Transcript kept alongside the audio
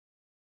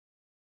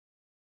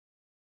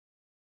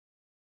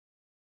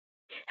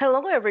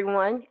Hello,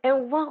 everyone,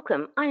 and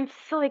welcome. I'm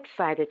so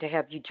excited to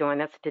have you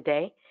join us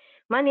today.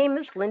 My name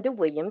is Linda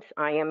Williams.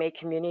 I am a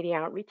community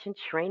outreach and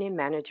training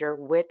manager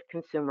with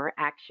Consumer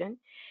Action.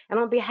 And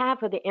on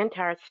behalf of the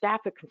entire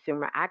staff of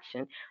Consumer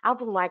Action, I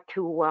would like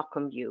to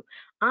welcome you.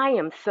 I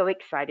am so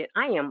excited.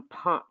 I am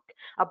pumped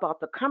about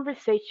the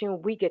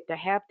conversation we get to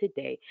have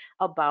today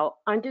about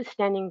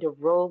understanding the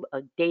role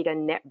of data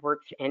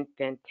networks in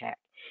fintech.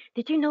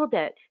 Did you know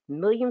that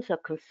millions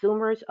of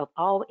consumers of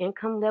all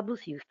income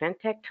levels use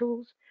fintech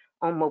tools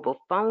on mobile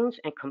phones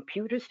and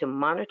computers to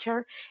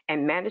monitor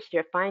and manage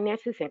their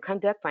finances and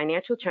conduct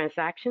financial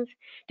transactions?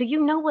 Do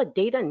you know what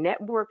data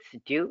networks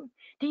do?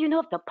 Do you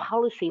know if the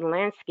policy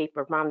landscape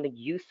around the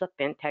use of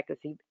fintech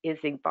is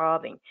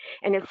evolving?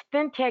 And as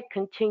fintech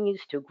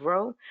continues to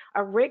grow,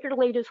 are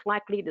regulators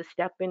likely to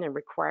step in and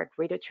require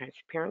greater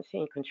transparency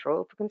and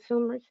control for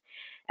consumers?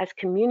 As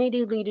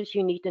community leaders,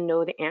 you need to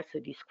know the answer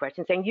to these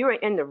questions, and you're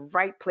in the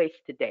right place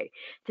today.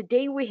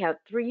 Today, we have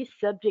three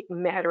subject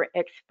matter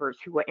experts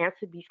who will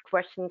answer these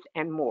questions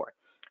and more.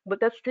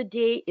 With us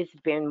today is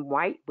Ben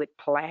White with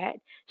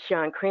Plaid,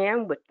 Sean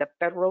Creehan with the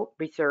Federal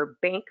Reserve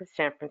Bank of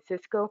San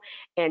Francisco,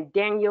 and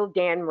Daniel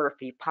Dan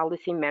Murphy,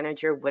 Policy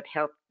Manager with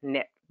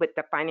with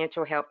the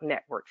Financial Health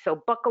Network.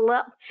 So buckle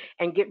up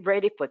and get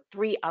ready for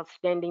three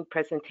outstanding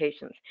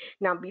presentations.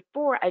 Now,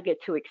 before I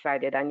get too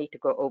excited, I need to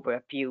go over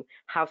a few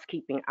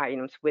housekeeping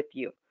items with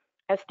you.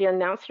 As the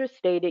announcer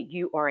stated,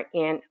 you are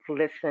in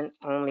listen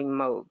only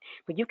mode,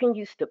 but you can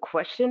use the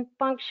question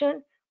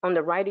function on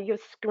the right of your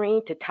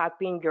screen to type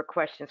in your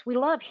questions. We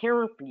love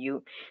hearing from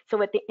you. So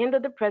at the end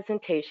of the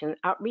presentation,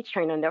 outreach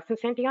trainer Nelson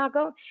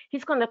Santiago,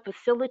 he's going to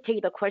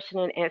facilitate a question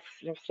and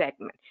answer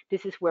segment.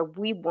 This is where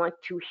we want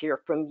to hear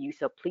from you.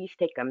 So please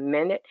take a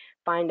minute,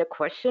 find the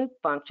question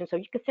function so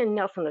you can send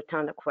Nelson a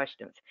ton of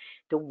questions.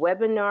 The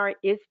webinar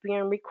is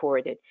being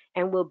recorded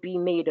and will be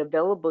made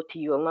available to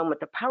you along with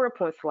the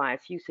PowerPoint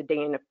slides used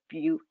today in a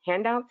few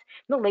handouts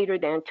no later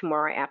than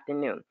tomorrow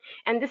afternoon.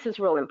 And this is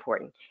real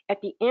important.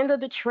 At the end of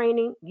the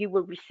training, you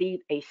will receive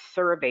a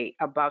survey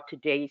about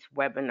today's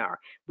webinar.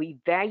 We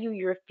value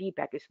your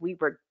feedback as we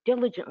work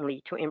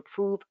diligently to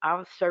improve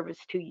our service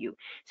to you.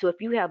 So if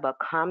you have a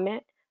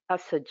comment, a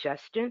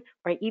suggestion,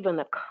 or even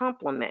a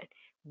compliment,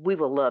 we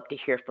would love to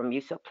hear from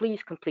you. So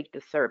please complete the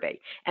survey.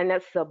 And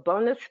that's a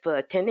bonus for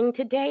attending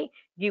today.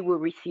 You will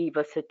receive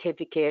a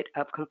certificate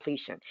of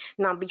completion.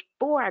 Now,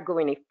 before I go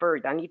any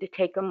further, I need to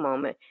take a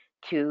moment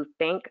to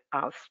thank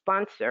our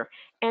sponsor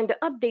and to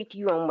update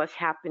you on what's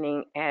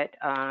happening at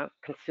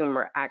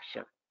Consumer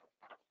Action.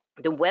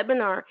 The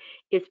webinar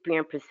is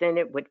being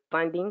presented with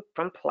funding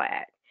from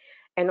Plaid.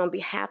 And on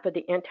behalf of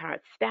the entire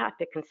staff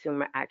at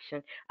Consumer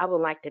Action, I would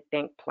like to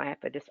thank Plaid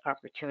for this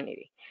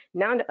opportunity.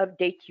 Now to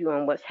update you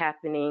on what's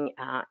happening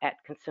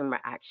at Consumer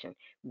Action.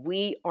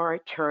 We are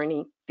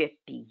turning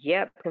 50.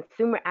 Yep,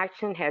 Consumer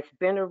Action has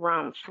been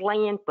around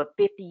slaying for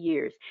 50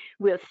 years.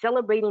 We are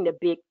celebrating the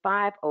big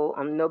 5-0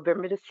 on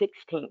November the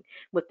 16th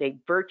with a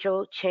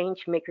virtual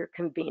change maker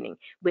convening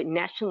with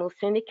national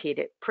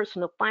syndicated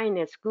personal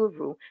finance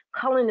guru,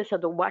 columnist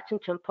of the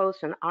Washington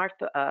Post and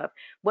author of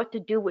What to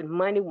Do with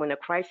Money When a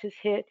Crisis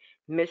Hit,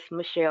 Miss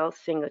Michelle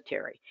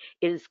Singletary.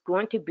 It is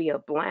going to be a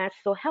blast,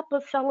 so help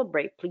us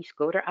celebrate. Please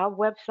go to our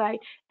website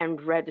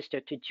and register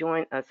to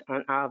join us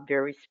on our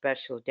very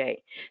special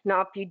day.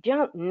 Now, if you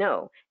don't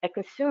know, at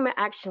Consumer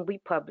Action, we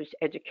publish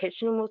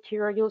educational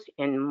materials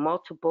in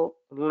multiple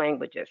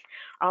languages.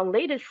 Our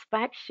latest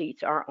fact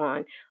sheets are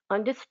on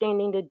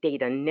understanding the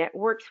data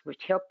networks,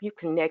 which help you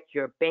connect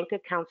your bank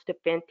accounts to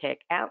fintech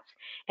apps,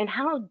 and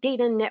how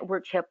data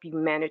networks help you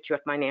manage your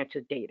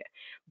financial data.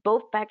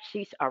 Both fact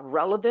sheets are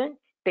relevant.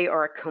 They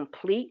are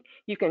complete.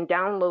 You can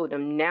download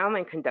them now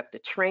and conduct the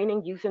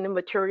training using the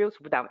materials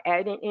without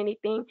adding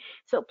anything.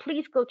 So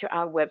please go to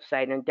our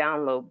website and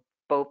download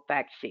both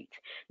fact sheets.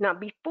 Now,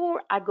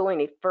 before I go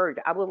any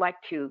further, I would like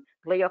to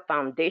lay a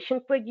foundation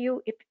for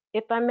you,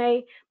 if I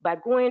may, by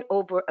going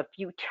over a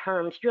few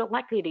terms you're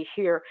likely to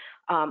hear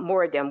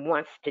more than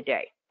once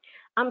today.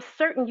 I'm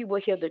certain you will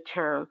hear the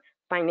term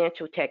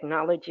financial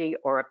technology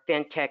or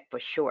fintech for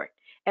short.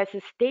 As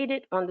is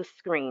stated on the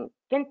screen,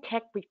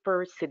 fintech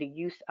refers to the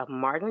use of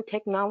modern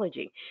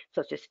technology,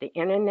 such as the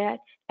internet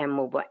and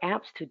mobile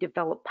apps, to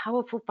develop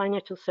powerful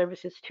financial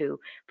services too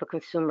for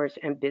consumers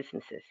and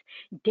businesses.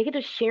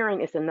 Data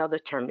sharing is another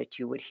term that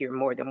you would hear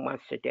more than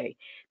once a day.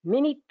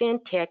 Many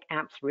fintech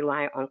apps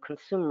rely on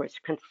consumers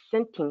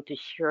consenting to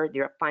share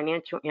their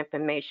financial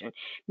information,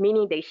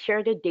 meaning they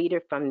share the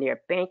data from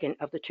their bank and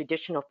other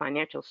traditional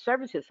financial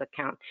services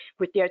account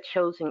with their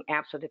chosen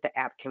app so that the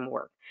app can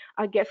work.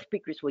 Our guest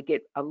speakers will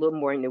get a little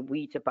more in the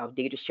weeds about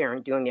data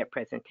sharing during their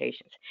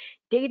presentations.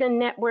 Data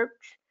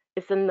networks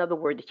is another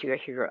word that you'll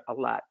hear a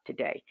lot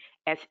today.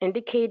 As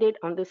indicated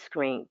on the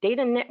screen,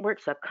 data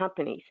networks are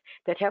companies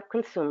that help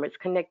consumers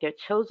connect their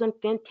chosen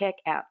fintech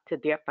app to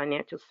their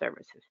financial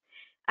services.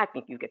 I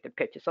think you get the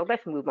picture. So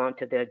let's move on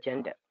to the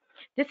agenda.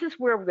 This is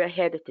where we're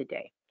headed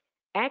today.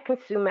 At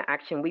Consumer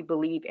Action, we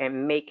believe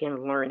in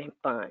making learning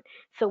fun.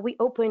 So we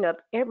open up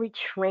every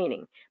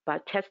training by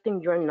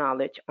testing your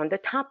knowledge on the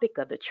topic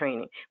of the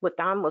training with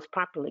our most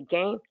popular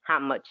game, How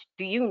Much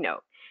Do You Know?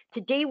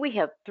 Today we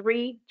have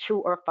three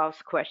true or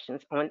false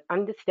questions on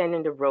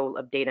understanding the role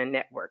of data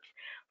networks.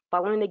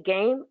 Following the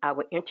game, I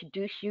will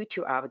introduce you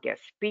to our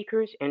guest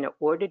speakers in the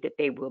order that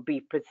they will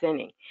be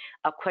presenting.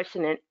 A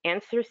question and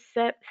answer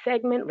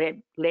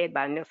segment led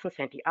by Nelson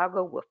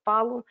Santiago will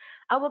follow.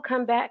 I will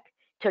come back,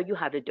 tell you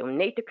how to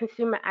donate to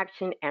Consumer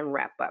Action, and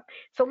wrap up.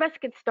 So let's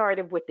get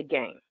started with the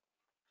game.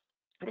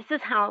 This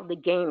is how the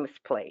game is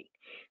played.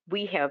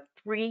 We have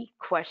three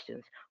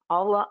questions.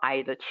 All are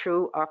either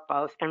true or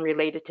false and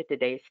related to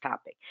today's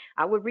topic.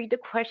 I will read the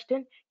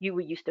question. You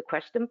will use the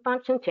question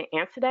function to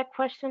answer that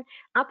question.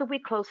 After we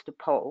close the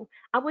poll,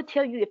 I will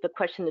tell you if the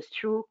question is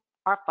true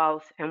or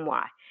false and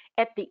why.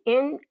 At the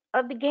end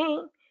of the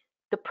game,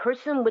 the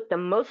person with the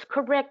most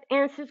correct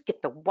answers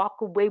get to walk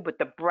away with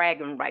the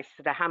bragging rights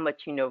to the How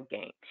Much You Know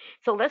game.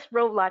 So let's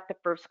roll out the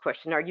first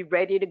question. Are you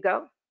ready to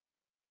go?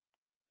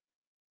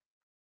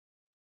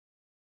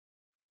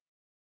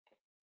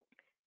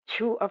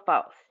 True or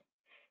false?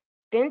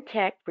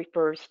 FinTech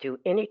refers to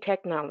any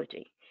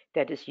technology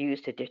that is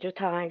used to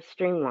digitize,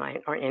 streamline,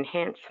 or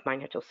enhance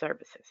financial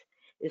services.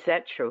 Is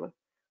that true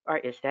or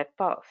is that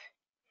false?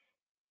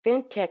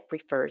 FinTech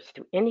refers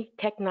to any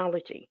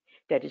technology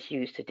that is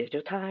used to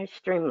digitize,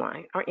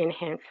 streamline, or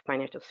enhance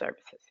financial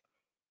services.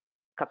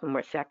 A couple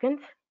more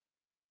seconds.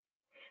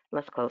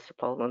 Let's close the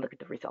poll and look at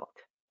the results.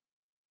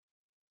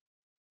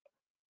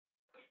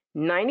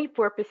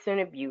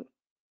 94% of you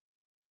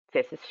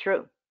says it's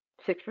true.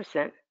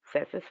 6%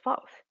 says it's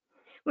false.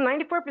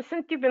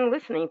 94% you've been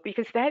listening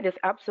because that is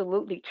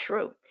absolutely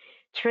true.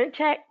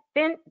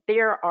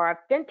 There are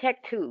fintech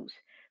tools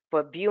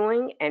for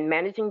viewing and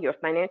managing your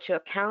financial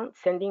account,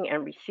 sending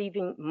and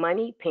receiving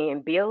money,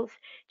 paying bills,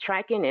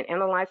 tracking and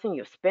analyzing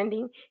your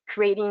spending,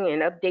 creating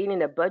and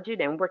updating a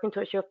budget, and working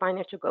towards your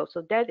financial goals.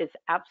 So that is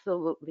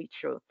absolutely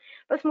true.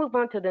 Let's move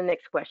on to the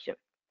next question.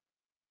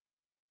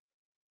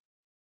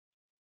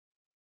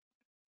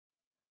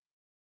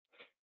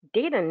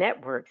 Data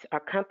networks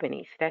are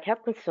companies that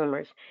help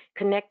consumers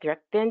connect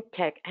their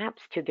fintech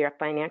apps to their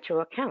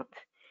financial accounts.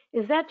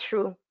 Is that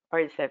true or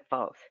is that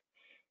false?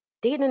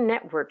 Data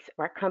networks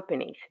are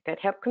companies that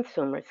help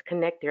consumers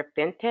connect their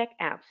fintech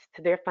apps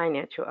to their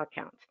financial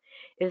accounts.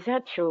 Is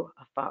that true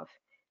or false?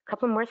 A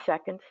couple more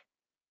seconds.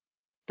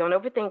 Don't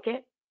overthink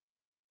it.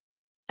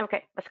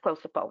 Okay, let's close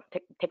the poll.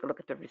 Take a look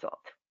at the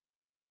results.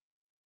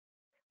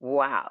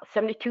 Wow,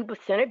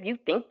 72% of you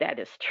think that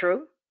is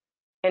true,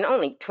 and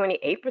only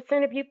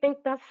 28% of you think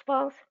that's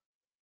false.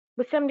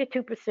 With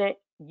 72%,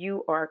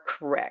 you are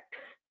correct.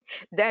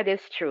 That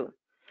is true.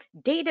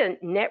 Data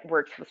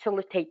networks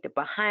facilitate the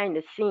behind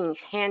the scenes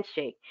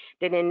handshake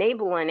that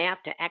enable an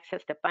app to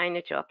access the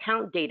financial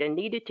account data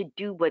needed to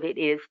do what it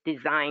is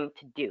designed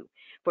to do.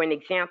 For an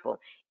example,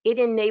 it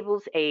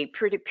enables a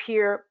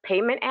peer-to-peer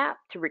payment app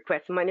to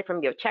request money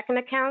from your checking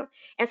account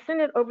and send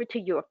it over to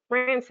your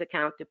friend's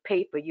account to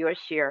pay for your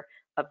share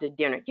of the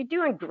dinner. You're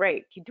doing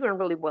great. You're doing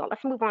really well.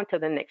 Let's move on to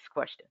the next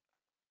question.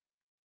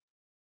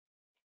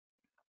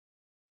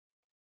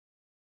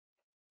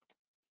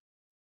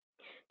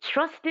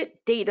 Trusted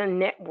data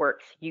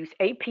networks use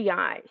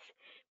APIs,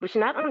 which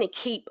not only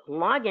keep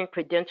login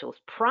credentials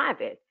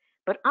private,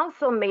 but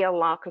also may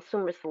allow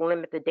consumers to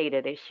limit the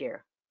data they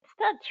share. Is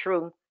that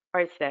true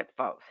or is that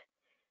false?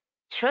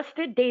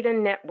 Trusted data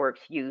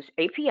networks use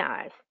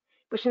APIs,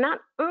 which not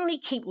only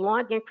keep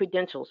login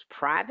credentials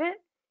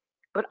private,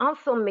 but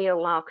also may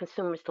allow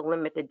consumers to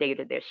limit the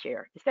data they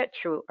share. Is that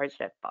true or is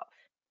that false?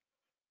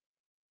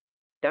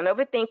 Don't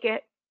overthink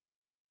it.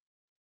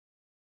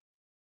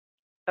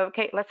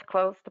 Okay, let's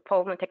close the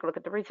poll and take a look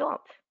at the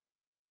results.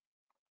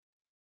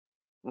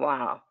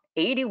 Wow,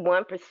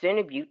 81%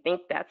 of you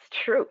think that's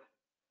true,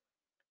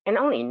 and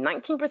only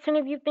 19%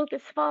 of you think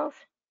it's false.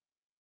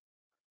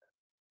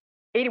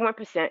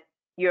 81%,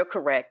 you're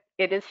correct.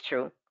 It is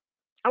true.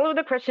 All of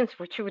the questions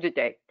were true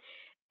today.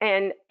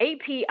 And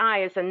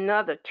API is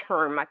another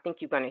term I think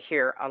you're going to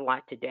hear a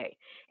lot today.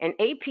 An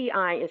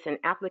API is an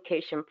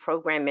application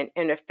programming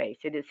interface.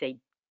 It is a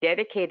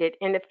dedicated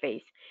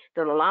interface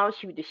that allows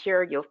you to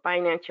share your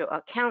financial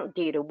account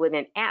data with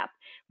an app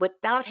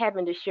without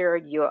having to share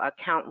your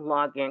account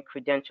login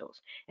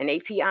credentials. An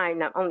API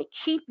not only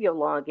keeps your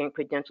login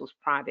credentials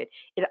private,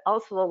 it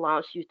also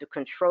allows you to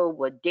control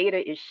what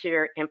data is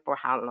shared and for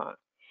how long.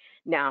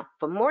 Now,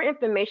 for more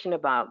information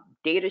about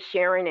data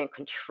sharing and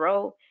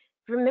control,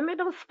 remember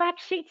those fact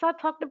sheets I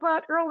talked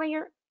about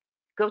earlier?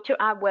 Go to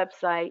our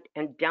website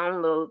and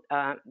download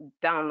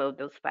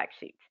those fact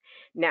sheets.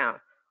 Now,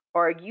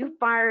 are you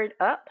fired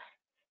up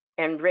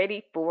and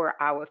ready for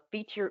our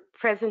featured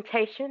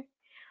presentation?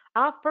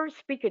 Our first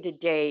speaker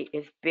today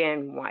is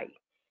Ben White.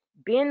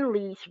 Ben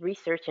leads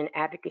research and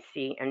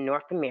advocacy in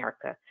North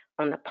America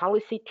on the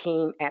policy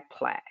team at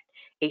Plaid,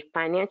 a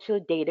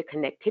financial data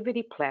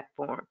connectivity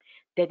platform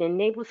that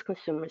enables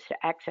consumers to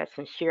access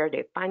and share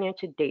their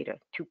financial data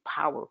to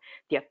power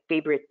their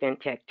favorite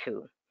fintech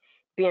tool.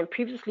 Ben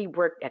previously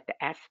worked at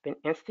the Aspen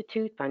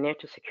Institute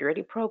Financial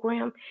Security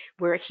Program,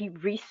 where he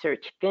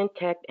researched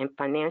fintech and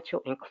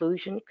financial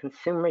inclusion,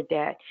 consumer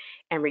debt,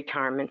 and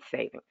retirement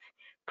savings.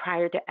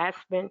 Prior to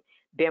Aspen,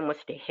 Ben was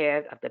the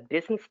head of the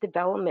business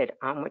development at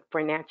Onward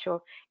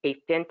Financial, a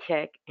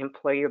fintech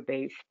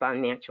employer-based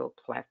financial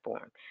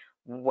platform.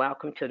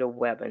 Welcome to the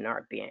webinar,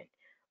 Ben.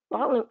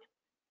 Following,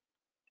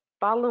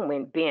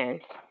 following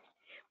Ben,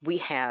 we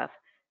have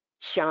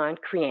Sean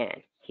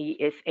Creehan. He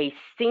is a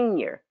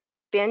senior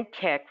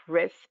fintech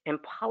risk and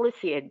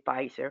policy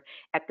advisor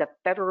at the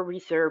Federal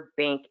Reserve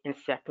Bank in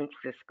San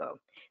Francisco.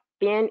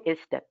 Ben is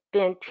the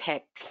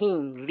fintech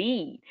team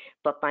lead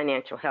for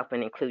financial health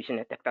and inclusion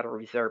at the Federal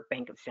Reserve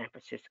Bank of San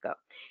Francisco.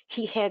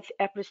 He heads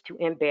efforts to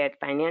embed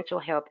financial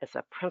health as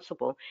a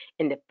principle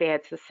in the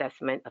Fed's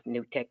assessment of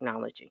new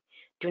technology.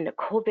 During the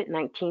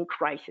COVID-19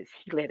 crisis,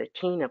 he led a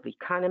team of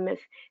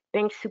economists,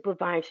 bank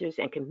supervisors,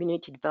 and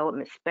community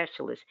development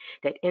specialists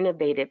that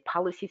innovated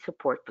policy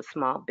support for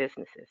small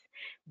businesses.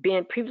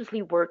 Ben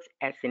previously worked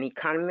as an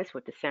economist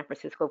with the San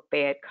Francisco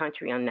Fed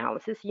Country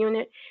Analysis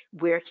Unit,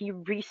 where he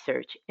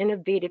researched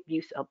innovative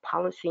use of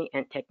policy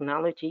and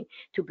technology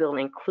to build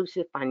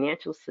inclusive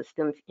financial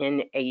systems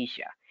in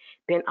Asia.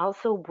 Ben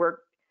also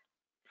worked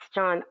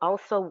Sean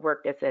also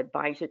worked as an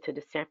advisor to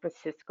the San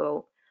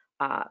Francisco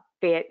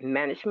Fed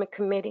Management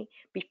Committee.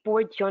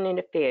 Before joining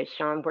the Fed,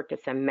 Sean worked as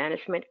a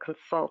management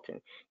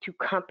consultant to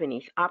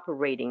companies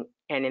operating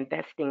and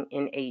investing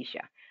in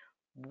Asia.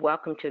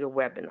 Welcome to the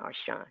webinar,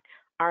 Sean.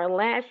 Our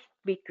last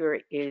speaker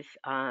is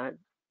Dan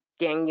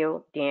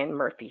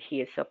Murphy.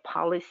 He is a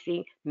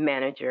policy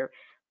manager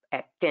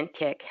at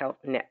FinTech Health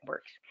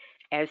Networks.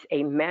 As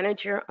a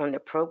manager on the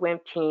program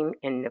team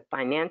in the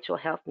Financial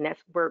Health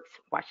Network's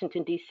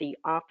Washington, D.C.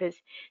 office,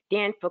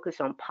 Dan focuses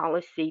on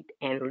policy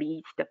and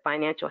leads the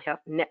Financial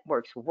Health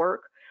Network's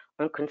work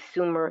on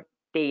consumer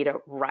data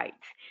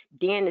rights.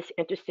 Dan is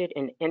interested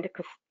in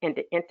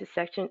the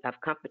intersection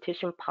of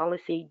competition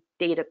policy,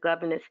 data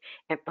governance,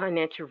 and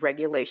financial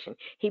regulation.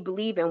 He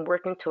believes in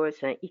working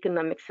towards an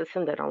economic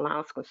system that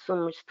allows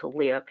consumers to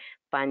live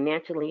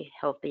financially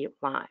healthy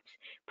lives.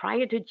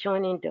 Prior to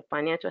joining the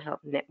Financial Health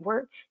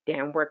Network,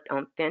 Dan worked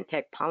on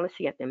fintech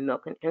policy at the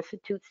Milken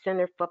Institute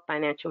Center for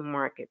Financial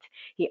Markets.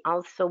 He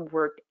also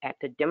worked at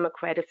the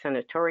Democratic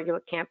Senatorial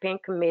Campaign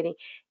Committee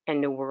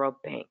and the World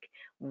Bank.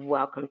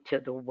 Welcome to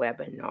the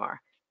webinar,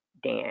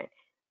 Dan.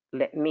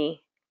 Let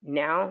me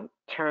now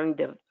turn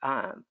the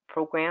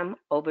program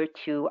over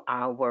to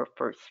our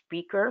first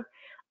speaker,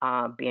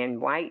 Ben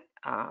White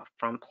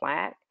from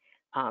Plaid.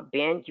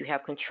 Ben, you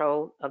have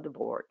control of the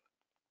board.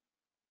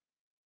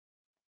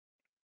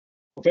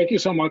 Well, thank you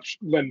so much,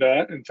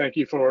 Linda, and thank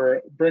you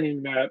for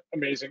bringing that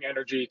amazing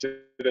energy to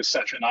this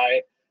session.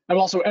 I am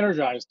also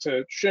energized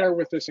to share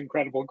with this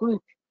incredible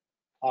group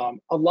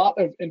a lot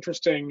of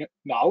interesting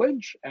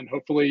knowledge and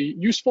hopefully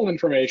useful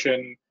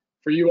information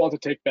for you all to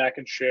take back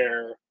and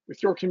share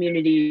with your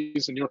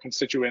communities and your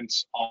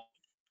constituents on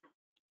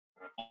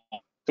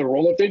the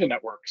role of data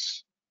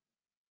networks.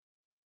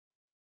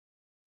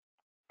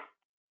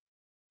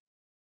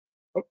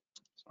 Oh,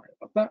 sorry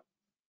about that.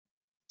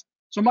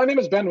 So my name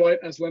is Ben White.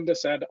 As Linda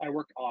said, I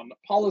work on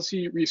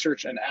policy,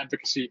 research, and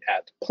advocacy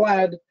at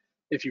Plaid.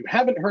 If you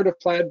haven't heard of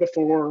Plaid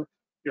before,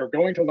 you're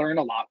going to learn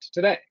a lot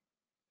today.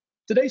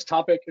 Today's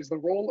topic is the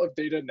role of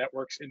data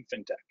networks in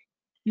fintech.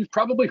 You've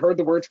probably heard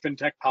the word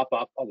fintech pop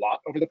up a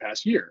lot over the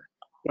past year,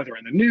 whether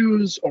in the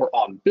news or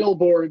on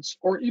billboards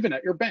or even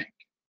at your bank.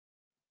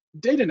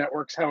 Data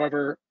networks,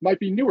 however, might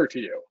be newer to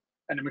you,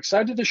 and I'm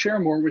excited to share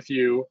more with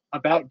you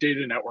about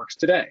data networks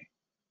today.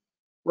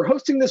 We're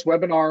hosting this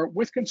webinar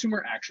with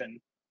Consumer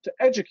Action to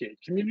educate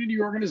community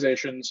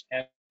organizations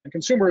and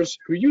consumers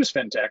who use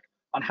fintech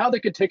on how they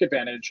could take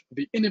advantage of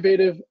the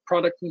innovative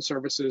products and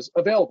services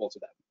available to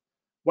them,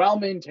 while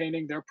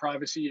maintaining their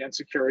privacy and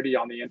security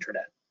on the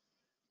internet.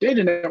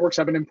 Data networks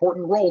have an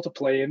important role to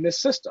play in this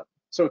system,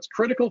 so it's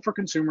critical for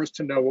consumers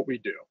to know what we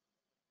do.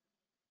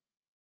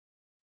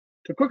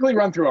 To quickly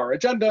run through our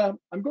agenda,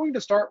 I'm going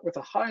to start with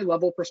a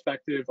high-level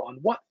perspective on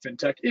what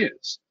fintech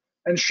is,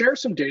 and share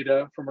some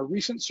data from a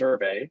recent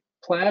survey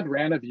Plaid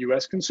ran of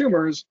US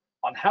consumers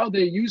on how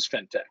they use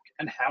fintech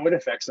and how it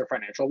affects their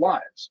financial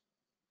lives.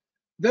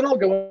 Then I'll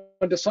go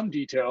into some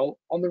detail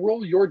on the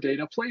role your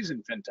data plays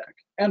in fintech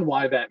and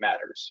why that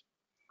matters.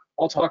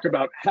 I'll talk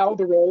about how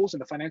the roles in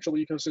the financial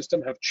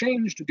ecosystem have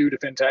changed due to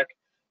fintech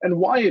and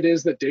why it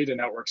is that data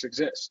networks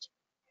exist.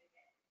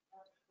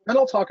 Then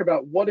I'll talk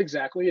about what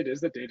exactly it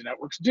is that data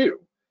networks do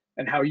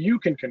and how you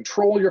can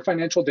control your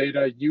financial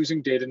data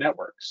using data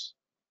networks.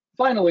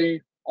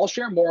 Finally, I'll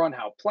share more on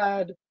how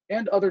Plaid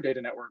and other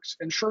data networks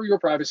ensure your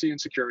privacy and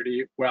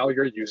security while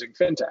you're using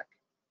fintech.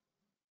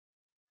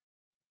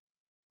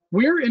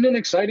 We're in an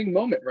exciting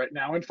moment right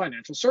now in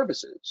financial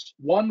services,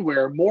 one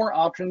where more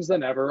options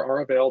than ever are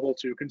available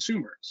to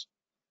consumers.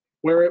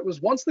 Where it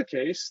was once the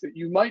case that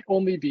you might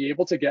only be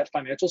able to get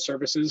financial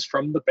services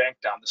from the bank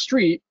down the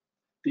street,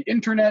 the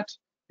internet,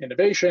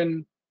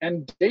 innovation,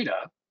 and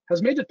data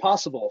has made it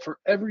possible for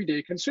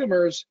everyday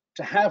consumers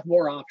to have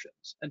more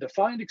options and to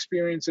find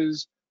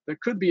experiences that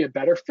could be a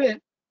better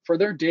fit for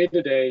their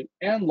day-to-day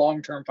and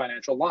long-term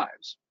financial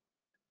lives.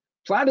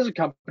 Plaid is a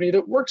company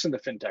that works in the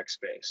fintech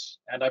space,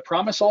 and I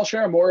promise I'll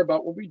share more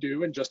about what we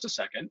do in just a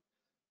second,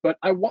 but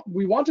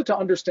we wanted to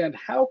understand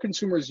how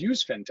consumers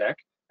use fintech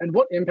and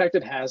what impact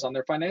it has on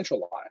their financial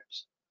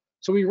lives.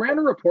 So we ran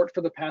a report for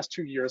the past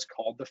 2 years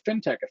called the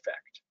FinTech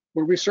Effect,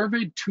 where we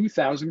surveyed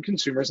 2,000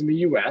 consumers in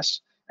the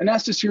US and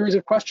asked a series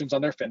of questions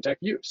on their fintech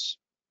use.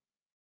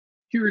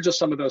 Here are just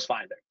some of those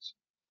findings.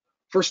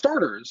 For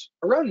starters,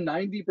 around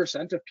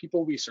 90% of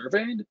people we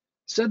surveyed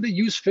said they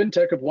use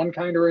fintech of one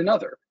kind or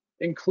another,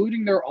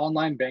 including their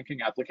online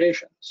banking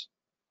applications.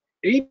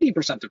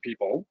 80% of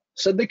people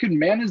said they could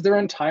manage their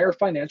entire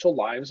financial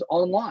lives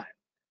online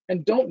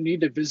and don't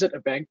need to visit a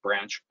bank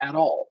branch at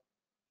all.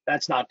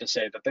 That's not to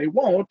say that they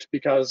won't,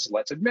 because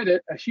let's admit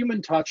it, a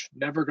human touch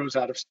never goes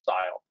out of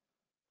style.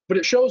 But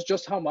it shows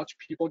just how much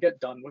people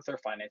get done with their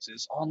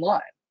finances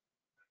online.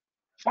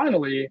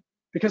 Finally,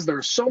 because there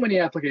are so many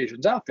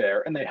applications out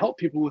there and they help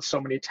people with so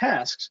many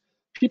tasks,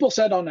 people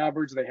said on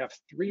average they have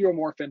 3 or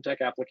more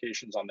fintech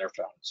applications on their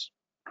phones.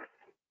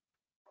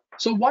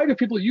 So why do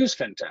people use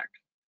fintech?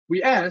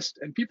 We asked,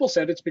 and people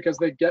said it's because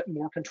they get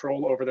more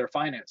control over their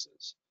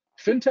finances.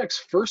 Fintech's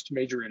first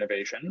major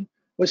innovation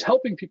was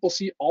helping people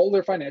see all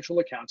their financial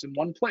accounts in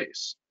one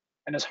place.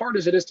 And as hard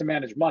as it is to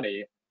manage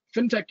money,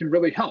 fintech can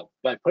really help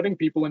by putting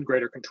people in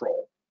greater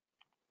control.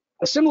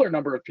 A similar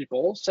number of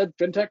people said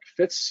fintech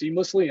fits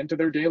seamlessly into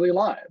their daily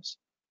lives.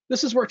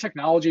 This is where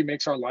technology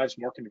makes our lives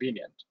more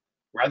convenient.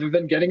 Rather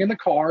than getting in the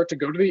car to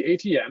go to the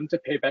ATM to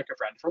pay back a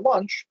friend for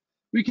lunch,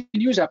 we can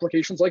use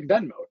applications like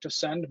Venmo to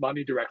send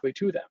money directly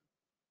to them.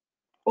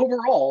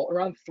 Overall,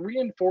 around 3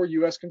 in 4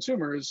 US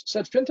consumers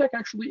said fintech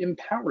actually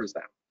empowers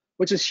them,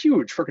 which is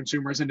huge for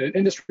consumers in an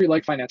industry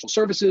like financial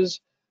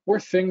services,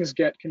 where things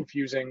get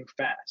confusing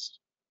fast.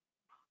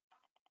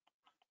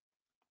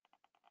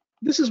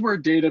 This is where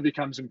data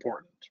becomes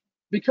important.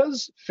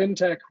 Because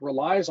fintech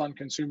relies on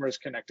consumers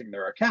connecting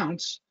their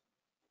accounts,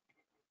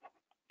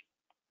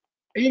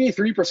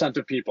 83%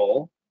 of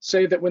people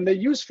say that when they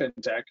use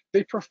fintech,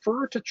 they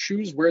prefer to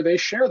choose where they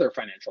share their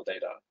financial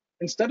data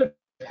instead of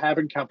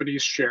having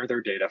companies share their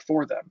data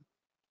for them.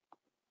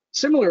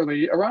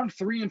 Similarly, around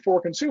 3 in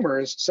 4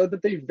 consumers said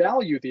that they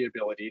value the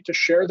ability to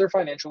share their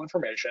financial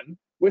information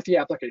with the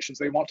applications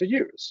they want to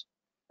use.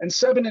 And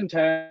 7 in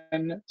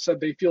 10 said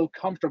they feel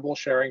comfortable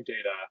sharing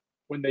data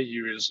when they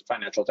use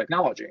financial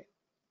technology.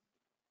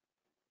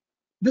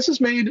 This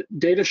has made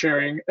data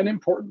sharing an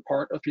important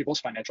part of people's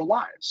financial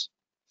lives.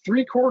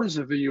 3/4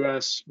 of the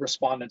US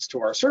respondents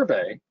to our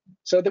survey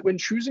said that when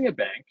choosing a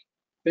bank,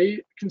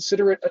 they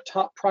consider it a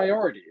top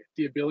priority,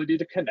 the ability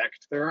to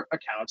connect their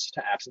accounts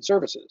to apps and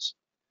services.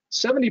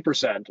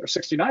 70% or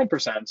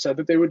 69% said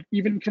that they would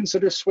even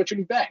consider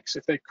switching banks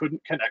if they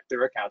couldn't connect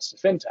their accounts to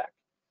fintech.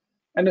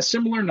 And a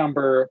similar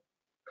number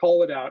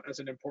call it out as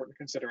an important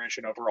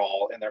consideration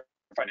overall in their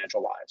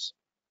financial lives.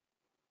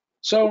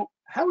 So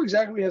how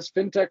exactly has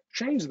fintech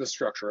changed the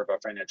structure of our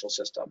financial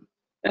system?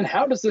 And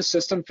how does this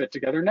system fit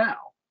together now?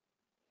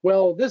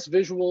 Well, this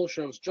visual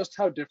shows just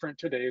how different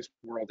today's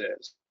world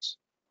is.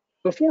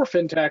 Before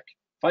fintech,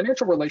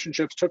 financial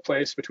relationships took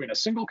place between a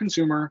single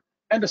consumer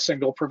and a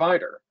single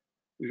provider.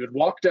 We would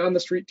walk down the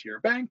street to your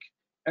bank,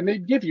 and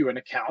they'd give you an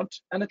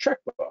account and a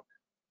checkbook.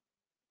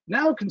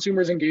 Now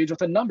consumers engage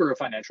with a number of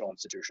financial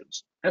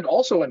institutions, and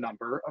also a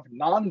number of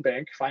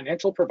non-bank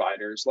financial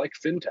providers like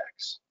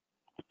fintechs.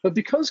 But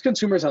because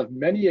consumers have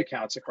many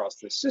accounts across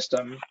this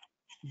system,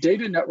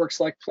 data networks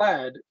like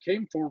Plaid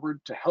came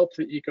forward to help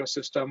the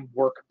ecosystem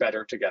work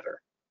better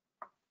together.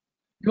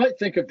 You might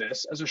think of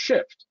this as a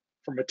shift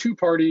from a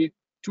 2-party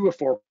to a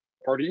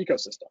 4-party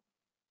ecosystem.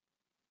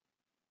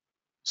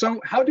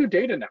 So how do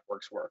data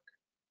networks work?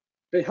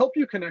 They help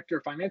you connect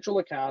your financial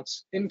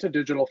accounts into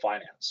digital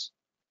finance.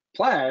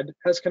 Plaid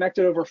has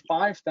connected over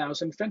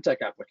 5,000 fintech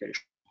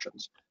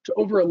applications to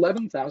over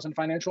 11,000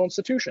 financial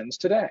institutions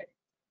today,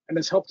 and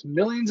has helped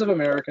millions of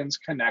Americans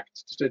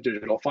connect to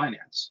digital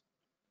finance.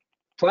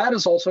 Plaid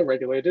is also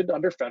regulated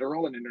under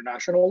federal and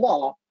international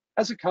law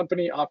as a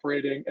company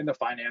operating in the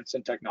finance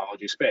and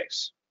technology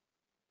space.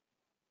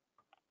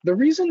 The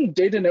reason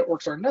data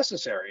networks are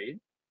necessary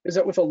is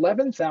that with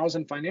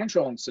 11,000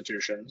 financial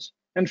institutions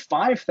and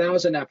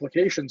 5,000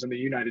 applications in the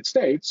United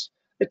States,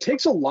 it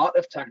takes a lot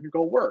of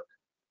technical work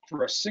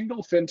for a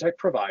single fintech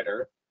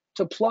provider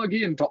to plug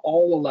into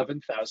all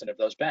 11,000 of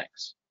those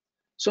banks.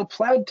 So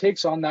Plaid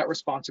takes on that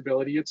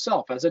responsibility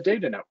itself as a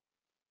data network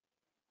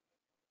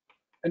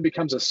and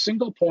becomes a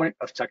single point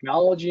of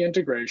technology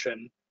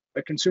integration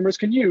that consumers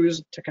can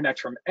use to connect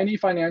from any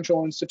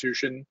financial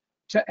institution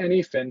to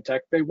any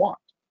fintech they want.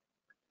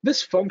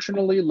 This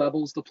functionally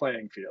levels the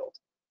playing field,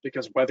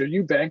 because whether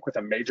you bank with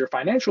a major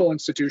financial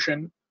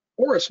institution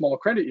or a small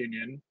credit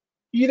union,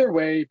 either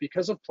way,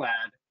 because of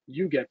Plaid,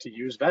 you get to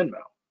use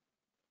Venmo.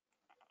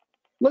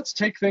 Let's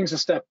take things a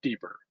step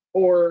deeper,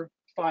 or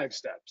 5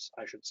 steps,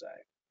 I should say.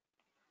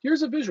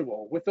 Here's a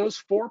visual with those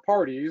 4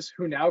 parties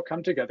who now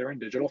come together in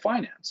digital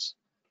finance.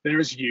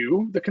 There's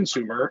you, the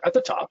consumer, at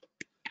the top.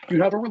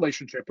 You have a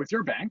relationship with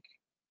your bank,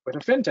 with a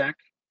fintech,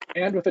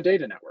 and with a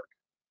data network.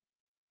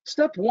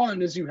 Step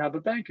 1 is you have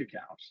a bank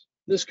account.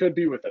 This could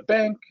be with a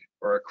bank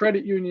or a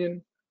credit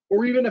union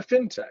or even a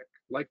fintech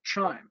like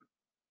Chime.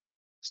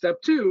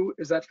 Step 2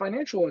 is that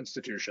financial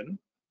institution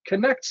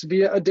connects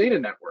via a data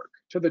network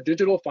to the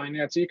digital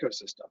finance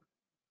ecosystem.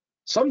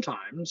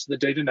 Sometimes the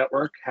data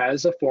network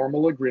has a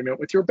formal agreement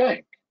with your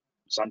bank.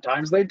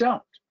 Sometimes they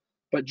don't.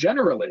 But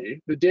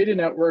generally, the data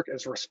network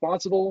is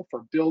responsible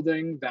for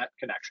building that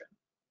connection.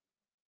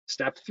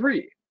 Step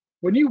 3,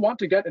 when you want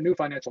to get a new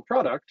financial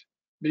product,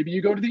 maybe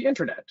you go to the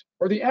internet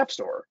or the app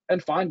store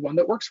and find one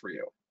that works for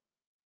you.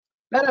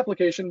 That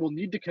application will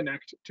need to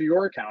connect to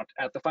your account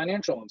at the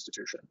financial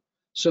institution.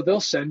 So they'll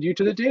send you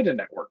to the data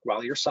network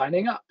while you're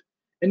signing up,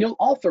 and you'll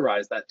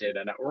authorize that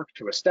data network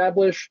to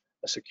establish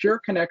a secure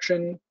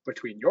connection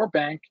between your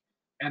bank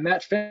and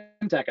that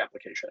FinTech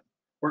application,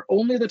 where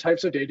only the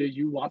types of data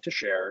you want to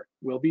share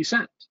will be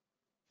sent.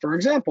 For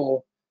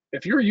example,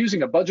 if you're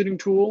using a budgeting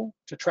tool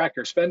to track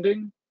your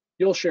spending,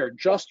 you'll share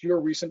just your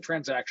recent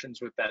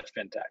transactions with that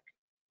FinTech.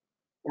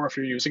 Or if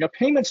you're using a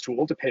payments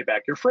tool to pay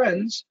back your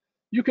friends,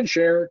 you can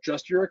share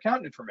just your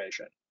account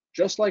information,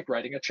 just like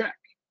writing a check.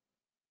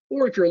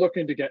 Or if you're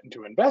looking to get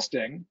into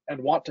investing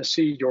and want to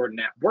see your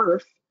net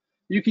worth,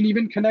 you can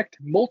even connect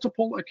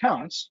multiple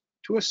accounts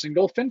to a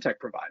single FinTech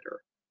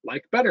provider,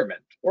 like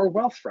Betterment or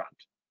Wealthfront,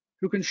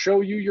 who can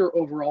show you your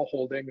overall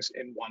holdings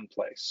in one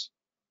place.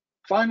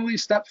 Finally,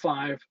 step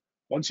 5,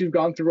 once you've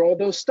gone through all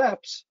those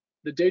steps,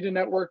 the data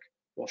network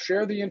will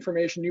share the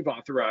information you've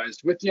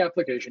authorized with the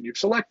application you've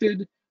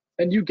selected,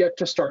 and you get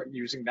to start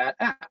using that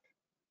app.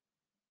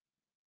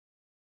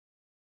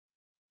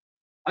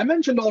 I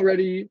mentioned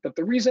already that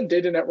the reason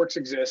data networks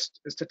exist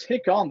is to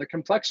take on the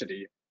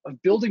complexity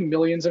of building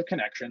millions of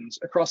connections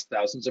across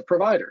thousands of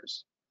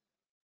providers.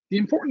 The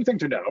important thing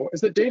to know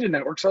is that data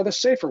networks are the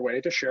safer way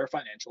to share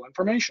financial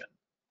information.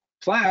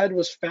 Plaid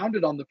was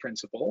founded on the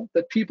principle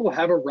that people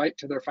have a right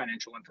to their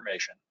financial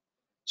information.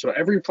 So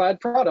every Plaid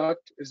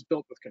product is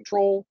built with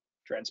control,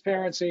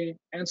 transparency,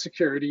 and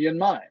security in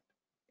mind.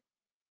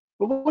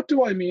 But what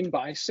do I mean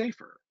by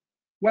safer?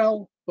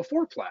 Well,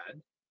 before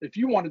Plaid, if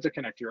you wanted to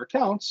connect your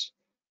accounts,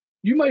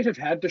 you might have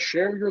had to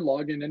share your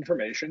login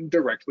information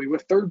directly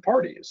with third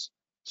parties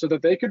so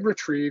that they could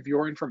retrieve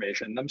your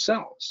information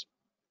themselves.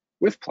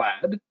 With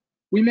Plaid,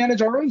 we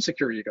manage our own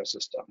secure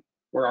ecosystem,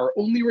 where our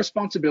only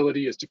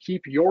responsibility is to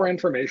keep your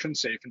information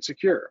safe and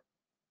secure.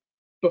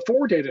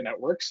 Before data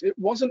networks, it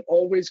wasn't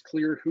always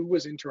clear who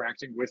was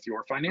interacting with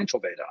your financial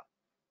data.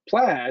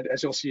 Plaid,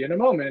 as you'll see in a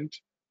moment,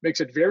 makes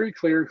it very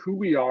clear who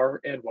we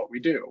are and what we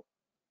do.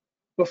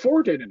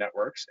 Before data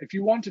networks, if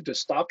you wanted to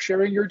stop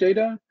sharing your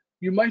data,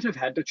 you might have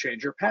had to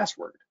change your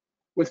password.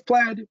 With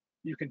Plaid,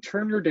 you can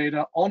turn your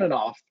data on and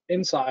off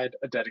inside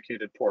a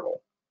dedicated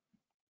portal.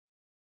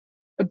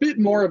 A bit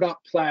more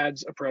about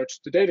Plaid's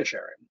approach to data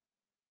sharing.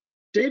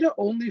 Data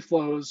only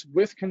flows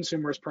with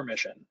consumers'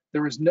 permission.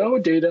 There is no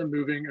data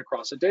moving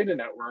across a data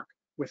network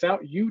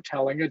without you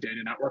telling a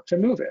data network to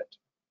move it.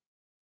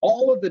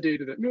 All of the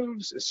data that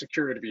moves is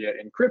secured via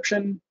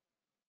encryption,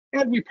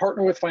 and we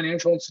partner with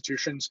financial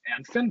institutions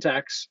and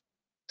fintechs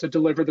to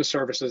deliver the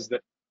services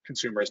that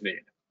consumers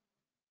need.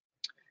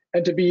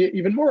 And to be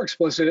even more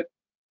explicit,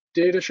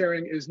 data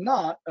sharing is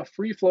not a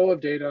free flow of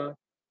data,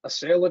 a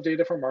sale of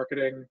data for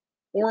marketing,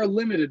 or a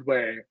limited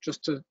way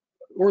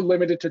or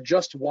limited to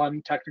just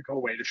one technical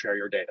way to share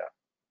your data.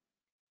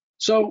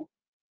 So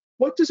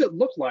what does it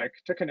look like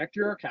to connect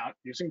your account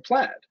using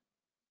Plaid?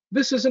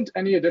 This isn't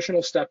any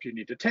additional step you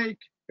need to take.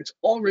 It's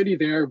already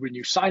there when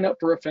you sign up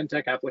for a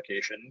FinTech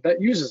application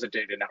that uses a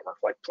data network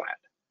like Plaid.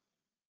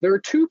 There are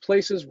 2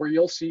 places where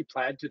you'll see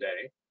Plaid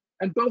today,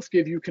 and both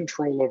give you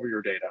control over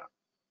your data.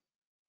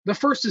 The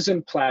first is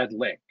in Plaid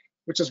Link,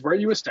 which is where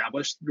you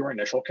establish your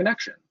initial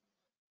connection.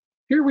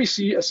 Here we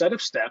see a set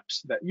of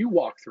steps that you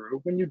walk through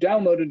when you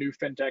download a new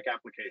FinTech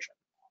application.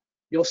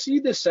 You'll see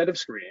this set of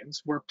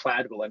screens where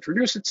Plaid will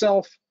introduce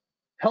itself,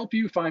 help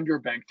you find your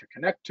bank to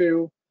connect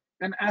to,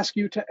 and ask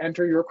you to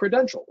enter your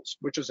credentials,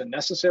 which is a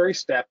necessary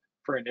step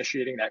for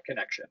initiating that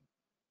connection.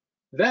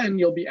 Then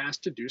you'll be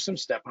asked to do some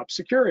step-up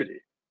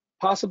security,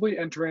 possibly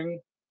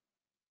entering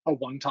a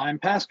one-time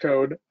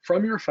passcode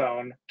from your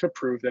phone to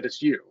prove that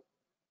it's you.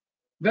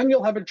 Then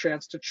you'll have a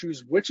chance to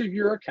choose which of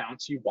your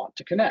accounts you want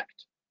to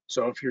connect.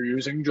 So if you're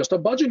using just a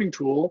budgeting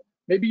tool,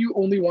 maybe you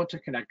only want to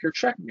connect your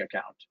checking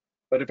account.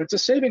 But if it's a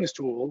savings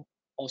tool,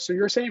 also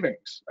your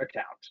savings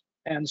account,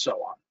 and so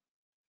on.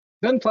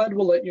 Then Plaid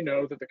will let you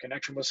know that the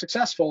connection was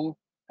successful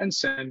and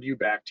send you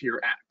back to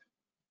your app.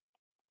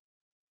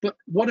 But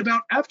what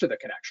about after the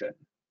connection?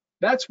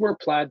 That's where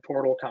Plaid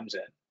Portal comes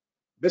in.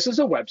 This is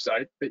a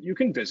website that you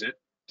can visit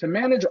to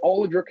manage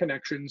all of your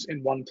connections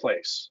in one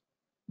place.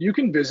 You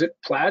can visit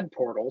Plaid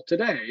Portal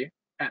today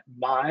at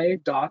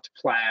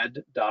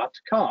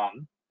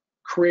my.plaid.com,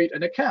 create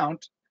an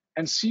account,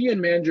 and see and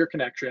manage your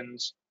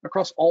connections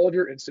across all of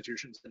your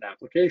institutions and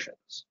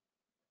applications.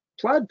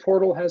 Plaid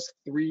Portal has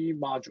 3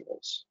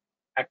 modules: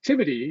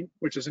 Activity,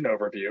 which is an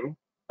overview,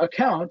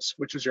 Accounts,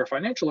 which is your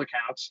financial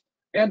accounts,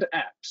 and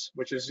Apps,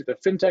 which is the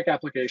FinTech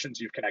applications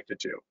you've connected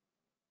to.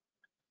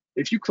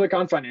 If you click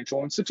on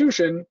financial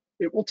institution,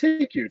 it will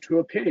take you to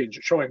a page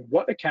showing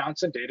what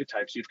accounts and data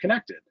types you've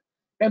connected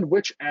and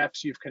which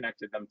apps you've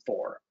connected them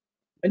for.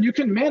 And you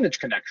can manage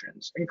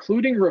connections,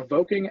 including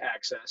revoking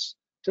access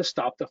to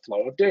stop the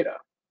flow of data.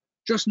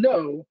 Just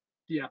know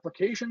the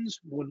applications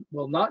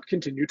will not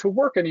continue to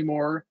work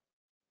anymore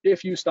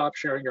if you stop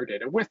sharing your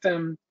data with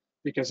them,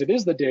 because it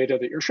is the data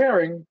that you're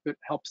sharing that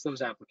helps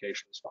those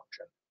applications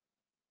function.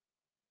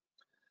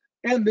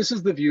 And this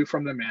is the view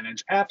from the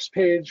Manage Apps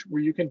page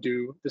where you can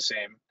do the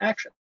same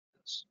actions.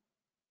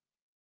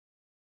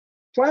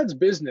 Plaid's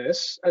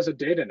business as a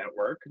data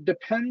network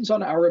depends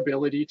on our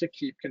ability to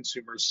keep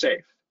consumers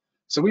safe.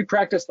 So we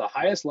practice the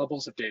highest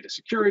levels of data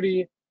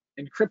security,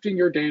 encrypting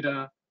your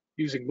data,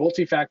 using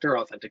multi-factor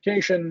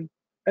authentication,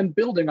 and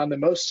building on the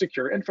most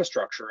secure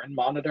infrastructure and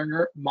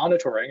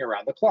monitoring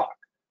around the clock,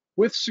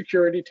 with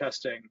security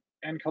testing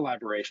and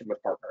collaboration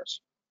with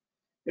partners.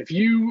 If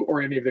you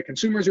or any of the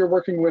consumers you're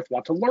working with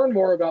want to learn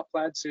more about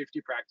Plaid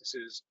safety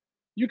practices,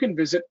 you can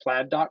visit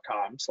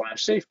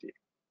plaid.com/safety.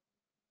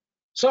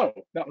 So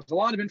that was a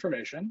lot of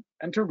information.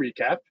 And to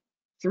recap,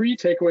 3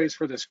 takeaways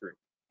for this group.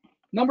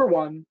 Number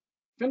 1,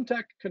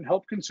 FinTech can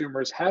help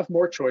consumers have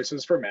more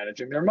choices for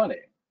managing their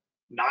money.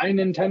 9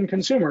 in 10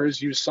 consumers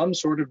use some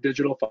sort of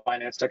digital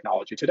finance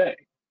technology today.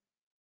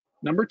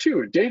 Number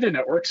 2, data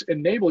networks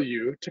enable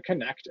you to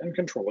connect and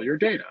control your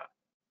data.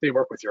 They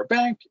work with your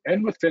bank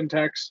and with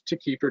FinTechs to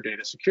keep your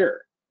data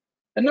secure.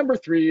 And number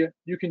 3,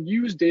 you can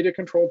use data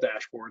control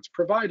dashboards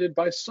provided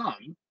by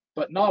some,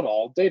 but not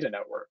all, data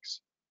networks.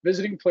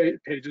 Visiting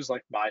pages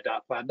like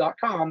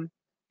my.plaid.com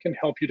can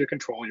help you to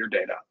control your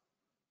data.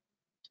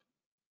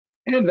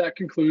 And that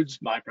concludes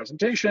my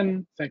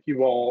presentation. Thank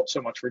you all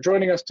so much for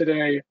joining us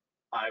today.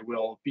 I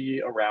will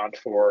be around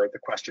for the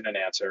question and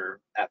answer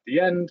at the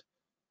end.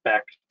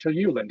 Back to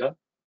you, Linda.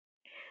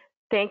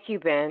 Thank you,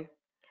 Ben.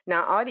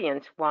 Now,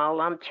 audience, while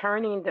I'm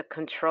turning the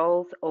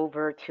controls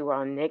over to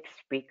our next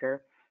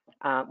speaker,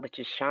 which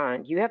is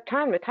Sean, you have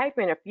time to type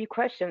in a few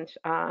questions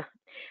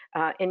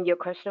in your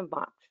question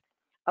box.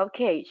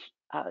 Okay,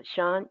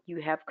 Sean, you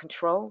have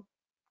control.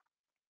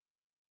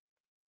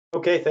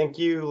 Okay, thank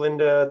you,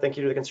 Linda. Thank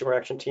you to the Consumer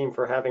Action team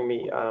for having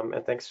me,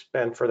 and thanks,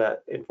 Ben, for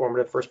that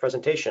informative first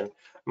presentation.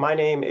 My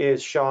name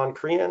is Sean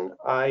Creehan.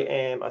 I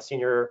am a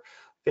senior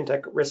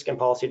FinTech risk and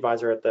policy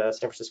advisor at the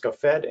San Francisco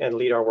Fed and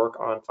lead our work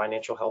on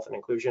financial health and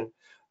inclusion.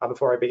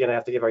 Before I begin, I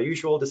have to give our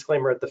usual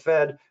disclaimer at the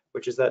Fed,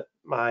 which is that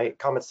my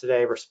comments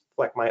today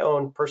reflect my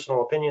own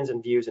personal opinions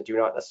and views and do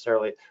not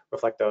necessarily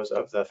reflect those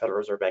of the Federal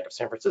Reserve Bank of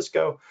San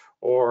Francisco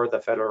or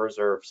the Federal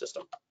Reserve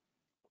System.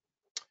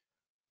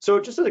 So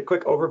just as a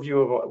quick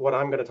overview of what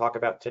I'm going to talk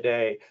about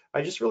today,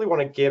 I just really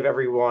want to give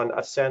everyone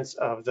a sense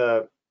of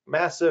the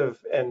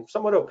massive and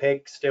somewhat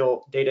opaque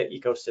still data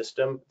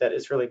ecosystem that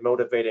is really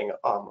motivating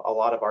a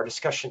lot of our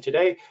discussion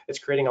today. It's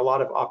creating a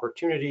lot of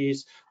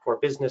opportunities for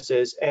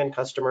businesses and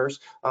customers,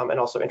 and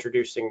also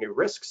introducing new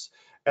risks.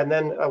 And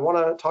then I want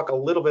to talk a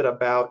little bit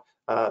about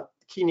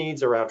key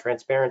needs around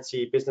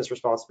transparency, business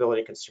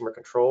responsibility, consumer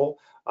control,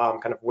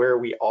 kind of where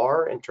we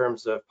are in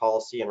terms of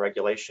policy and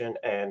regulation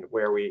and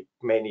where we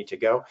may need to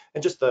go,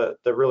 and just the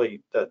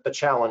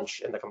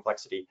challenge and the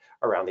complexity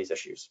around these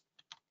issues.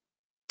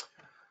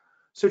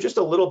 So just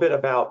a little bit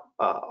about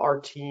our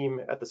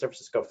team at the San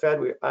Francisco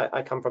Fed.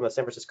 I come from the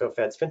San Francisco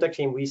Fed's FinTech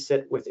team. We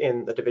sit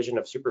within the Division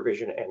of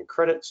Supervision and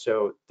Credit.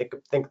 So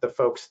think the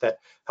folks that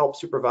help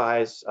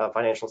supervise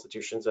financial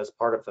institutions as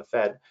part of the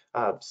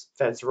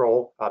Fed's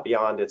role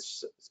beyond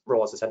its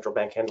role as a central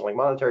bank handling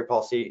monetary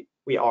policy.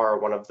 We are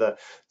one of the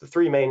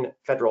 3 main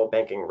federal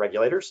banking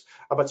regulators.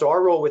 But so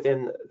our role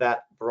within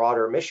that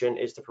broader mission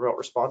is to promote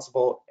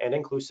responsible and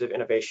inclusive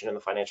innovation in the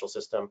financial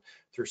system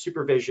through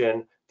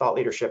supervision, thought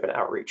leadership, and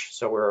outreach.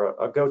 So we're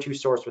a go-to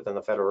source within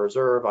the Federal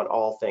Reserve on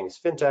all things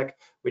FinTech.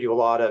 We do a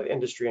lot of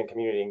industry and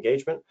community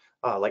engagement,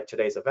 like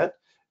today's event.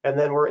 And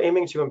then we're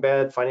aiming to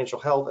embed financial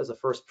health as a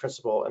first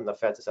principle in the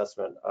Fed's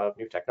assessment of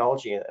new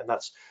technology, and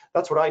that's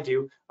what I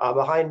do.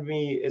 Behind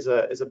me is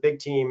a big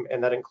team,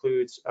 and that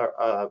includes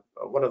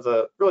one of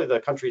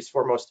the country's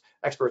foremost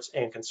experts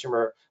in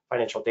consumer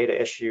financial data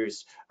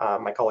issues.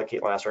 My colleague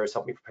Caitlin Asser has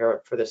helped me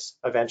prepare for this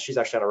event. She's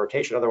actually on a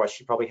rotation, otherwise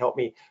she'd probably help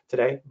me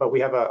today. But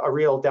we have a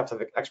real depth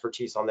of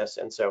expertise on this,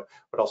 and so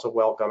would also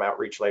welcome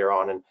outreach later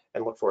on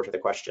and look forward to the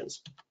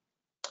questions.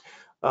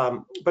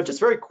 But just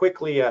very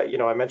quickly,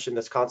 I mentioned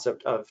this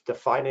concept of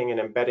defining and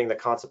embedding the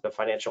concept of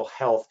financial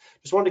health.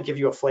 Just wanted to give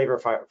you a flavor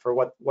for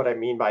what I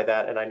mean by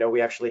that. And I know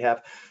we actually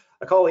have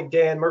a colleague,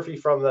 Dan Murphy,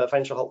 from the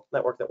Financial Health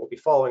Network that will be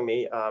following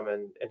me,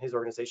 and his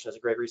organization is a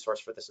great resource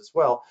for this as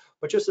well.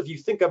 But just if you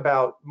think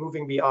about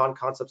moving beyond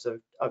concepts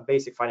of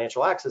basic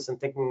financial access and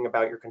thinking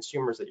about your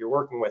consumers that you're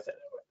working with,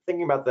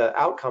 thinking about the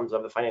outcomes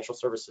of the financial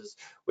services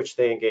which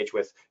they engage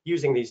with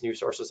using these new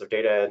sources of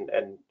data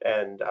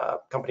and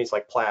companies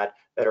like Plaid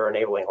that are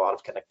enabling a lot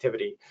of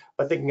connectivity.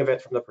 But thinking of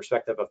it from the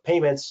perspective of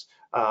payments,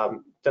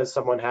 does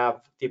someone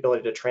have the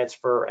ability to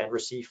transfer and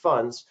receive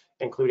funds,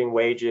 including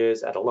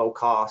wages at a low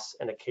cost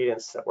and a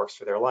cadence that works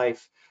for their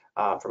life?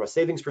 From a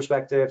savings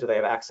perspective, do they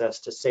have access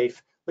to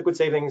safe, liquid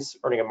savings,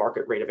 earning a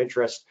market rate of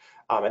interest,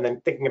 and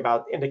then thinking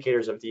about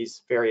indicators of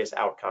these various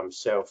outcomes.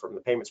 So from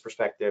the payments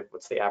perspective,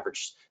 what's the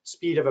average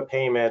speed of a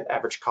payment,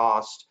 average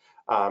cost?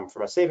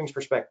 From a savings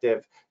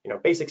perspective,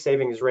 basic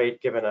savings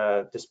rate given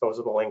a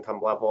disposable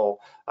income level.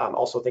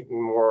 Also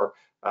thinking more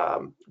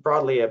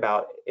broadly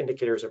about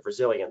indicators of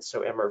resilience,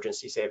 so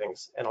emergency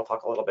savings, and I'll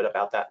talk a little bit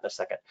about that in a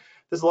second.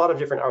 There's a lot of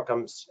different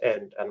outcomes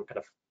and kind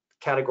of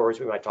categories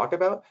we might talk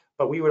about,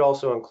 but we would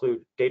also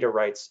include data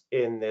rights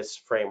in this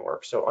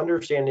framework. So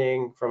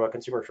understanding from a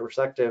consumer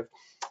perspective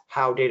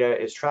how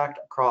data is tracked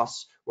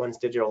across one's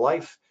digital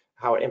life,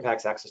 how it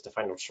impacts access to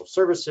financial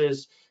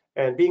services,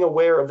 and being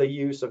aware of the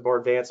use of more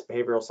advanced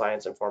behavioral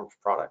science informed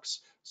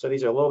products. So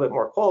these are a little bit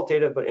more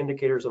qualitative, but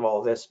indicators of all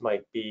of this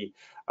might be,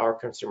 are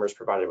consumers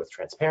provided with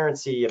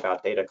transparency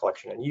about data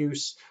collection and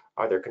use?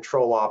 Are there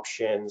control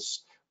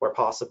options where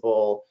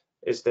possible?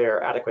 Is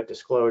there adequate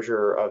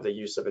disclosure of the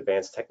use of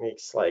advanced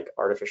techniques like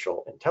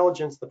artificial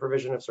intelligence, the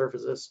provision of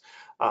services?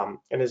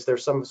 And is there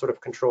some sort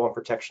of control and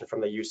protection from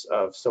the use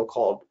of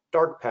so-called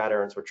dark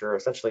patterns, which are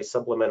essentially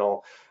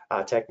subliminal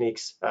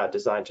techniques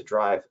designed to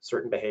drive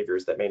certain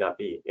behaviors that may not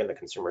be in the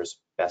consumer's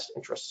best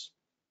interests?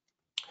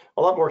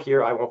 A lot more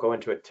here, I won't go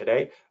into it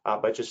today,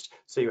 but just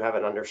so you have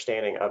an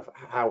understanding of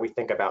how we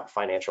think about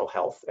financial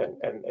health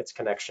and its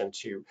connection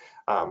to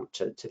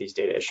these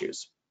data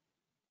issues.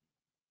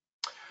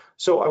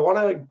 So I want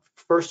to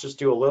first just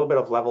do a little bit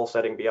of level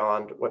setting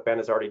beyond what Ben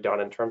has already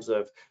done in terms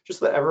of just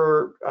the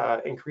ever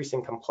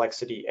increasing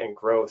complexity and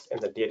growth in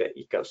the data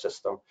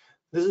ecosystem.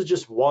 This is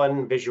just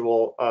one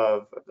visual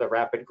of the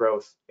rapid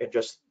growth and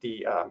just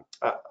the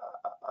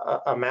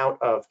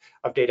amount of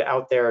data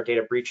out there,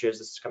 data breaches.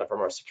 This is kind of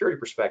from a security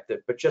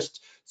perspective, but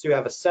just so you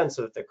have a sense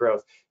of the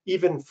growth,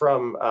 even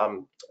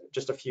from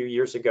just a few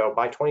years ago,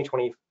 by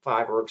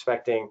 2025, we're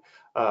expecting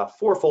a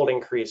fourfold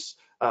increase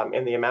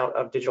in the amount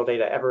of digital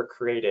data ever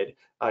created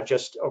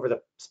just over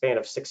the span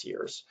of 6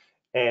 years.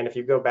 And if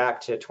you go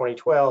back to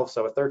 2012,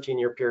 so a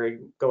 13-year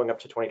period going up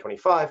to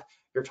 2025,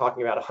 you're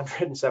talking about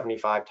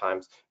 175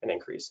 times an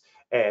increase.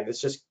 And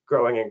it's just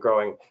growing and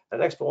growing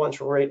at an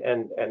exponential rate.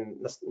 And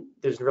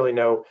there's really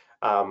no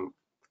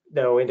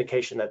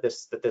indication that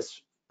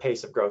this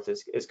pace of growth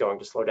is going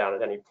to slow down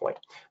at any point.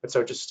 But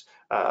so just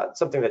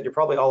something that you're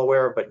probably all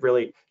aware of, but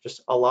really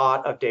just a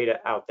lot of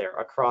data out there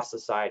across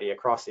society,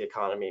 across the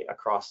economy,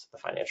 across the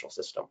financial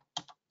system.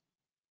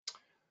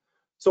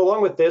 So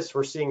along with this,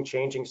 we're seeing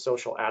changing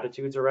social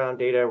attitudes around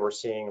data. We're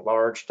seeing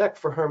large tech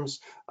firms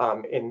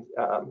in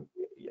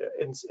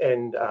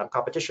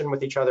competition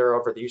with each other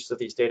over the use of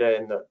these data.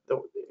 And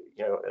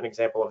an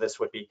example of this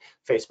would be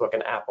Facebook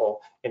and Apple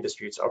in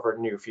disputes over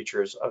new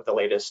features of the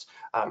latest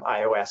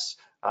iOS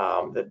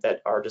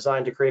that are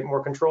designed to create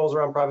more controls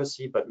around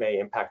privacy, but may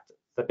impact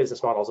the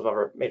business models of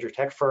other major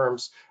tech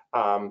firms.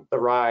 The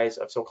rise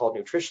of so-called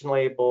nutrition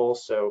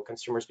labels, so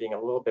consumers being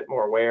a little bit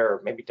more aware,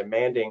 or maybe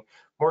demanding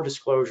more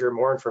disclosure,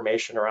 more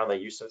information around the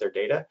use of their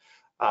data.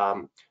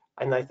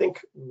 And I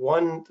think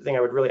one thing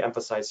I would really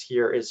emphasize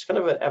here is kind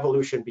of an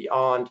evolution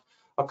beyond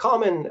a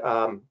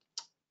common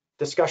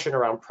discussion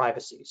around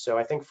privacy. So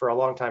I think for a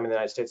long time in the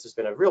United States, there's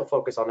been a real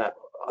focus on that,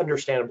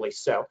 understandably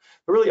so,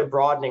 but really a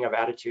broadening of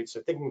attitudes.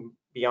 So thinking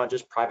beyond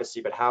just privacy,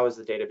 but how is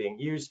the data being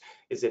used?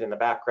 Is it in the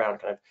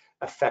background kind of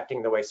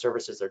affecting the way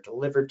services are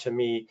delivered to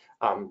me?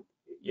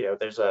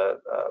 There's a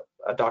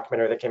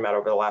documentary that came out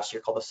over the last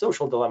year called The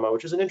Social Dilemma,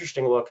 which is an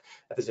interesting look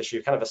at this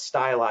issue, kind of a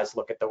stylized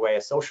look at the way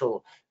a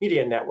social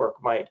media network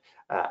might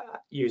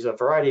use a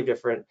variety of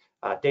different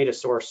data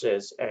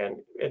sources and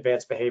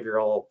advanced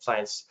behavioral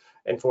science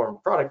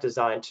informed product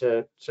design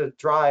to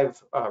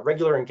drive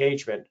regular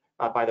engagement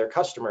by their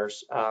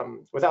customers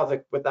without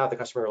the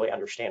customer really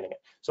understanding it.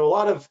 So a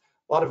lot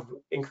of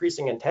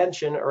increasing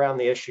attention around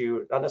the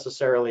issue, not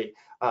necessarily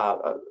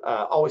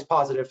always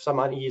positive, some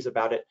unease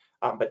about it,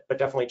 but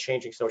definitely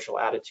changing social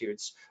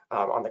attitudes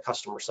on the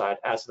customer side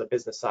as the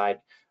business side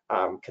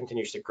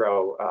continues to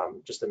grow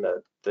just in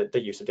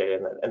the use of data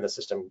and the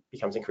system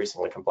becomes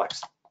increasingly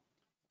complex.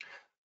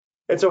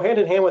 And so hand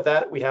in hand with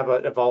that, we have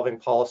an evolving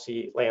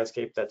policy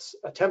landscape that's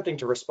attempting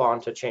to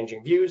respond to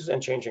changing views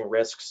and changing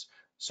risks.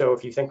 So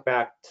if you think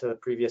back to the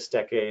previous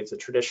decades, a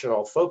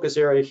traditional focus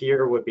area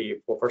here would be,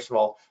 well, first of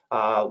all,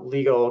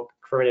 legal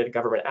permitted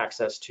government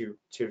access to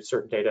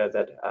certain data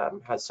that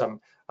has some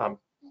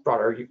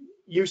broader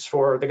use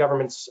for the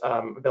government's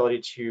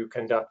ability to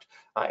conduct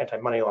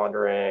anti-money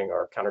laundering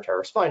or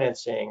counter-terrorist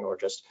financing, or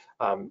just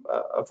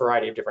a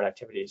variety of different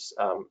activities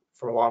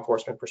from a law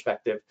enforcement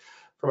perspective.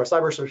 From a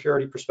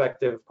cybersecurity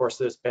perspective, of course,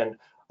 there's been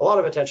a lot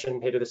of attention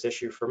paid to this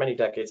issue for many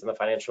decades in the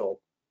financial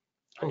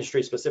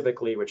industry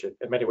specifically, which in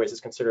many ways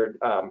is considered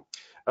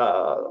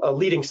a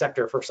leading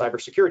sector for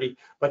cybersecurity,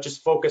 but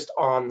just focused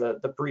on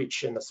the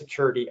breach and the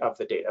security of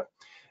the data.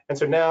 And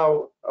so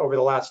now, over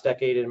the last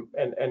decade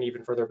and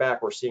even further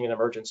back, we're seeing an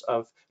emergence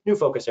of new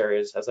focus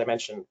areas, as I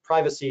mentioned,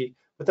 privacy,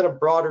 but then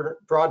a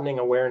broadening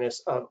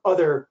awareness of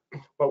other,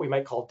 what we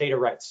might call data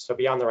rights. So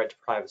beyond the right to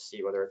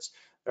privacy, whether it's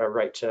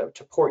right to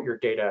port your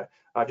data,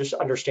 just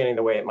understanding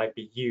the way it might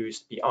be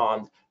used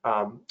beyond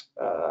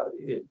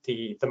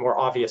the more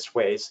obvious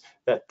ways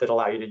that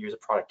allow you to use a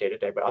product day to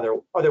day, but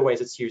other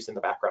ways it's used in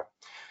the background.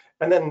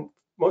 And then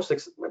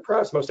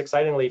perhaps most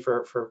excitingly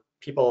for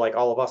people like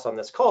all of us on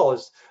this call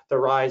is the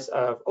rise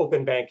of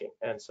open banking.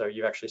 And so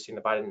you've actually seen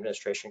the Biden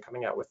administration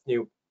coming out with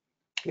new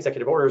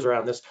executive orders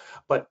around this,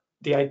 but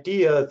the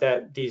idea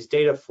that these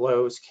data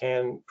flows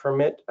can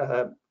permit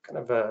kind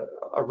of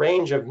a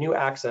range of new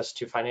access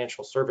to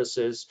financial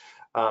services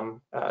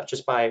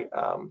just by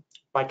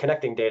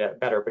connecting data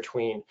better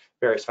between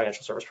various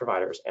financial service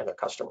providers and their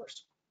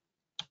customers.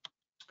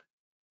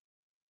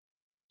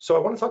 So I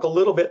want to talk a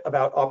little bit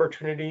about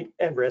opportunity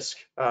and risk.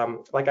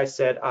 Like I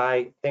said,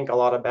 I think a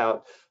lot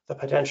about the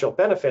potential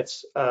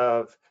benefits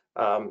of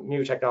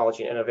new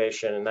technology and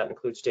innovation, and that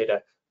includes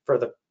data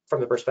from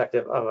the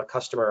perspective of a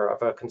customer,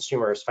 of a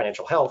consumer's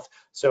financial health.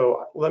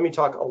 So let me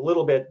talk a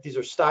little bit. These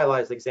are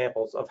stylized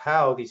examples of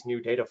how these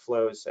new data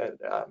flows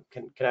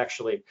can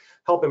actually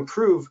help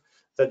improve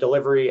the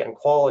delivery and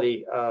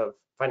quality of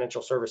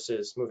financial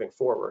services moving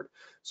forward.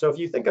 So if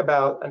you think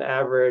about an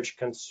average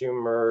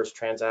consumer's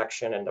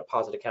transaction and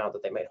deposit account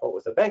that they might hold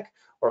with a bank,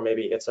 or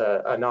maybe it's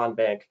a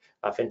non-bank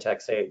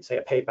fintech, say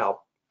a PayPal,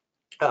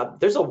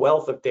 there's a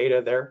wealth of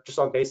data there just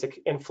on basic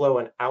inflow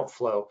and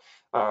outflow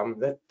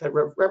that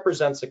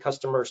represents a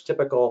customer's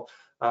typical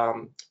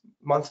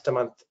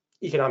month-to-month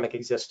economic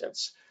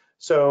existence.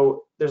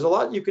 So there's a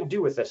lot you can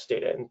do with this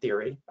data in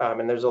theory,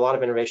 and there's a lot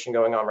of innovation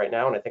going on right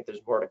now, and I think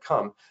there's more to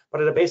come.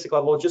 But at a basic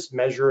level, just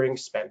measuring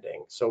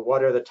spending. So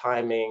what are the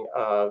timing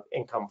of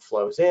income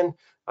flows in,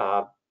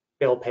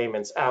 bill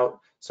payments out?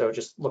 So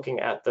just looking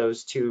at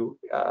those two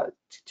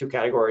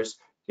categories,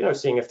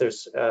 seeing if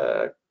there's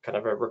kind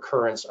of a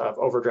recurrence of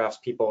overdrafts,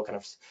 people kind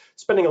of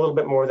spending a little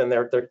bit more than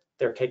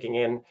they're taking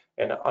in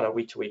on a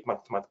week-to-week,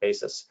 month-to-month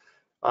basis,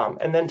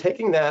 and then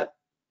taking that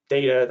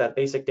data, that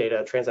basic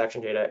data,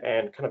 transaction data,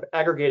 and kind of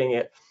aggregating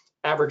it,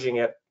 averaging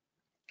it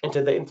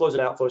into the inflows and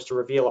outflows to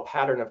reveal a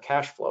pattern of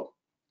cash flow,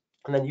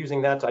 and then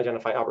using that to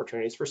identify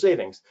opportunities for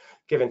savings,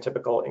 given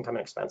typical income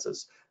and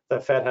expenses. The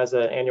Fed has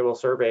an annual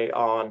survey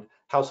on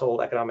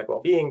household economic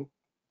well-being,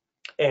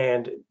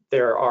 and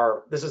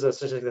this is a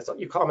statistic that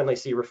you commonly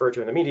see referred to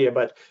in the media,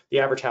 but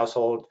the average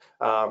household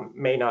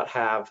may not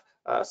have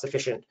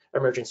sufficient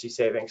emergency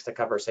savings to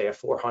cover, say, a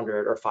 $400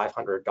 or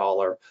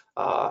 $500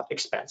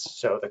 expense.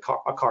 So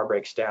a car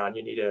breaks down,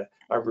 you need a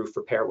roof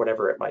repair,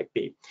 whatever it might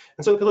be.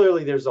 And so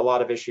clearly there's a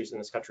lot of issues in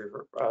this country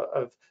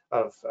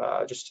of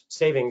just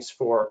savings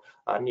for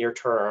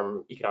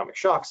near-term economic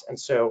shocks. And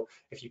so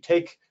if you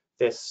take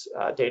this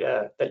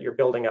data that you're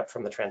building up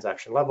from the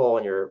transaction level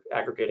and you're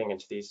aggregating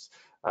into these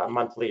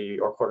monthly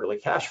or quarterly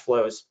cash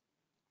flows,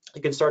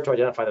 you can start to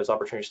identify those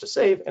opportunities to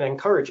save and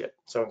encourage it.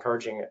 So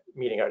encouraging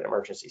meeting an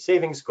emergency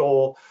savings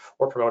goal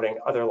or promoting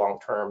other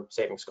long-term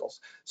savings goals.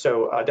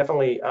 So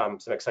definitely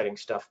some exciting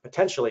stuff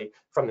potentially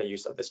from the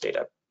use of this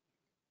data.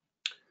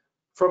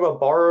 From a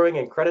borrowing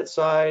and credit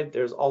side,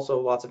 there's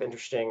also lots of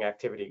interesting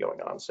activity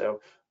going on.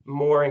 So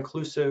more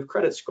inclusive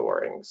credit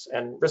scorings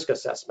and risk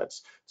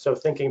assessments. So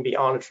thinking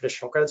beyond a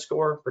traditional credit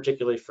score,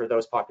 particularly for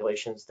those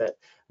populations that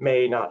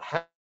may not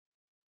have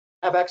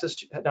access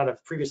to, not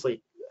have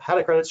previously had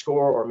a credit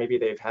score, or maybe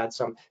they've had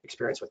some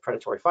experience with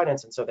predatory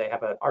finance, and so they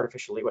have an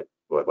artificially,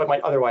 what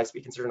might otherwise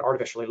be considered an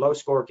artificially low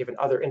score given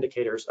other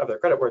indicators of their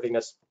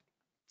creditworthiness.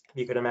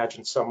 You could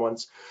imagine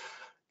someone's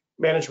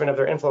management of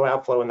their inflow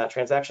outflow in that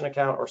transaction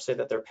account, or say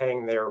that they're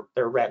paying their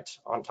rent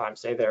on time.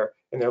 Say they're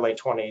in their late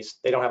 20s,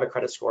 they don't have a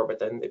credit score, but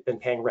then they've been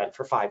paying rent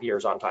for 5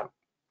 years on time.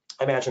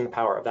 Imagine the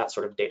power of that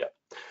sort of data.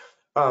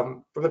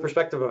 From the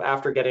perspective of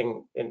after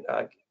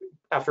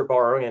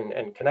borrowing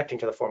and connecting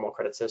to the formal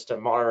credit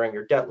system, monitoring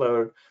your debt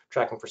load,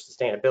 tracking for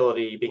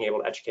sustainability, being able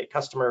to educate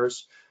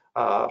customers.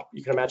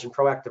 You can imagine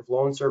proactive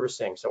loan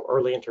servicing, so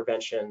early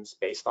interventions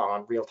based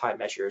on real-time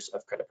measures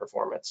of credit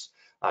performance,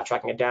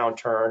 tracking a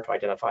downturn to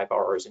identify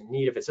borrowers in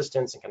need of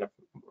assistance and kind of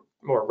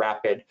more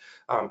rapid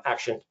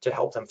action to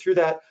help them through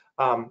that.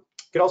 You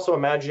could also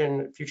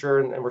imagine future,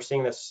 and we're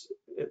seeing this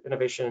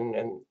innovation,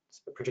 and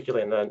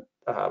particularly in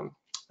the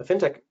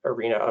FinTech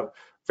arena, of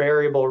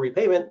variable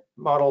repayment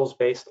models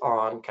based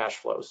on cash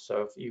flows.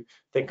 So if you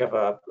think of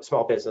a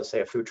small business, say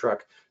a food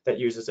truck, that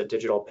uses a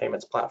digital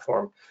payments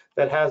platform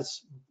that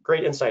has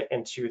great insight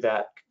into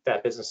that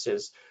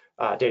business's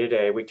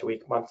day-to-day,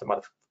 week-to-week,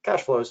 month-to-month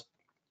cash flows,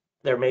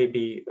 there may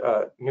be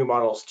new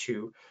models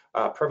to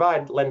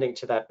provide lending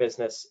to that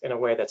business in a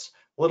way that's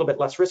a little bit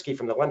less risky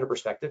from the lender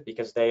perspective,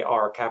 because they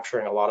are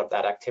capturing a lot of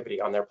that activity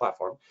on their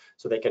platform.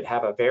 So they could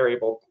have a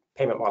variable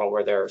payment model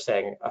where they're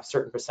saying a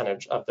certain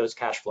percentage of those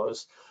cash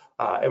flows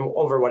and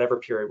over whatever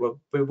period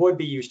would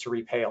be used to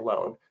repay a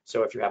loan.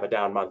 So if you have a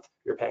down month,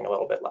 you're paying a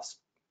little bit less.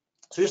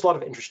 So just a lot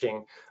of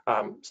interesting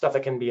stuff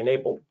that can be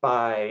enabled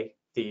by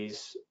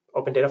these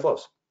open data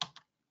flows.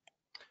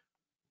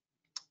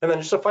 And then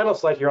just a final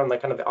slide here on the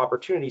kind of the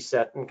opportunity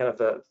set and kind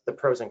of the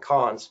pros and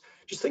cons.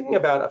 Just thinking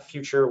about a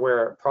future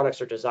where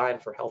products are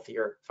designed for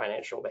healthier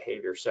financial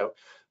behavior. So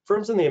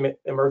firms in the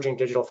emerging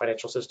digital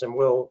financial system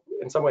will,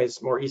 in some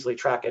ways, more easily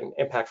track and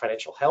impact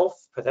financial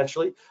health,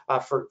 potentially,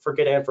 for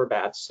good and for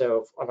bad.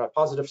 So on a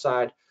positive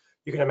side,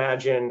 you can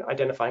imagine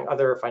identifying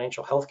other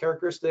financial health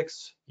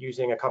characteristics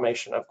using a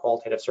combination of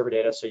qualitative survey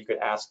data. So you could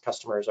ask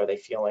customers, are they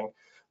feeling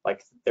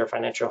like their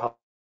financial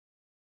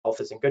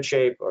health is in good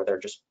shape, or they're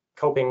just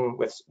coping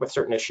with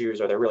certain issues,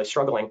 or they're really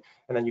struggling,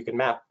 and then you can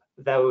map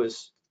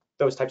those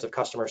types of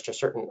customers to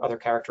certain other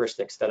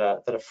characteristics that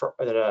a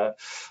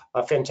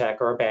fintech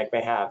or a bank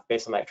may have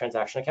based on that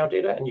transaction account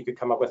data, and you could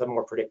come up with a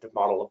more predictive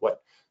model of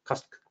what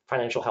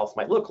financial health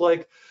might look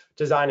like,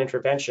 design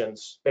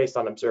interventions based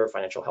on observed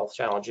financial health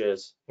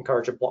challenges,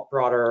 encourage a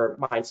broader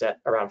mindset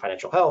around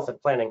financial health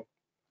and planning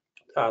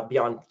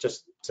beyond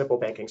just simple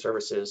banking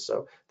services,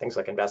 so things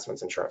like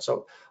investments, insurance.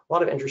 So a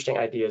lot of interesting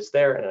ideas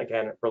there, and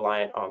again,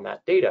 reliant on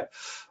that data.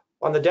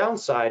 On the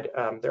downside,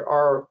 there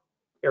are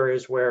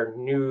areas where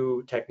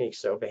new techniques,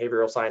 so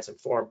behavioral science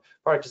informed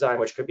product design,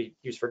 which could be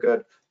used for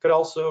good, could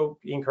also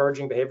be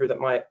encouraging behavior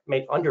that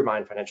may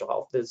undermine financial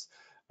health. There's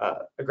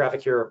a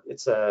graphic here.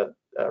 It's a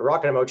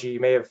rocket emoji.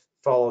 You may have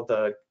followed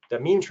the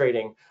meme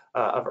trading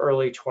of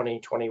early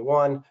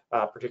 2021,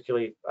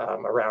 particularly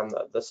around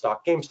the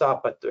stock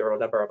GameStop, but there are a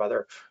number of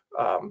other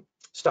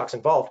stocks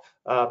involved.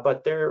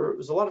 But there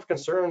was a lot of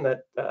concern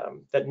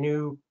that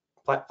new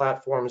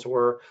platforms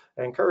were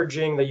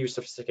encouraging the use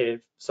of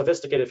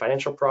sophisticated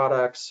financial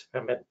products,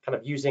 and kind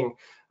of using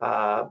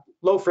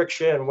low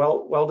friction,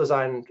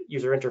 well-designed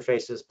user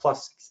interfaces,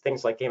 plus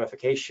things like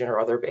gamification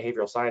or other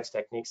behavioral science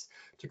techniques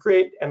to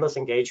create endless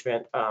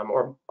engagement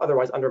or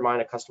otherwise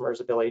undermine a customer's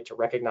ability to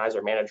recognize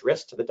or manage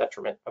risk to the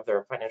detriment of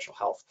their financial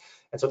health.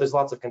 And so there's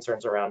lots of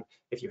concerns around,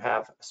 if you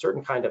have a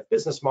certain kind of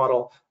business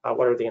model,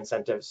 what are the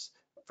incentives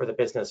for the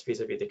business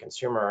vis-a-vis the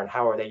consumer, and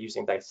how are they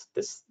using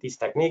these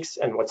techniques,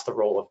 and what's the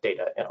role of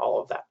data in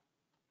all of that?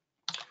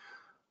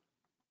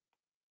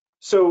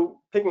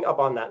 So picking up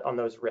on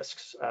those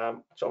risks,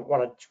 so I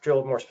want to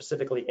drill more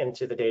specifically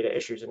into the data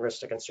issues and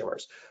risks to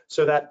consumers.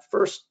 So that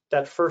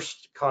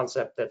first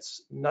concept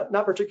that's not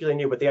particularly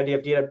new, but the idea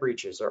of data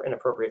breaches or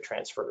inappropriate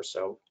transfers,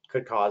 so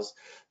could cause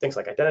things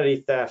like identity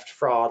theft,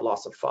 fraud,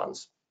 loss of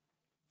funds.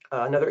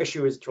 Another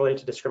issue is related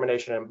to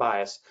discrimination and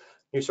bias.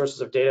 New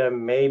sources of data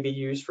may be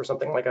used for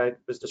something like I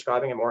was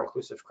describing, a more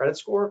inclusive credit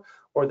score,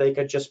 or they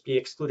could just be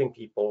excluding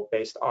people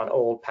based on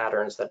old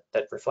patterns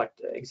that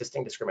reflect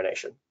existing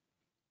discrimination.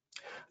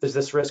 There's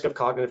this risk of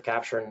cognitive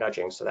capture and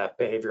nudging, so that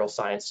behavioral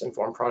science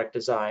informed product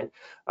design.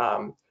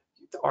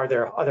 Are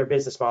there other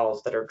business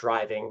models that are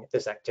driving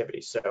this activity?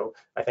 So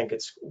I think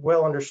it's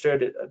well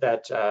understood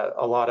that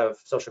a lot of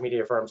social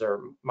media firms are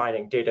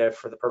mining data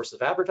for the purpose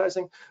of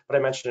advertising, but I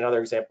mentioned another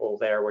example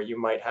there where you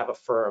might have a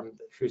firm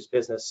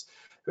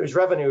whose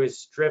revenue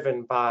is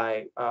driven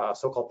by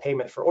so-called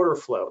payment for order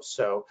flow.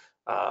 So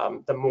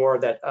the more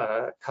that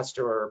a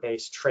customer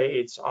base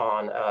trades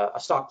on a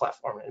stock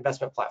platform, an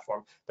investment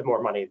platform, the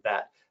more money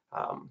that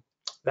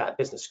that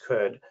business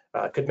could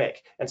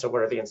make. And so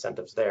what are the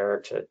incentives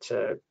there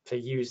to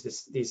use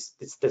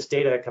this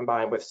data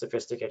combined with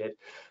sophisticated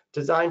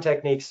design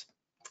techniques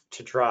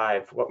to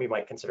drive what we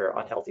might consider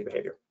unhealthy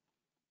behavior?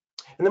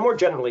 And then more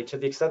generally, to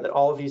the extent that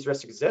all of these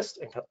risks exist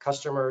and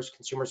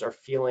consumers are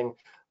feeling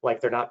like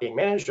they're not being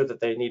managed or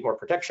that they need more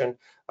protection,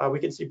 we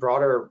can see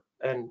broader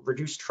and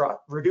reduced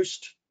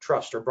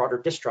trust or broader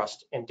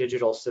distrust in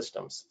digital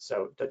systems.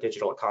 So the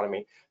digital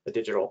economy, the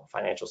digital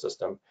financial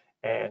system,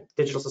 and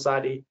digital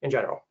society in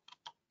general.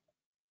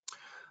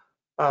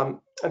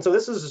 And so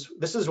this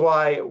is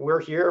why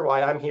we're here,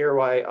 why I'm here,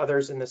 why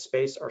others in this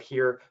space are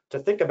here, to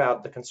think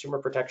about the consumer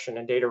protection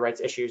and data rights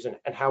issues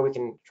and how we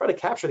can try to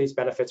capture these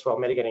benefits while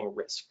mitigating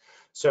risk.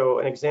 So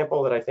an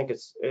example that I think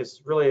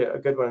is really a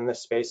good one in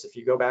this space, if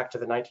you go back to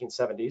the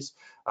 1970s,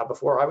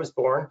 before I was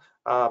born,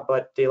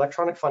 but the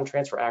Electronic Fund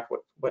Transfer Act,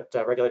 what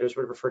regulators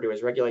would refer to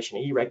as Regulation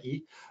E, Reg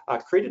E,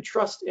 created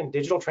trust in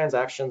digital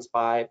transactions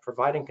by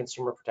providing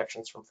consumer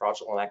protections from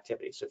fraudulent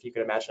activity. So if you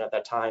could imagine at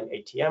that time,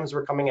 ATMs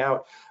were coming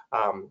out,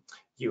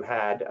 you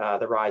had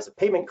the rise of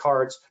payment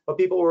cards, but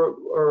people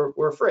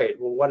were afraid.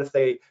 Well, what if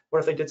they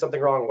did something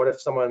wrong? What if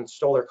someone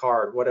stole their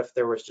card? What if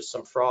there was just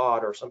some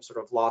fraud or some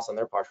sort of loss on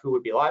their part? Who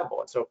would be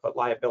liable? And so put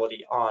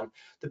liability on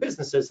the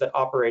businesses that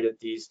operated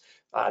these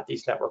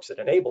networks that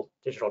enabled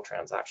digital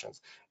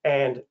transactions.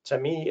 And to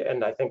me,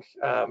 and I think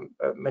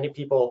many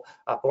people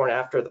born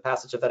after the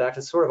passage of that act,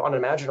 it's sort of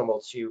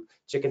unimaginable to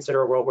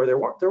consider a world where there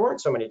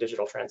weren't so many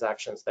digital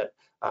transactions that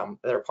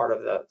are part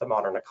of the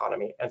modern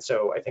economy. And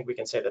so I think we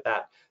can say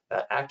that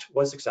act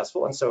was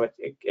successful, and so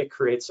it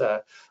creates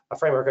a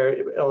framework.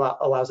 It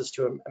allows us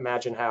to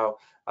imagine how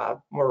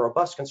more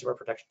robust consumer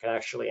protection can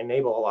actually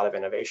enable a lot of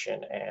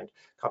innovation and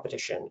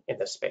competition in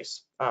this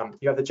space.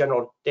 You have the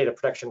General Data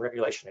Protection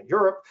Regulation in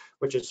Europe,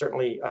 which has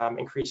certainly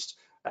increased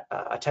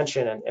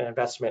attention and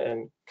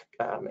investment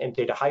in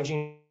data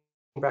hygiene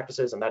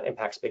practices, and that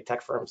impacts big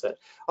tech firms that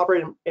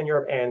operate in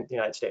Europe and the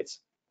United States.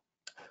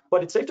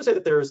 But it's safe to say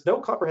that there is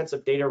no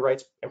comprehensive data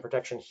rights and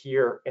protection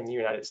here in the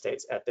United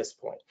States at this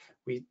point.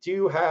 We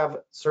do have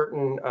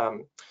certain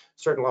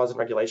certain laws and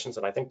regulations,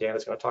 and I think Dan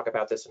is going to talk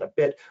about this in a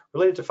bit,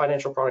 related to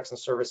financial products and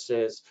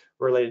services,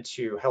 related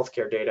to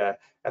healthcare data,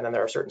 and then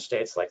there are certain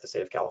states like the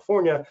state of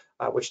California,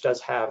 which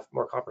does have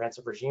more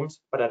comprehensive regimes,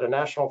 but at a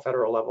national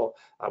federal level,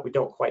 we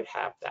don't quite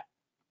have that.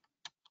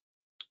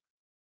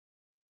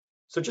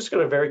 So just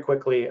going to very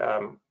quickly,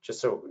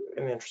 just so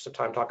in the interest of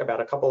time, talk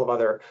about a couple of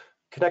other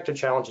connected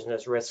challenges and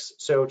its risks.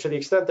 So to the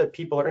extent that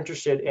people are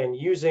interested in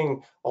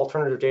using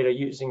alternative data,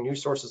 using new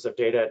sources of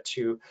data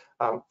to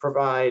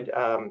provide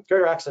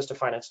greater access to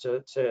finance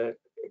to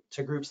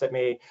groups that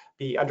may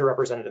be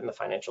underrepresented in the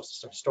financial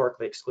system,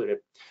 historically excluded,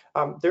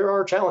 there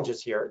are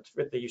challenges here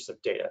with the use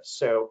of data.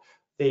 So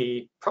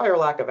the prior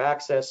lack of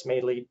access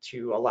may lead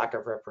to a lack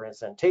of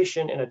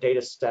representation in a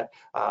data set.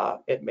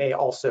 It may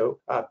also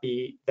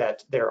be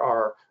that there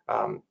are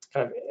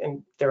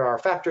there are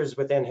factors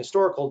within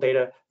historical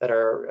data that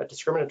are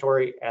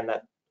discriminatory, and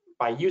that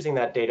by using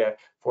that data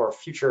for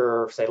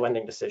future, say,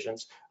 lending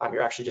decisions,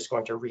 you're actually just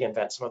going to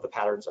reinvent some of the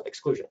patterns of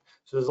exclusion.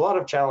 So there's a lot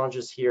of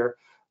challenges here.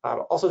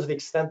 Also, to the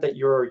extent that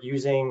you're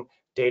using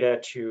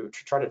data to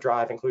try to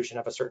drive inclusion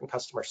of a certain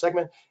customer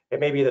segment, it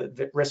may be that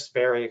the risks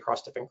vary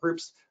across different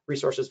groups,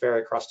 resources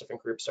vary across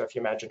different groups. So if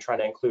you imagine trying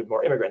to include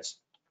more immigrants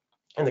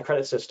in the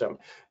credit system,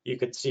 you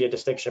could see a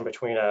distinction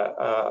between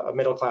a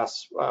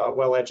middle-class,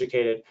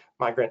 well-educated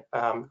migrant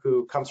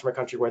who comes from a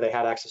country where they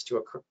had access to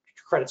a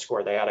credit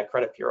score, they had a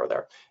credit bureau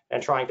there,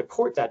 and trying to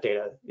port that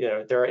data.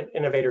 There are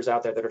innovators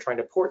out there that are trying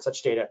to port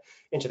such data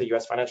into the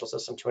US financial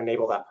system to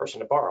enable that person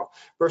to borrow,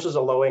 versus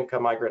a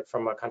low-income migrant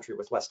from a country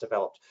with less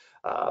developed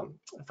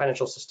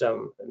financial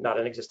system, not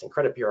an existing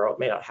credit bureau,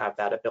 may not have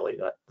that ability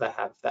to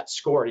have that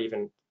score to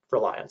even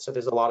rely on. So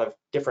there's a lot of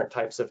different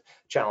types of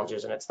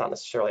challenges, and it's not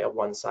necessarily a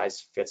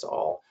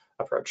one-size-fits-all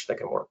approach that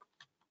can work.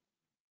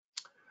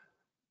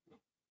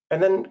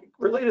 And then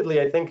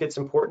relatedly, I think it's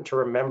important to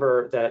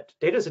remember that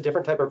data is a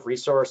different type of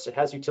resource. It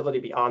has utility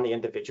beyond the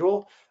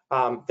individual.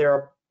 There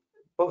are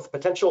both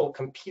potential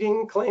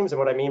competing claims, and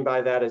what I mean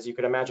by that is you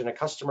could imagine a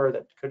customer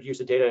that could use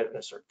the data in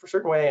a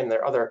certain way, and there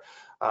are other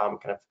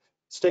kind of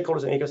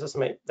stakeholders in the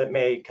ecosystem that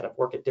may kind of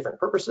work at different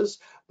purposes,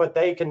 but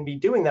they can be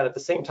doing that at the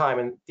same time,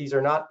 and these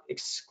are not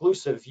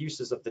exclusive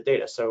uses of the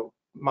data. So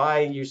my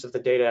use of the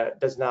data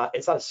it's not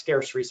a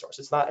scarce resource.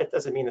 It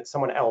doesn't mean that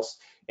someone else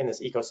in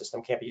this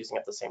ecosystem can't be using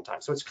it at the same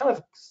time. So it's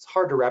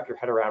hard to wrap your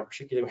head around,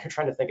 particularly when you're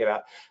trying to think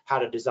about how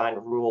to design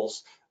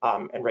rules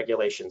and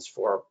regulations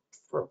for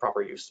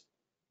proper use.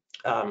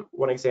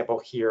 One example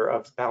here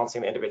of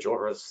balancing the individual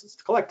versus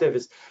the collective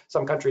is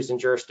some countries and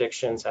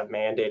jurisdictions have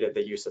mandated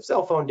the use of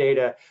cell phone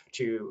data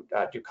to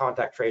do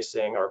contact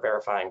tracing or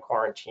verifying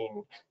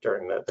quarantine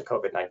during the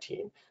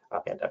COVID-19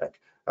 pandemic.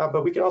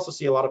 But we can also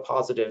see a lot of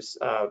positives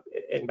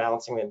in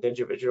balancing the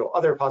individual,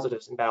 other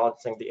positives in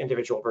balancing the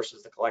individual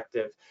versus the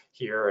collective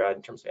here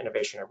in terms of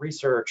innovation and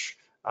research.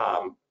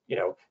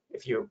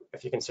 If you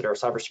consider a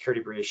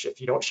cybersecurity breach, if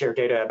you don't share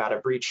data about a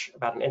breach,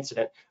 about an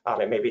incident,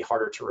 it may be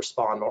harder to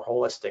respond more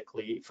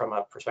holistically from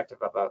a perspective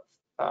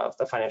of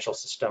the financial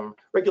system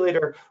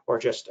regulator, or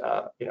just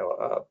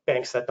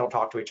banks that don't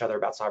talk to each other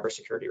about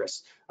cybersecurity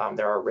risks.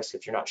 There are risks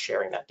if you're not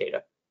sharing that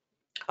data.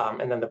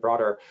 And then the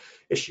broader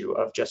issue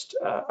of just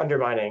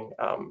undermining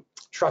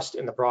trust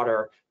in the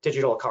broader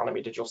digital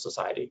economy, digital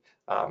society,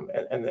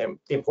 and the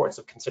importance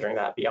of considering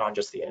that beyond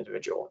just the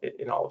individual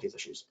in all of these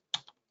issues.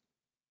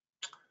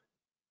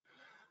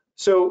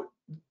 So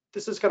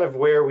this is kind of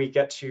where we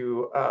get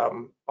to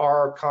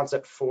our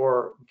concept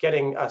for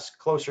getting us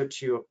closer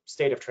to a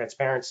state of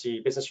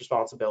transparency, business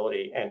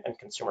responsibility, and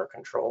consumer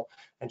control.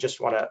 And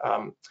just want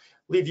to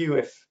leave you,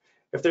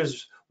 if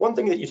there's one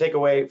thing that you take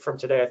away from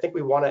today, I think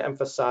we want to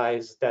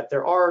emphasize that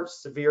there are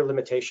severe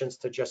limitations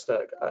to just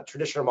a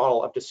traditional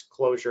model of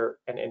disclosure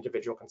and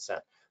individual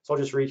consent. So I'll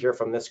just read here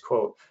from this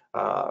quote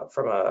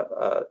from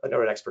a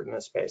noted expert in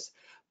this space.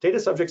 Data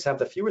subjects have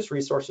the fewest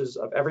resources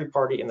of every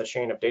party in the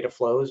chain of data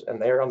flows,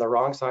 and they are on the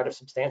wrong side of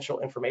substantial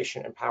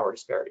information and power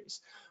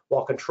disparities.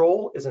 While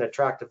control is an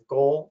attractive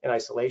goal in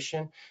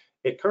isolation,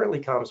 it currently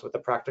comes with a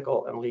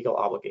practical and legal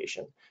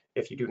obligation.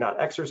 If you do not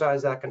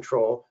exercise that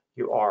control,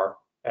 you are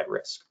at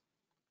risk.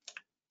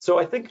 So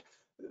I think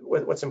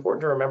what's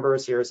important to remember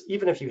is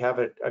even if you have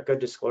a good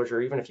disclosure,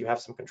 even if you have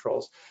some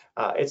controls,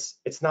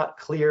 it's not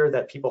clear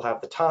that people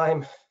have the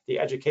time, the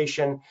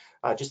education,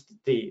 just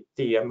the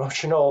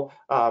emotional,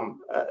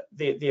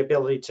 the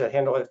ability to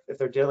handle it if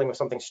they're dealing with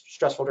something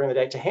stressful during the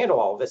day, to handle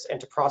all of this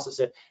and to process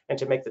it and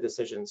to make the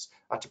decisions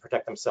to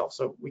protect themselves.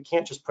 So we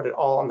can't just put it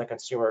all on the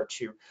consumer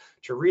to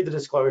read the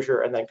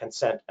disclosure and then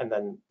consent and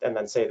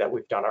then say that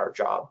we've done our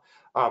job.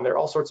 There are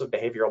all sorts of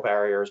behavioral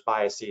barriers,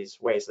 biases,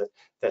 ways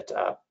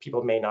that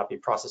people may not be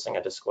processing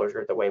a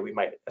disclosure the way we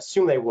might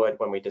assume they would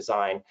when we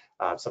design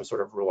some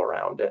sort of rule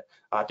around it.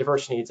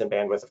 Diverse needs and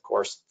bandwidth, of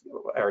course,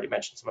 I already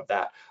mentioned some of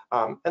that.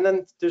 And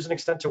then there's an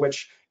extent to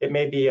which it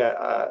may be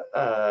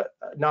a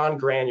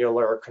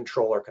non-granular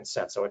control or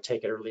consent, so a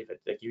take it or leave it.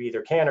 Like you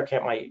either can or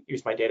can't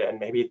use my data, and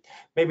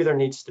maybe there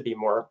needs to be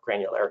more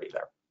granularity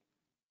there.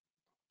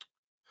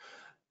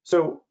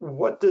 So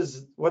what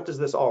does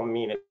this all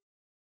mean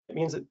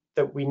means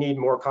that we need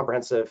more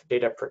comprehensive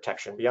data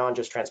protection beyond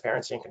just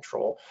transparency and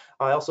control.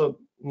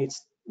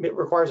 It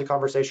requires a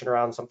conversation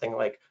around something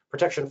like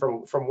protection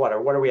from what,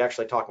 or what are we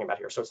actually talking about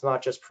here? So it's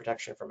not just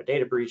protection from a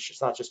data breach,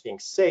 it's not just being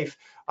safe,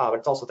 but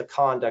it's also the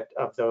conduct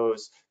of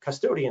those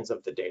custodians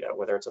of the data,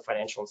 whether it's a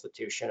financial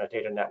institution, a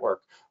data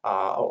network,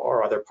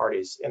 or other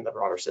parties in the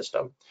broader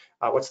system.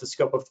 What's the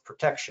scope of the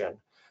protection?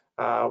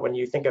 When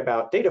you think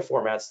about data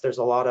formats, there's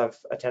a lot of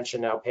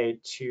attention now paid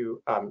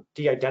to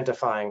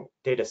de-identifying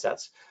data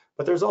sets,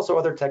 but there's also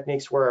other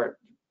techniques where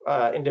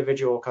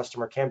individual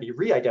customer can be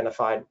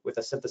re-identified with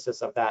a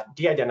synthesis of that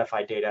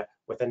de-identified data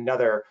with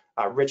another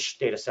rich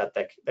data set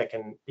that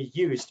can be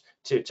used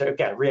to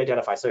again,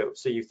 re-identify. So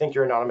you think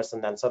you're anonymous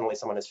and then suddenly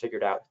someone has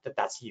figured out that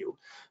that's you.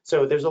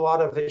 So there's a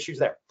lot of issues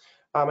there.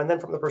 And then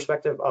from the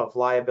perspective of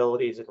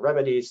liabilities and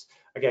remedies,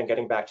 again,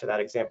 getting back to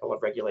that example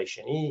of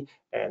Regulation E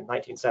and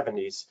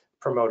 1970s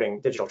promoting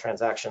digital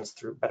transactions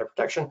through better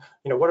protection,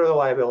 what are the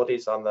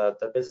liabilities on the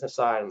business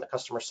side and the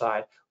customer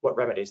side? What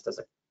remedies does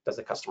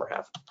a customer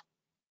have?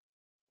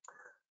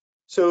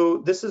 So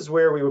this is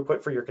where we would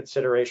put for your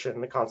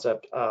consideration the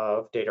concept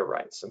of data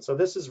rights. And so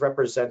this is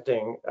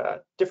representing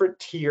different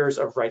tiers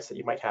of rights that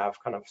you might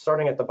have, kind of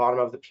starting at the bottom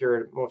of the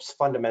pyramid, most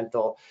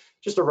fundamental,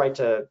 just a right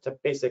to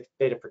basic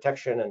data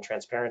protection and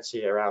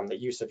transparency around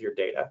the use of your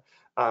data.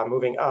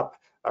 Moving up,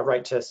 a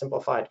right to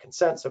simplified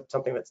consent, so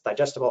something that's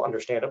digestible,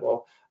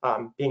 understandable,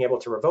 being able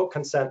to revoke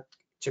consent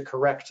to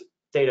correct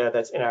data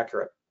that's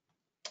inaccurate.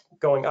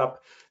 Going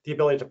up, the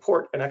ability to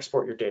port and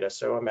export your data.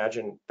 So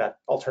imagine that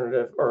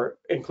alternative or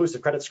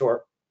inclusive credit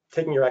score,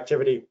 taking your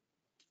activity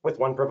with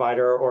one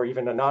provider or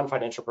even a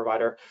non-financial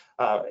provider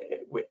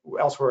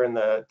elsewhere in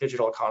the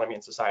digital economy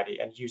and society,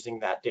 and using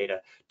that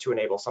data to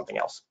enable something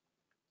else.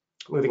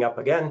 Moving up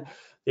again,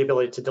 the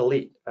ability to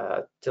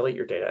delete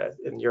your data.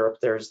 In Europe,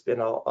 there's been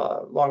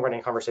a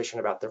long-running conversation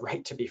about the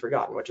right to be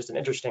forgotten, which is an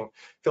interesting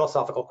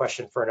philosophical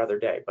question for another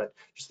day. But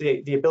just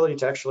the ability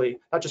to actually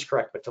not just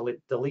correct, but to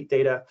delete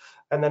data.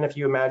 And then if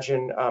you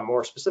imagine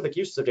more specific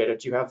uses of data,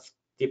 do you have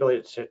the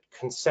ability to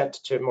consent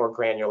to more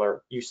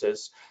granular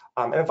uses?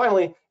 And then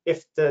finally,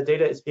 if the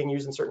data is being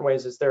used in certain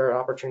ways, is there an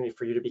opportunity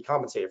for you to be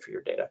compensated for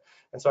your data?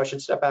 And so I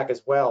should step back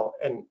as well.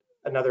 And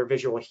another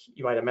visual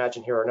you might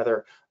imagine here, or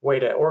another way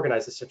to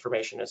organize this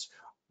information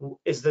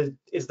is the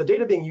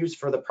data being used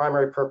for the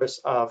primary purpose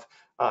of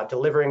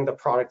delivering the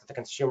product that the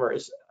consumer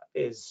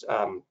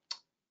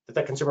that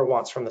the consumer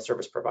wants from the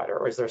service provider,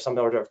 or is there some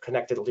sort of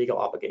connected legal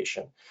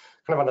obligation?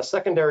 Kind of on a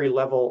secondary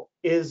level,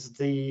 is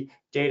the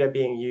data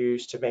being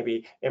used to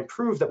maybe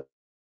improve the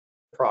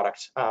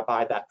product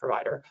by that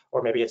provider,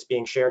 or maybe it's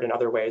being shared in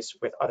other ways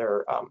with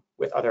other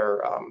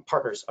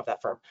partners of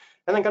that firm?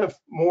 And then kind of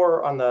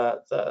more on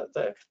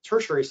the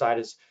tertiary side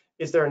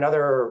is there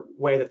another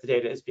way that the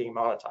data is being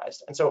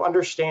monetized? And so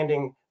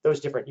understanding those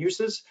different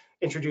uses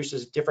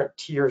introduces different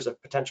tiers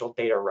of potential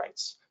data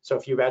rights. So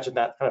if you imagine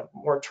that kind of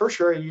more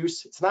tertiary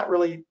use, it's not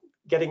really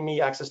getting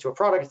me access to a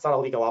product, it's not a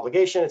legal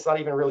obligation, it's not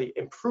even really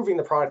improving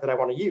the product that I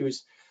want to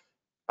use.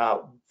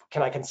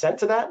 Can I consent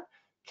to that?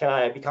 Can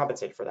I be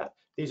compensated for that?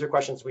 These are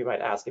questions we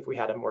might ask if we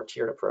had a more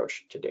tiered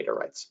approach to data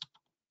rights.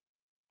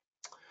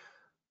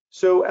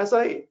 So as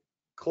I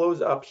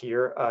close up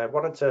here, I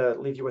wanted to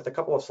leave you with a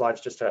couple of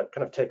slides just to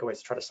kind of takeaways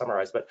to try to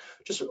summarize, but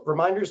just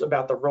reminders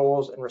about the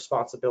roles and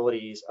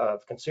responsibilities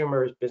of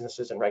consumers,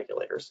 businesses, and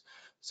regulators.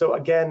 So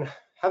again,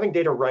 having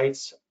data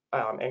rights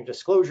and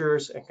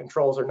disclosures and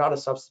controls are not a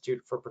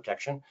substitute for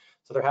protection.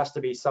 So there has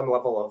to be some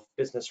level of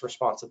business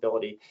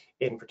responsibility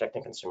in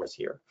protecting consumers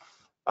here.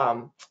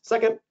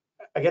 Second,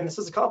 again, this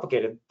is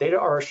complicated. Data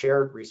are a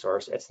shared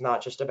resource. It's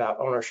not just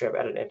about ownership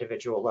at an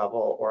individual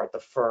level or at the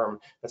firm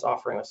that's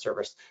offering a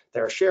service.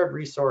 They're a shared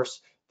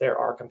resource. There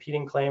are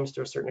competing claims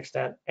to a certain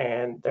extent,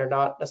 and they're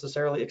not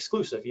necessarily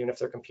exclusive, even if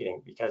they're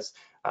competing, because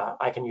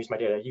I can use my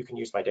data, you can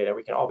use my data,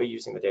 we can all be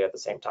using the data at the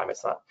same time.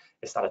 It's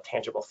not a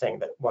tangible thing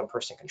that one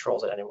person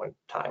controls at any one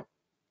time.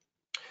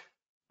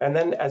 And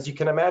then, as you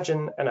can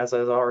imagine, and as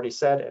I've already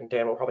said, and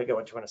Dan will probably go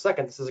into in a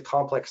second, this is a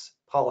complex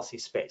policy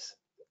space.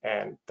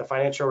 And the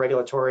financial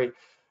regulatory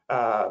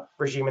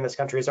regime in this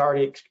country is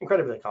already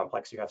incredibly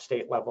complex. You have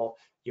state level,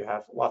 you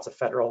have lots of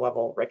federal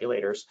level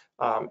regulators,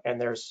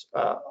 and there's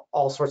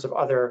all sorts of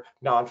other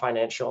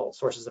non-financial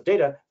sources of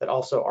data that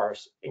also are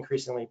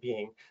increasingly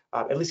being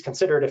at least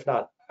considered, if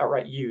not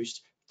outright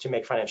used, to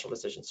make financial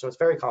decisions. So it's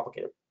very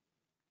complicated.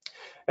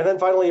 And then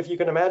finally, if you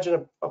can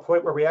imagine a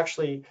point where we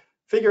actually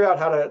figure out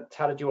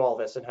how to do all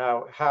this, and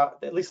how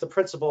at least the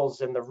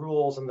principles and the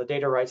rules and the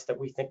data rights that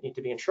we think need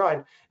to be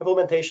enshrined,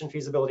 implementation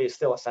feasibility is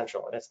still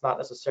essential. And it's not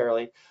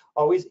necessarily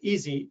always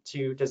easy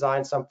to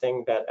design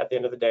something that at the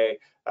end of the day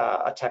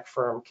a tech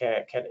firm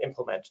can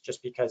implement,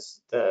 just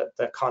because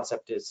the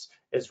concept is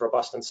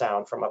robust and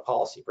sound from a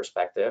policy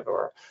perspective,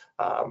 or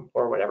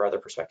whatever other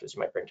perspectives you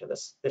might bring to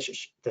this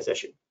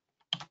issue.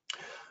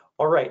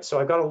 All right, so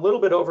I've got a little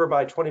bit over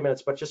my 20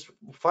 minutes, but just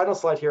final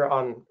slide here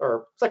on,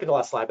 or second to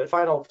last slide, but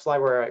final slide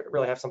where I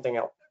really have something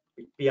else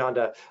beyond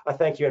a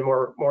thank you and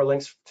more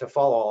links to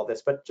follow all of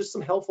this, but just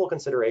some helpful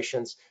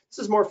considerations.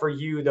 This is more for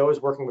you,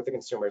 those working with the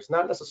consumers,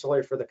 not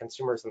necessarily for the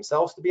consumers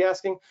themselves to be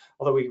asking,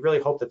 although we really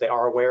hope that they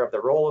are aware of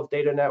the role of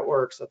data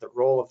networks, of the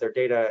role of their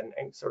data,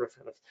 and sort of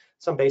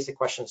some basic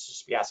questions to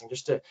just be asking,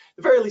 just to at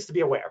the very least to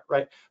be aware,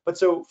 right? But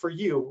so for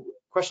you,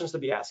 questions to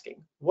be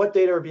asking: what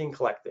data are being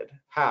collected,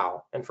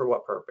 how, and for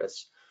what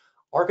purpose?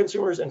 Are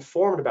consumers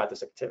informed about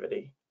this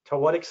activity? To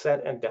what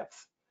extent and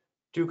depth?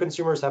 Do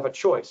consumers have a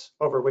choice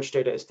over which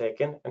data is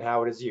taken and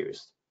how it is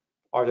used?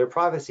 Are there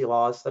privacy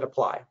laws that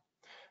apply?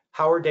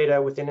 How are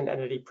data within an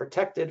entity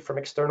protected from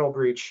external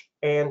breach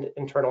and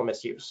internal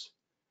misuse?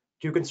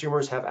 Do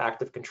consumers have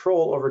active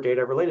control over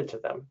data related to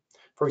them?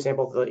 For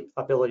example, the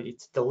ability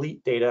to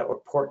delete data or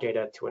port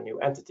data to a new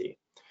entity.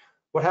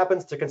 What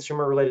happens to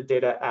consumer-related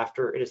data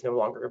after it is no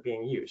longer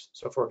being used?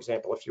 So for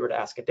example, if you were to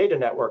ask a data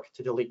network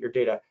to delete your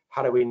data,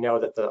 how do we know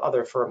that the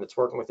other firm that's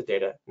working with the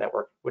data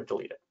network would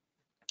delete it?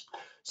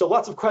 So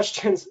lots of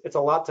questions. It's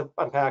a lot to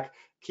unpack.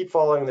 Keep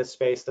following this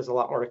space. There's a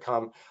lot more to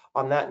come.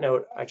 On that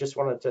note, I just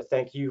wanted to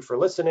thank you for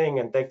listening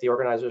and thank the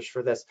organizers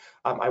for this.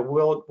 I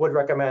would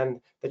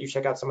recommend that you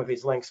check out some of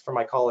these links from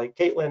my colleague,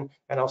 Caitlin,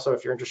 and also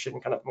if you're interested in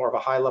kind of more of a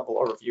high-level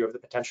overview of the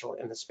potential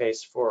in the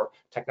space for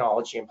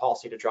technology and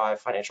policy to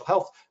drive financial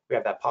health, we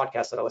have that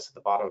podcast that I listed at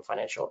the bottom,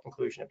 Financial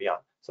Inclusion and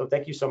Beyond. So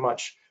thank you so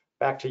much.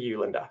 Back to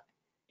you, Linda.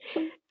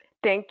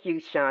 Thank you,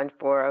 Sean,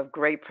 for a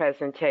great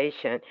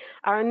presentation.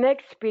 Our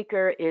next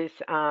speaker is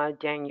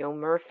Daniel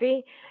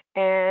Murphy.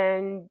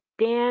 And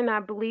Dan, I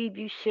believe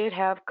you should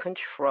have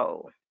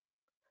control.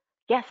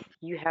 Yes,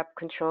 you have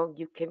control.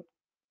 You can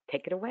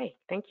take it away.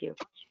 Thank you.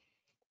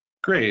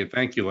 Great,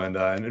 thank you,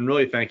 Linda, and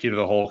really thank you to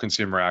the whole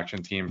Consumer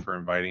Action team for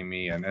inviting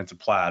me, and to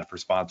Plaid for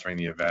sponsoring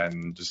the event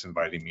and just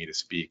inviting me to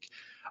speak.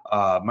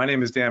 My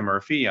name is Dan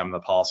Murphy. I'm the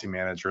policy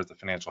manager at the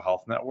Financial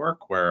Health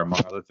Network, where,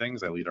 among other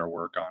things, I lead our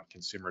work on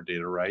consumer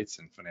data rights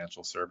and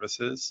financial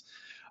services.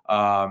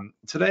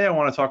 Today, I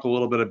want to talk a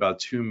little bit about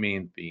two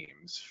main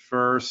themes.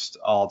 First,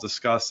 I'll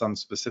discuss some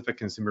specific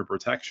consumer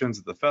protections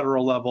at the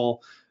federal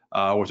level,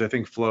 which I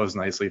think flows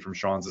nicely from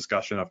Sean's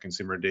discussion of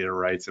consumer data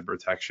rights and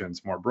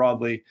protections more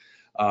broadly.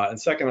 And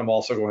second, I'm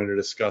also going to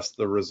discuss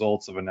the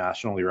results of a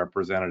nationally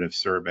representative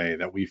survey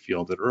that we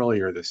fielded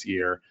earlier this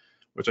year,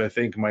 which I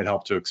think might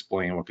help to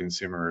explain what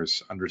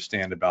consumers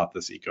understand about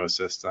this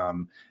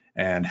ecosystem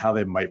and how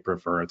they might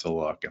prefer it to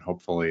look. And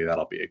hopefully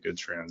that'll be a good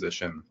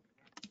transition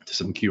to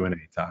some Q&A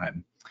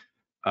time.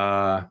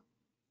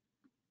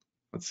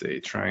 Let's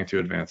see, trying to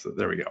advance it.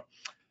 There we go.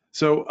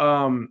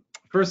 So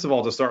first of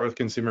all, to start with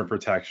consumer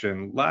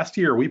protection, last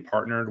year we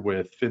partnered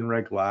with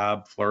FinReg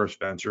Lab, Flourish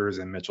Ventures,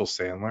 and Mitchell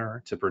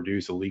Sandler to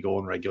produce a legal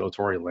and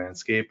regulatory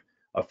landscape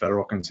of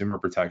federal consumer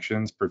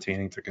protections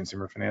pertaining to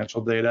consumer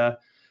financial data.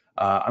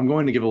 I'm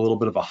going to give a little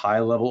bit of a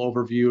high-level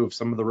overview of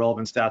some of the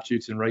relevant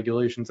statutes and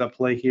regulations at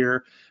play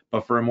here,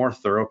 but for a more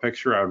thorough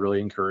picture, I would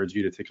really encourage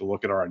you to take a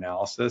look at our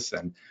analysis,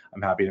 and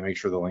I'm happy to make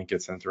sure the link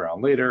gets sent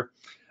around later.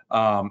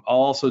 I'll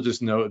also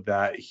just note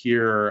that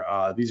here,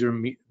 these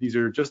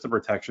are just the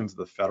protections at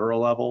the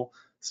federal level.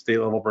 State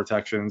level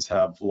protections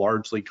have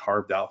largely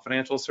carved out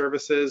financial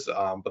services,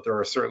 but there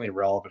are certainly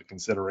relevant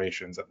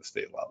considerations at the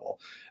state level,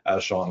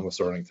 as Sean was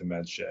starting to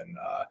mention.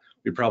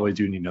 We probably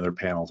do need another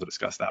panel to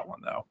discuss that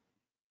one, though.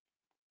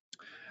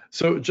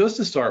 So just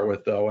to start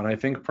with, though, and I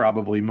think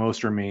probably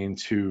most remain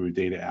to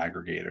data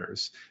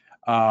aggregators.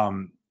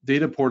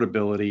 Data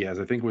portability, as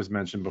I think was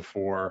mentioned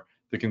before,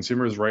 the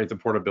consumer's right to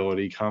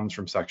portability comes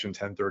from Section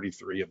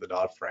 1033 of the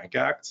Dodd-Frank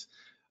Act.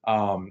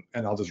 And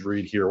I'll just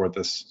read here what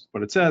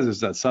it says is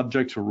that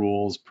subject to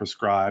rules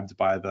prescribed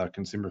by the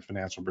Consumer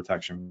Financial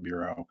Protection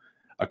Bureau,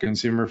 a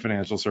consumer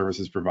financial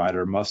services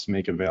provider must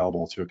make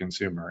available to a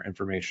consumer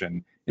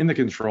information in the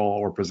control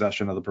or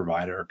possession of the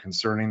provider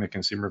concerning the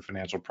consumer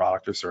financial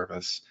product or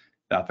service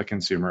that the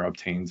consumer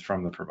obtains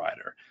from the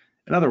provider.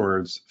 In other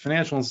words,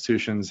 financial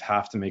institutions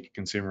have to make a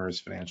consumer's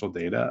financial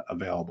data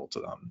available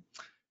to them.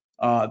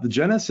 The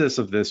genesis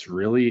of this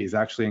really is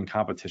actually in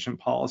competition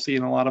policy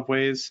in a lot of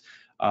ways.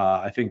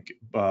 I think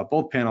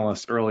both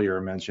panelists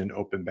earlier mentioned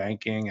open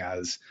banking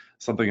as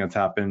something that's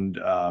happened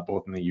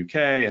both in the UK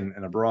and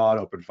abroad.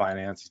 Open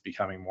finance is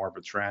becoming more of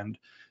a trend.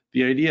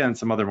 The idea in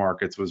some other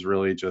markets was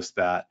really just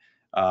that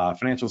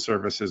financial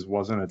services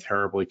wasn't a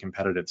terribly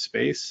competitive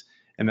space,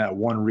 and that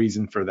one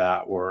reason for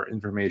that were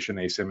information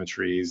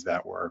asymmetries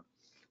that were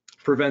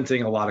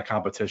preventing a lot of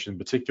competition,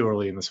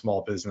 particularly in the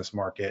small business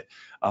market,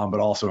 but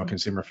also in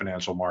consumer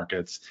financial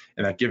markets,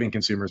 and that giving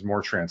consumers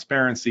more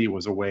transparency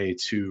was a way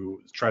to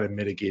try to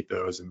mitigate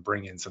those and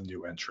bring in some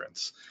new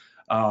entrants.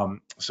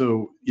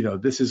 So,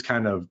 this has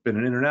kind of been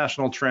an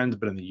international trend,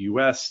 but in the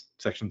US,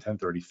 Section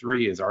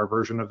 1033 is our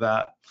version of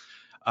that.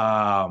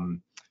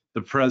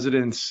 The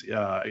president's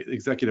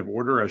executive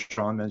order, as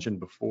Sean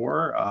mentioned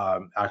before,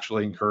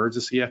 actually encouraged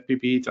the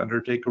CFPB to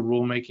undertake a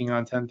rulemaking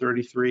on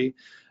 1033.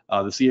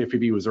 The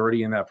CFPB was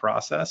already in that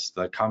process.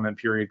 The comment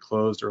period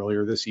closed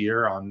earlier this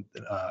year on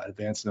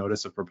advance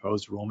notice of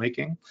proposed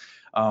rulemaking.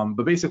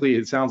 But basically,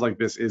 it sounds like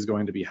this is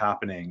going to be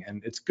happening,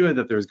 and it's good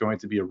that there's going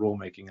to be a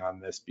rulemaking on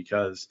this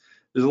because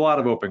there's a lot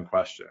of open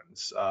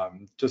questions.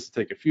 Just to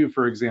take a few,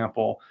 for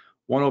example,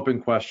 one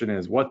open question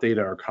is what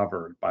data are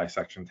covered by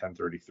Section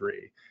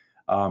 1033?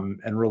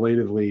 And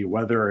relatedly,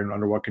 whether and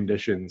under what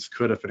conditions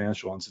could a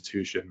financial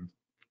institution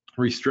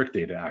restrict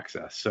data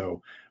access?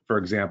 So, for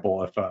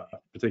example, if a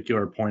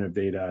particular point of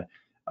data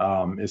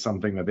is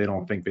something that they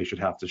don't think they should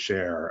have to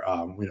share,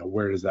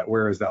 where is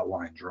that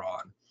line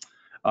drawn?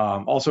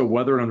 Also,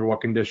 whether and under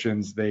what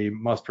conditions they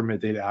must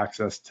permit data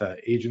access to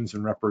agents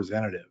and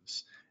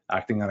representatives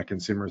acting on a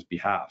consumer's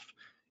behalf.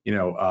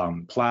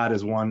 Plaid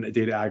is one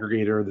data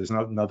aggregator. There's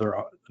a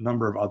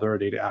number of other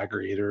data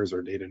aggregators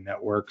or data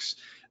networks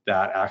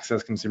that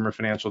access consumer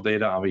financial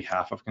data on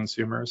behalf of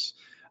consumers.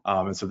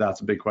 And so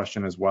that's a big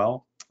question as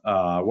well.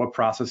 What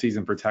processes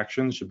and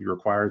protections should be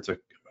required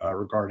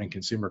regarding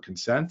consumer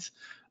consent?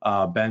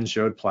 Ben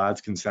showed Plaid's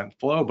consent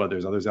flow, but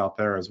there's others out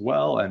there as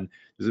well. And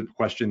the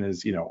question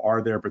is,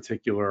 are there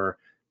particular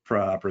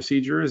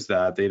procedures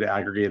that data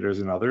aggregators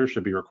and others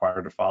should be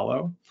required to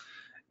follow?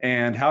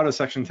 And how does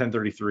Section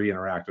 1033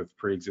 interact with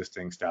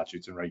pre-existing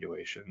statutes and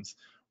regulations,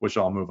 which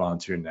I'll move on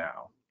to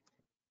now.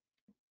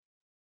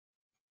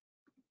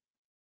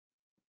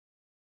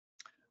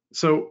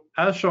 So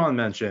as Sean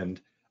mentioned,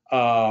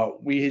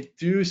 we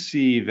do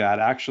see that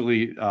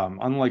actually,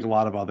 unlike a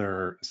lot of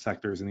other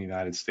sectors in the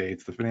United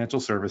States, the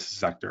financial services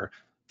sector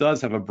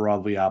does have a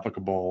broadly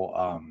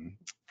applicable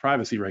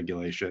privacy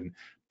regulation,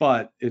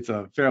 but it's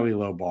a fairly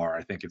low bar,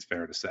 I think it's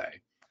fair to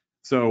say.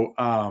 So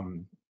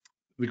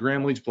the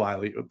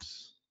Gramm-Leach-Bliley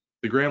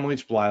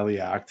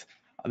Act,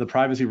 the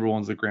privacy rule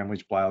in the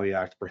Gramm-Leach-Bliley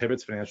Act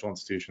prohibits financial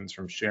institutions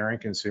from sharing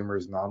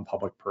consumers'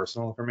 non-public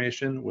personal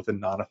information with a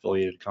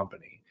non-affiliated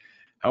company.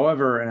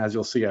 However, and as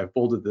you'll see, I've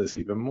bolded this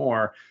even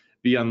more,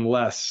 the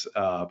unless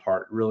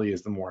part really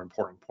is the more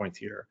important point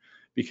here,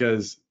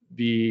 because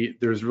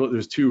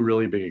there's two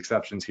really big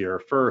exceptions here.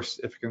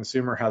 First, if a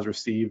consumer has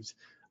received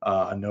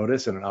a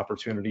notice and an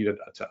opportunity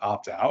to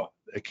opt out,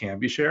 it can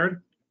be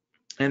shared.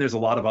 And there's a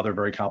lot of other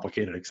very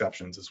complicated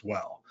exceptions as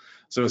well.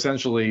 So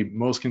essentially,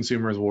 most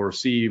consumers will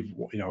receive,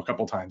 a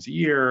couple times a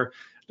year,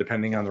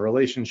 depending on the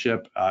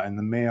relationship, in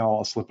the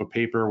mail, a slip of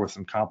paper with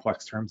some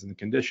complex terms and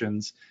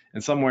conditions,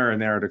 and somewhere in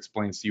there it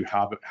explains to you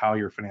how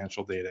your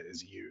financial data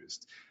is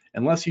used.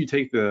 Unless you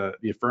take the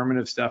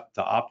affirmative step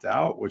to opt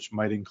out, which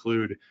might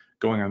include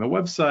going on the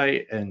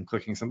website and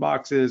clicking some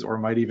boxes, or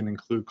might even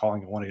include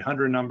calling a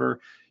 1-800 number,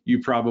 you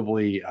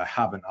probably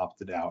haven't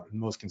opted out, and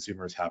most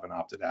consumers haven't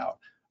opted out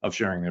of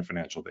sharing their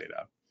financial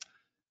data.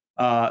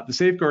 The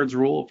safeguards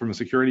rule from a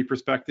security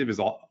perspective is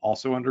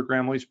also under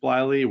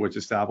Gramm-Leach-Bliley, which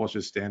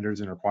establishes standards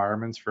and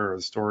requirements for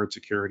the storage,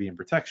 security, and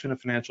protection of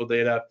financial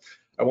data.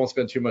 I won't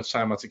spend too much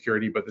time on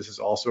security, but this is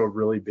also a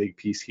really big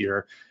piece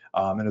here,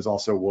 and is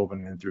also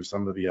woven in through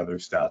some of the other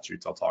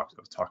statutes I'll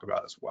talk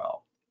about as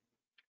well.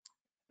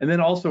 And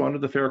then also under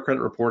the Fair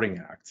Credit Reporting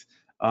Act,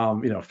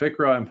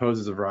 FCRA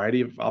imposes a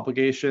variety of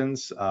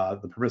obligations,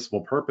 the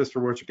permissible purpose for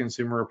which a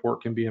consumer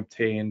report can be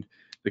obtained,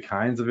 the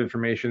kinds of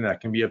information that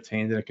can be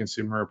obtained in a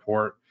consumer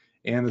report,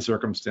 and the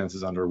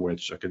circumstances under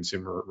which a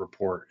consumer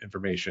report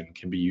information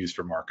can be used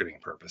for marketing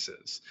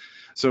purposes.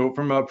 So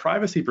from a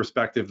privacy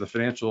perspective, the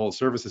financial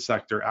services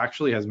sector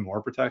actually has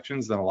more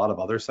protections than a lot of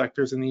other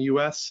sectors in the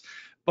US,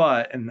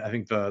 and I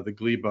think the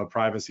GLIBA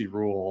privacy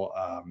rule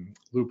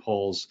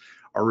loopholes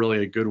are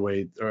really a good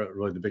way, or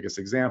really the biggest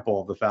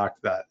example of the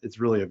fact that it's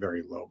really a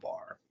very low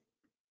bar.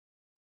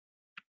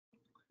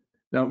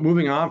 Now,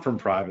 moving on from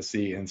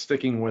privacy and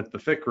sticking with the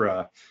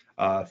FCRA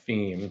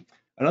theme,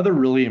 another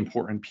really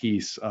important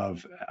piece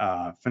of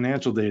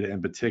financial data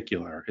in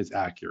particular is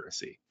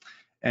accuracy.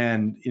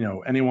 And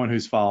anyone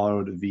who's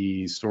followed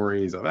the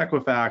stories of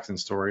Equifax and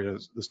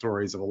the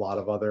stories of a lot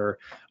of other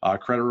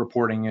credit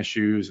reporting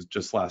issues,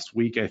 just last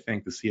week, I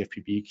think the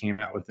CFPB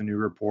came out with a new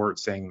report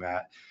saying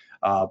that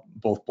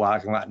both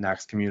Black and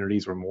Latinx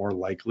communities were more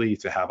likely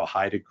to have a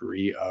high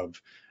degree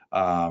of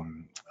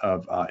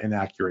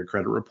inaccurate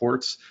credit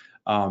reports.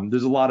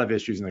 There's a lot of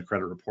issues in the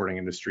credit reporting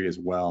industry as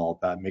well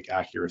that make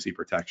accuracy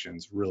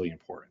protections really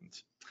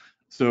important.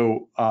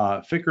 So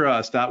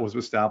FCRA was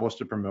established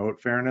to promote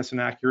fairness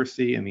and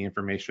accuracy in the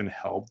information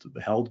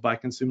held by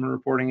consumer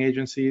reporting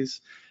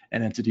agencies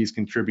and entities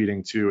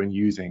contributing to and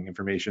using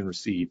information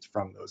received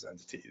from those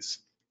entities.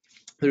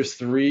 There's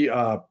three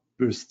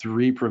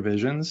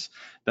provisions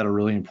that are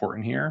really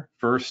important here.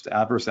 First,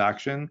 adverse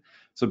action.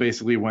 So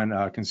basically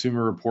when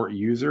consumer report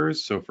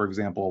users, so for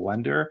example, a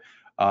lender,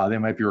 they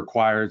might be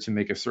required to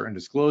make a certain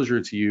disclosure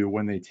to you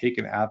when they take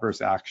an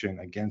adverse action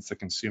against a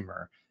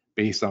consumer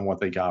based on what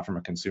they got from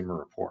a consumer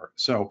report.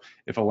 So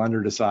if a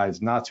lender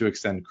decides not to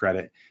extend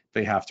credit,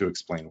 they have to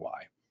explain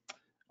why.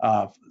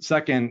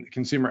 Second,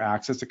 consumer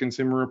access to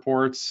consumer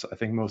reports. I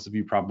think most of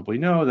you probably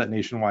know that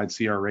nationwide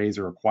CRAs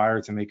are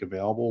required to make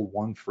available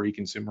one free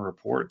consumer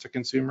report to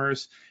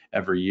consumers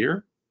every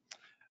year.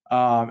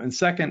 And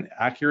second,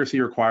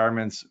 accuracy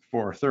requirements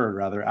for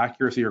CRAs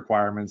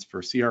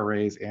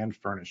and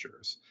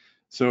furnishers.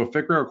 So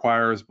FICRA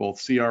requires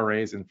both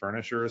CRAs and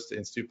furnishers to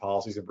institute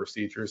policies and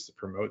procedures to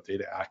promote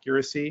data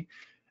accuracy.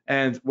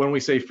 And when we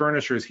say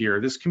furnishers here,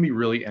 this can be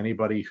really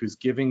anybody who's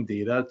giving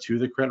data to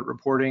the credit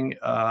reporting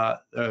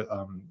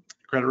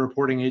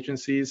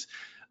agencies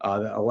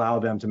that allow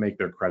them to make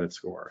their credit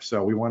score.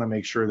 So we want to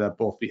make sure that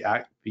both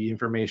the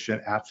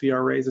information at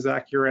CRAs is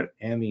accurate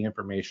and the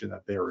information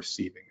that they're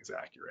receiving is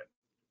accurate.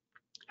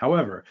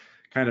 However,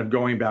 kind of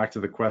going back to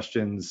the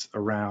questions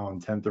around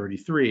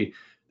 1033,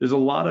 there's a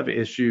lot of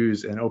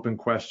issues and open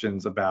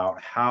questions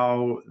about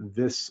how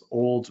this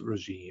old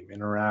regime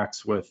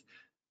interacts with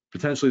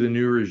potentially the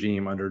new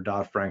regime under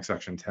Dodd-Frank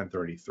Section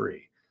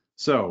 1033.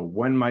 So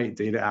when might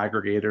data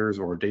aggregators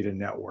or data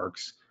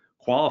networks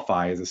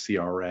qualify as a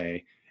CRA,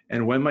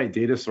 and when might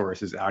data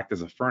sources act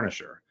as a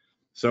furnisher?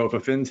 So if a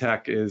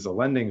fintech is a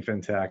lending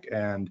fintech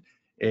and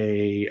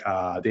a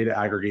data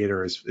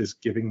aggregator is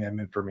giving them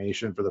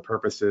information for the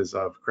purposes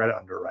of credit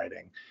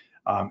underwriting,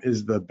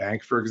 is the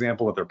bank, for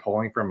example, that they're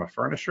pulling from a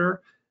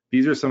furnisher?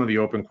 These are some of the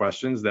open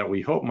questions that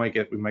we hope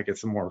we might get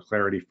some more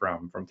clarity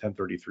from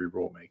 1033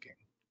 rulemaking.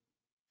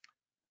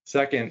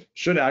 Second,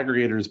 should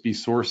aggregators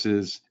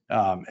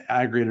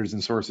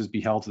and sources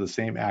be held to the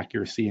same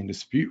accuracy and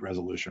dispute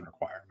resolution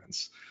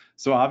requirements?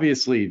 So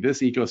obviously,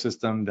 this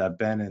ecosystem that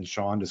Ben and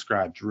Sean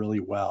described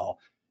really well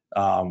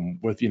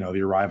with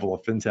the arrival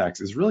of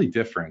fintechs is really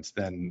different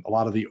than a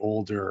lot of the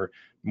older,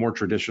 more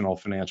traditional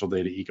financial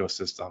data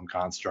ecosystem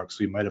constructs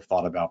we might have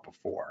thought about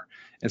before.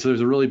 And so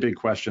there's a really big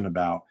question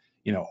about,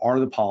 are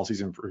the policies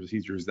and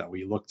procedures that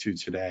we look to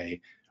today,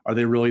 are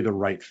they really the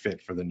right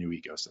fit for the new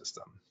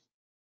ecosystem?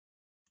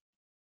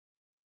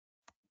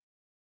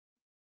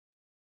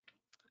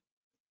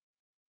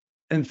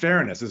 And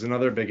fairness is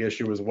another big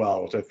issue as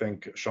well, which I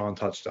think Sean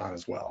touched on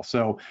as well.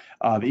 So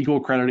the Equal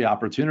Credit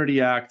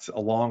Opportunity Act,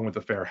 along with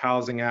the Fair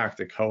Housing Act,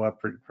 ECOA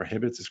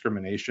prohibits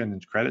discrimination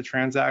in credit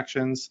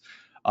transactions.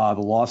 The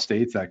law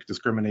states that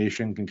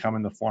discrimination can come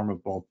in the form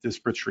of both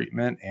disparate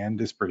treatment and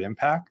disparate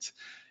impact.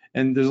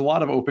 And there's a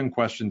lot of open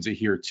questions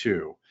here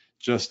too,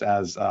 just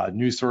as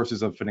new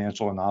sources of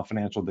financial and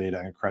non-financial data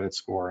and credit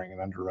scoring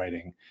and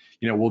underwriting,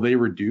 will they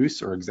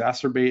reduce or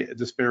exacerbate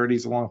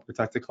disparities along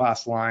protected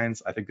class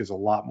lines? I think there's a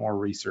lot more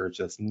research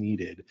that's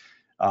needed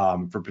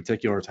for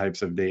particular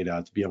types of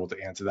data to be able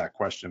to answer that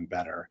question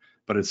better,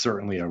 but it's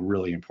certainly a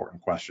really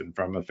important question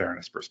from a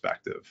fairness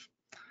perspective.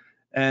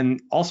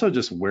 And also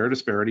just where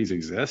disparities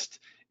exist,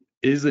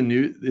 is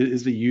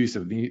the use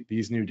of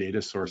these new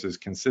data sources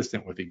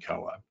consistent with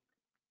ECOA?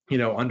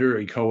 Under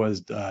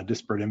ECOA's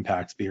disparate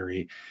impact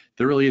theory,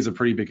 there really is a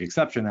pretty big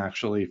exception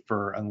actually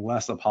for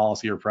unless a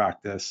policy or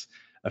practice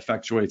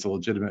effectuates a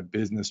legitimate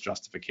business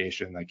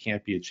justification that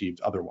can't be achieved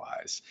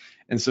otherwise.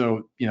 And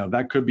so,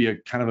 that could be a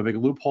kind of a big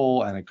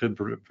loophole, and it could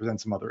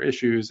present some other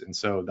issues. And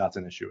so that's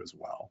an issue as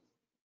well.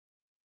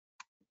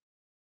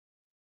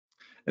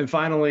 And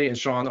finally, and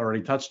Sean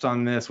already touched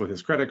on this with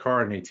his credit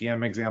card and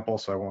ATM example,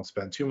 so I won't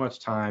spend too much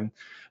time,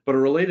 but a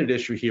related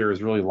issue here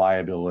is really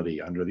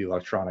liability under the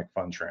Electronic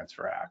Fund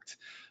Transfer Act.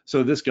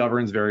 So this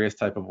governs various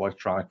types of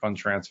electronic fund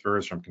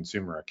transfers from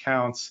consumer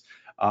accounts.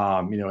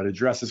 It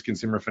addresses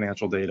consumer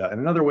financial data in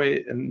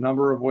a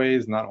number of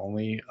ways, not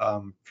only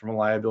from a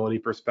liability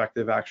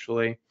perspective,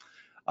 actually,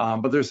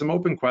 but there's some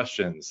open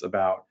questions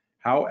about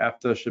how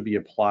EFTA should be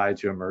applied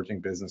to emerging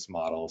business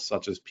models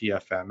such as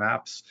PFM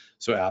apps,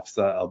 so apps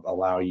that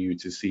allow you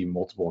to see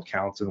multiple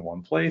accounts in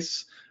one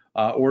place,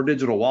 or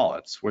digital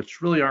wallets,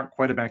 which really aren't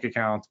quite a bank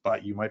account,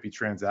 but you might be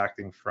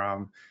transacting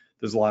from.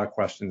 There's a lot of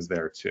questions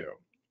there too.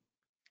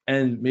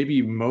 And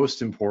maybe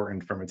most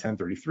important from a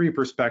 1033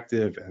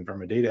 perspective and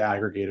from a data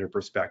aggregator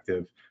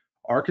perspective,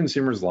 are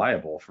consumers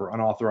liable for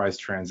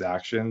unauthorized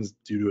transactions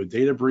due to a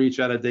data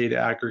breach at a data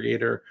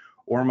aggregator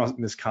or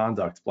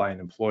misconduct by an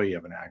employee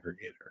of an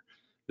aggregator?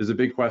 There's a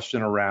big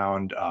question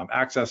around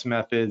access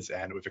methods,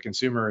 and if a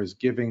consumer is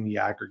giving the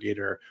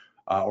aggregator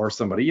or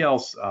somebody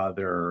else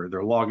their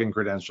login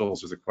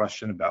credentials, there's a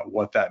question about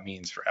what that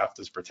means for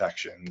EFTA's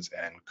protections,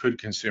 and could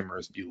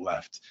consumers be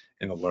left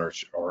in the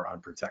lurch or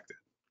unprotected?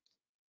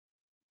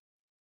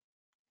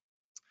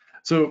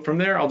 So from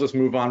there, I'll just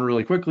move on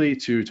really quickly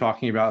to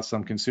talking about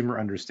some consumer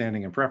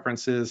understanding and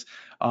preferences.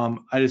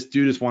 I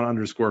just want to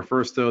underscore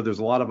first, though, there's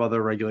a lot of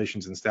other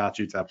regulations and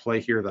statutes at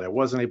play here that I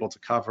wasn't able to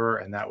cover,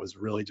 and that was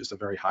really just a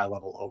very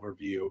high-level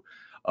overview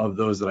of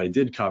those that I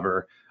did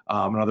cover.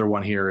 Another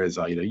one here is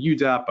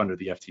UDAP under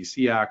the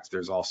FTC Act.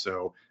 There's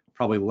also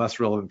probably less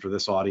relevant for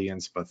this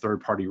audience, but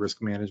third-party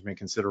risk management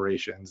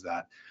considerations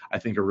that I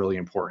think are really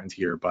important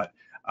here. But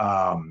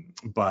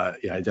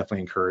yeah, I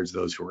definitely encourage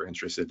those who are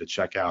interested to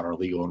check out our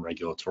legal and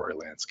regulatory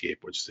landscape,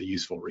 which is a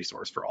useful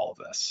resource for all of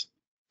this.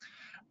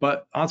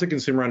 But onto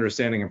consumer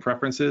understanding and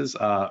preferences.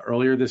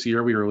 Earlier this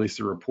year, we released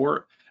a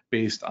report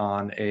based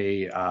on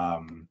a,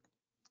 let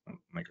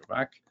me go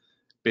back.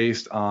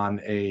 based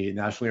on a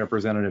nationally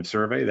representative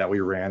survey that we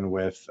ran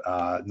with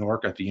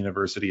NORC at the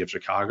University of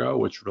Chicago,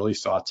 which really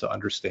sought to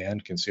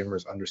understand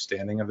consumers'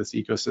 understanding of this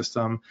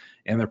ecosystem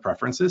and their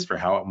preferences for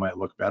how it might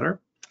look better.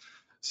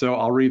 So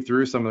I'll read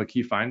through some of the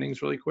key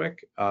findings really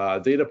quick.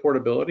 Data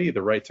portability,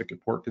 the right to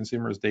port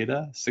consumers'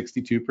 data.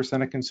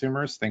 62% of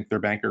consumers think their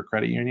bank or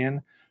credit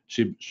union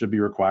should be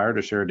required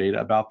to share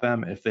data about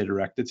them if they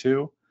direct it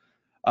to.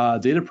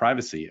 Data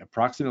privacy,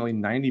 approximately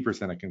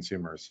 90% of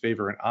consumers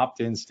favor an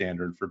opt-in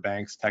standard for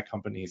banks, tech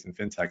companies, and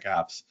fintech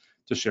apps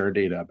to share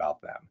data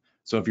about them.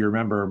 So if you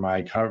remember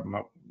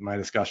my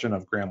discussion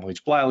of Graham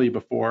Leach Bliley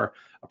before,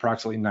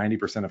 approximately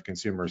 90% of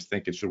consumers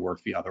think it should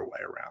work the other way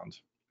around.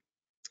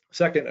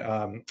 Second,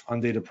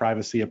 on data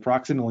privacy,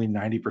 approximately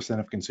 90%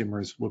 of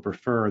consumers would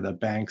prefer that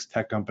banks,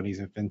 tech companies,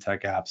 and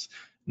fintech apps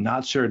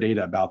not share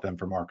data about them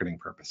for marketing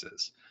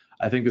purposes.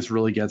 I think this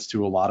really gets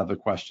to a lot of the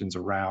questions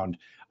around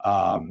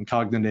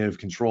cognitive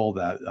control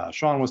that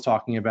Sean was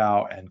talking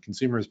about, and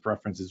consumers'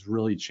 preference is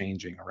really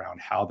changing around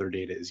how their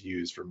data is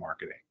used for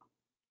marketing.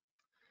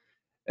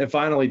 And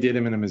finally, data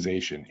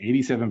minimization.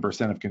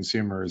 87% of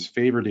consumers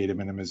favor data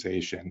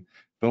minimization,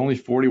 but only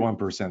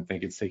 41%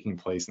 think it's taking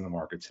place in the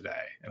market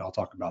today. And I'll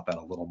talk about that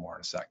a little more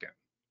in a second.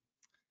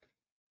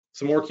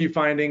 Some more key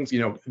findings,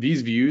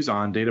 these views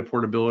on data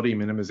portability,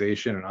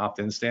 minimization, and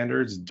opt-in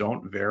standards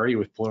don't vary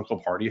with political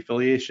party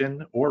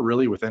affiliation or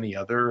really with any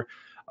other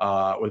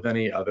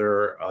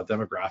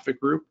demographic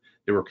group.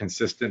 They were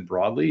consistent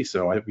broadly,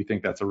 so we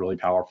think that's a really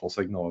powerful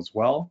signal as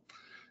well.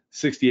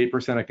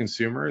 68% of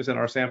consumers in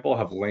our sample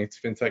have linked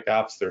fintech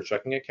apps to their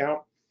checking account.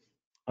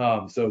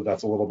 So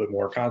that's a little bit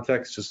more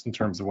context just in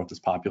terms of what this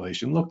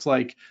population looks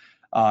like.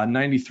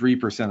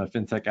 93% of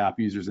fintech app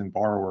users and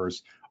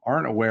borrowers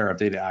aren't aware of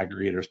data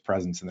aggregators'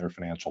 presence in their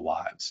financial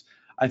lives.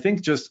 I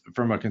think just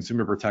from a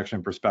consumer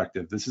protection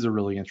perspective, this is a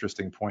really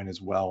interesting point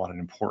as well and an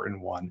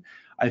important one.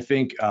 I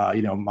think,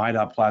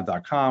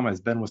 my.plaid.com,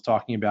 as Ben was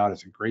talking about,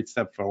 is a great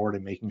step forward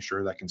in making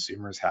sure that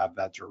consumers have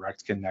that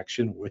direct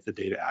connection with the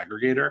data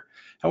aggregator.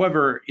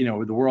 However,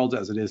 the world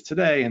as it is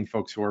today and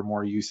folks who are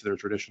more used to their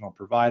traditional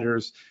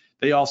providers,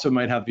 they also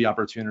might have the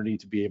opportunity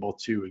to be able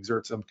to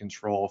exert some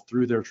control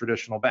through their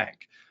traditional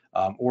bank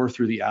or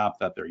through the app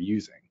that they're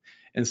using.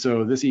 And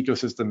so this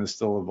ecosystem is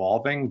still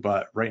evolving,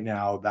 but right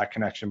now that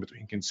connection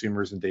between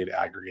consumers and data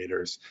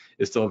aggregators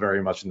is still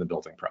very much in the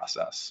building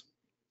process.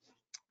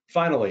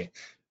 Finally,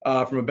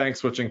 from a bank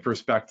switching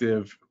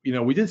perspective,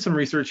 we did some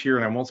research here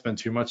and I won't spend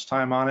too much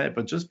time on it,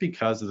 but just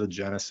because of the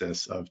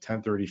genesis of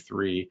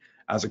 1033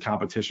 as a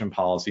competition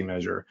policy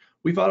measure,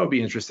 we thought it would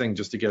be interesting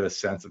just to get a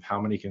sense of how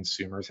many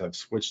consumers have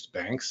switched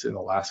banks in the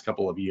last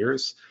couple of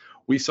years.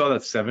 We saw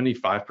that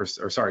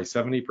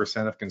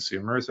 70% of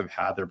consumers have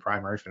had their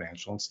primary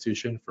financial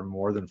institution for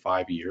more than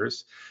 5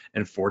 years,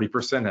 and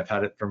 40% have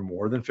had it for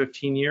more than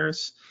 15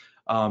 years.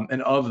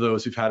 And of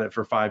those who've had it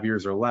for 5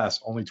 years or less,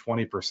 only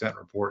 20%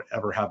 report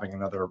ever having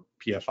another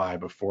PFI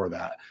before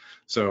that.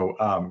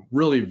 So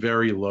really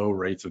very low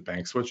rates of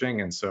bank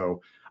switching. And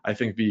so I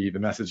think the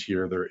message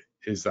here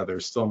is that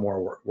there's still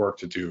more work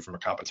to do from a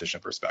competition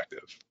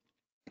perspective.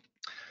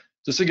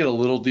 Just to get a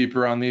little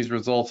deeper on these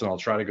results, and I'll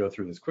try to go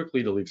through this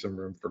quickly to leave some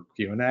room for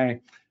Q&A.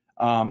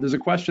 There's a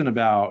question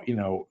about,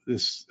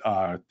 this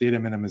data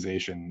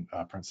minimization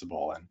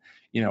principle.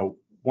 And,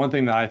 one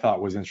thing that I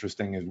thought was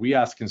interesting is we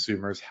asked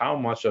consumers how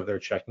much of their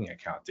checking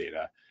account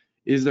data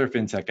is their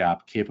fintech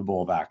app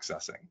capable of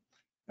accessing.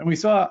 And we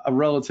saw a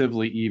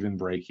relatively even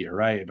break here,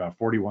 right? About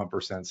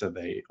 41% said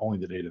only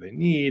the data they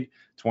need,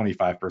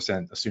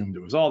 25% assumed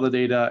it was all the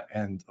data,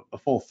 and a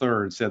full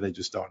third said they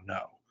just don't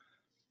know.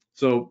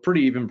 So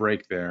pretty even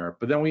break there.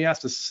 But then we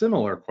asked a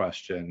similar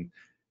question: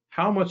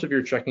 how much of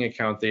your checking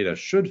account data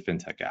should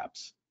fintech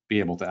apps be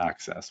able to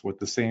access with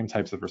the same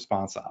types of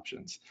response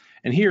options?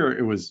 And here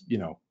it was,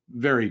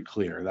 very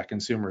clear that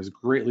consumers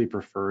greatly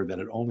prefer that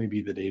it only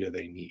be the data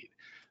they need.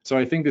 So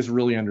I think this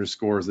really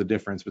underscores the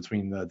difference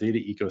between the data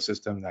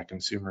ecosystem that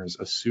consumers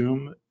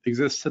assume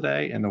exists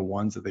today and the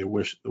one that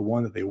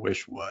they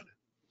wish would.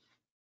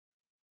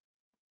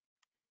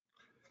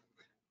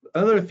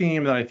 Another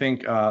theme that I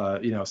think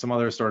some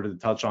others started to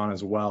touch on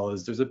as well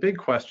is there's a big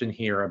question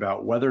here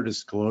about whether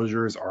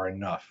disclosures are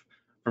enough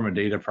from a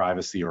data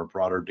privacy or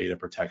broader data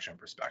protection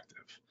perspective.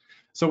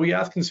 So we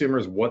asked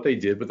consumers what they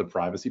did with the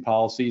privacy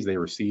policies they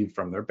received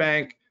from their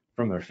bank,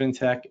 from their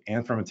fintech,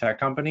 and from a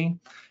tech company.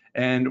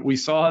 And we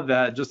saw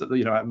that just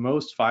at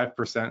most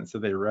 5%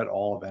 said they read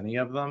all of any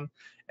of them.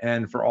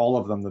 And for all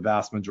of them, the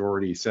vast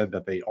majority said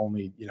that they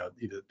only,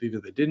 either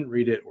they didn't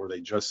read it or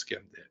they just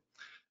skimmed it.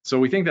 So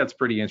we think that's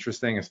pretty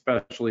interesting,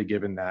 especially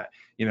given that,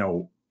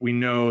 we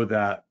know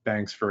that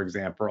banks, for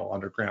example,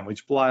 under Graham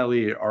Leach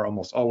Bliley, are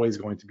almost always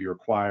going to be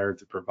required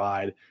to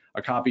provide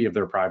a copy of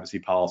their privacy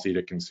policy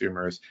to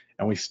consumers,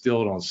 and we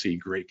still don't see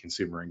great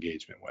consumer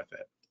engagement with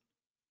it.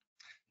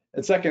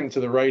 And second, to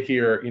the right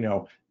here,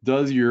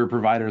 does your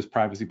provider's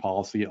privacy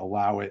policy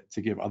allow it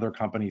to give other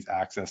companies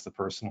access to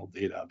personal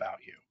data about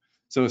you?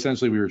 So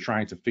essentially, we were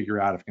trying to figure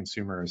out if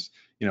consumers,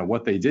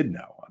 what they did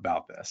know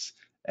about this.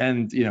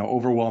 And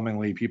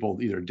overwhelmingly, people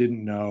either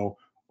didn't know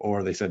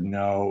or they said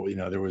no.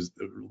 There was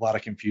a lot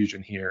of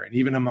confusion here. And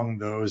even among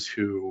those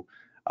who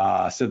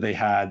said they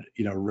had,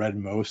 read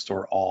most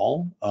or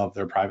all of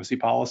their privacy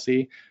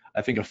policy,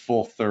 I think a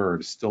full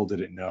third still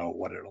didn't know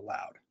what it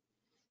allowed.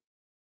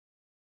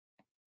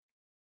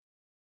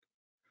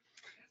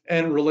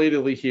 And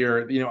relatedly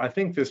here, I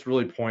think this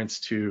really points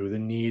to the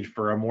need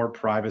for a more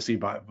privacy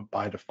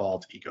by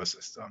default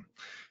ecosystem.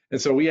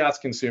 And so we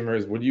ask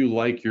consumers, would you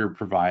like your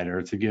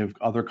provider to give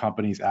other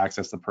companies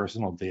access to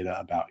personal data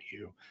about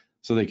you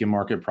so they can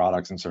market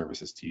products and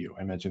services to you?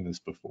 I mentioned this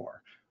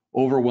before.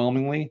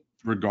 Overwhelmingly,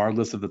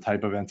 regardless of the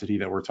type of entity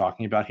that we're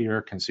talking about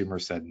here,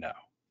 consumers said no.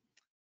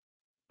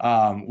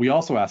 We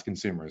also ask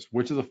consumers,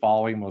 which of the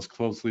following most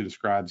closely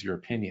describes your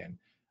opinion?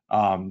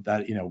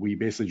 We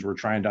basically were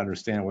trying to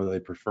understand whether they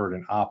preferred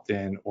an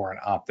opt-in or an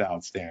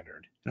opt-out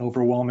standard. And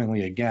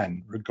overwhelmingly,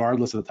 again,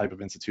 regardless of the type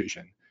of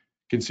institution,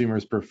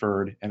 consumers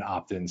preferred an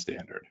opt-in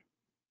standard.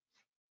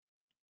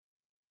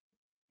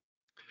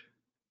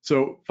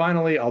 So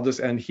finally, I'll just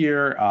end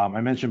here.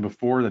 I mentioned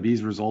before that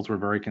these results were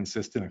very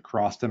consistent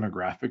across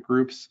demographic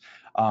groups.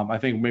 I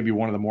think maybe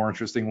one of the more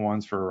interesting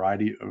ones for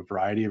a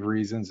variety of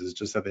reasons is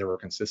just that they were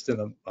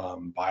consistent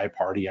by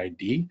party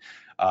ID.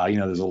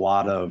 There's a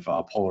lot of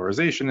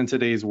polarization in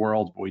today's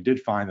world, but we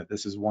did find that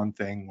this is one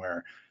thing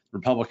where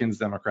Republicans,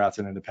 Democrats,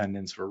 and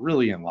Independents were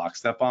really in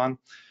lockstep on.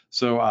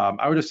 So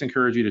I would just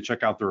encourage you to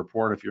check out the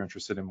report if you're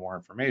interested in more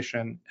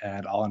information,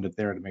 and I'll end it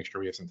there to make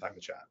sure we have some time to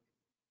chat.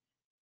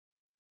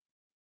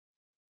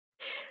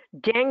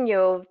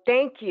 Daniel,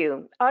 thank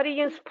you.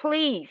 Audience,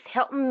 please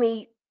help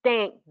me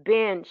thank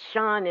Ben,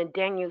 Sean, and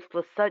Daniel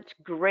for such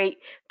great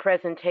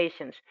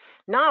presentations.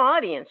 Now,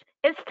 audience,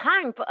 it's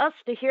time for us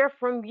to hear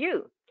from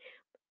you.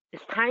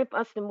 It's time for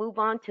us to move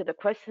on to the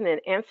question and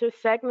answer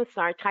segment.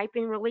 Start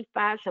typing really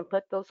fast and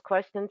put those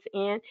questions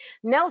in.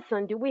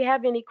 Nelson, do we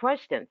have any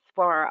questions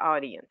for our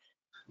audience?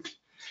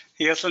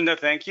 Yes, Linda,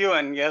 thank you.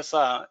 And yes,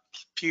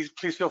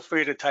 please feel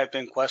free to type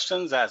in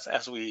questions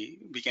as we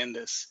begin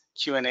this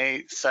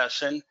Q&A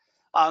session.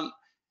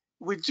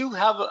 We do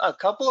have a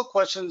couple of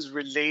questions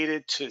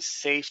related to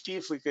safety.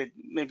 If we could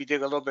maybe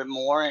dig a little bit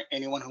more,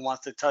 anyone who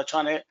wants to touch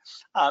on it.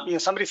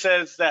 Somebody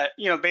says that,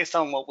 based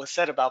on what was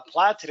said about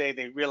Plaid today,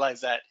 they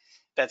realize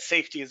that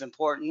safety is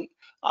important.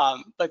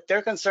 But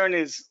their concern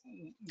is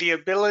the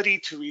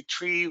ability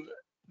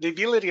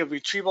of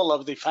retrieval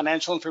of the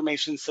financial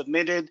information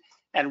submitted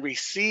and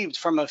received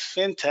from a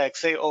fintech,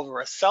 say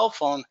over a cell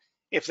phone,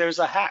 if there's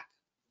a hack.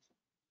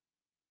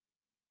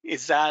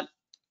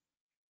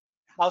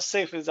 How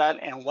safe is that,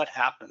 and what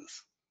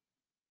happens?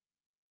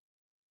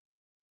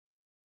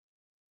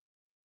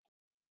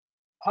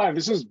 Hi,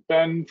 this is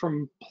Ben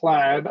from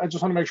Plaid. I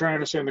just want to make sure I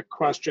understand the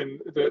question.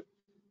 That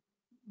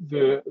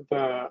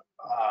the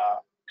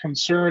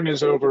concern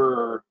is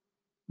over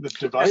the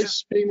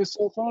device being the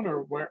cell phone,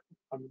 or where?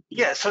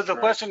 Yeah. So the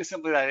question is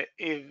simply that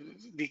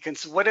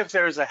what if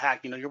there is a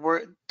hack?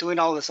 You're doing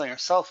all this on your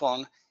cell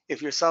phone.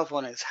 If your cell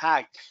phone is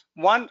hacked,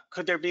 one,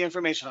 could there be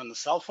information on the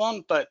cell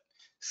phone? But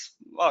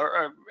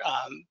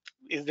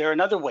is there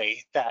another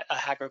way that a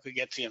hacker could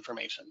get the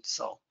information?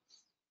 So.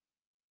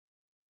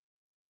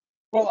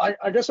 Well,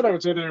 I guess what I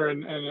would say there,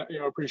 and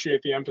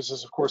appreciate the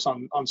emphasis, of course,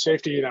 on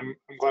safety, and I'm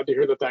glad to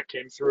hear that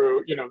came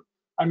through.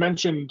 I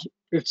mentioned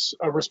it's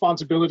a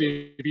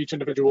responsibility of each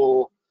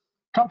individual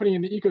company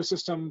in the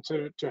ecosystem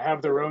to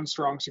have their own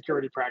strong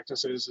security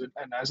practices,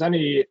 and as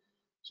any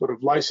sort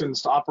of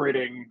licensed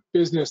operating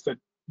business that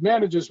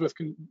manages with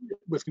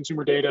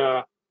consumer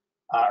data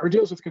or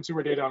deals with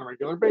consumer data on a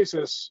regular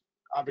basis,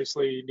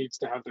 obviously needs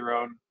to have their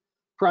own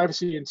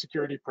privacy and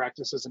security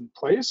practices in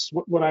place.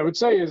 What I would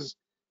say is,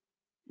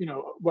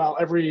 while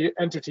every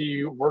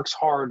entity works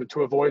hard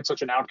to avoid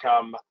such an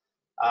outcome,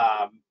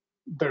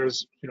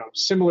 there's,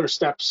 similar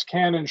steps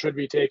can and should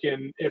be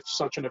taken if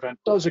such an event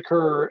does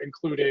occur,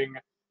 including,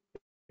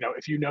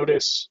 if you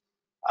notice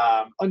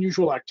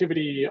unusual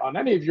activity on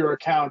any of your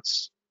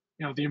accounts,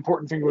 the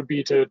important thing would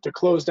be to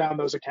close down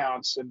those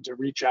accounts and to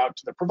reach out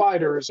to the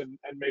providers and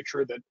make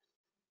sure that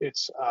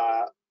it's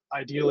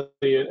ideally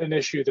an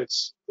issue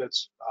that's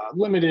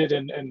limited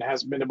and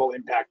has minimal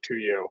impact to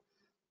you.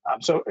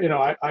 So,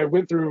 I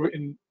went through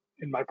in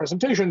my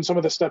presentation some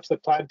of the steps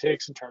that Plaid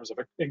takes in terms of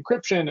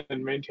encryption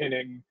and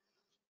maintaining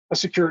a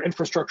secure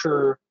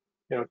infrastructure,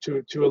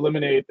 to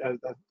eliminate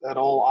at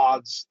all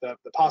odds the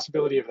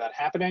possibility of that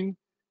happening.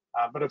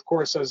 But of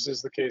course, as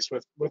is the case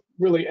with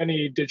really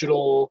any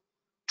digital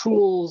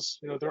tools,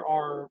 there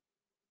are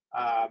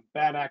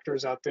bad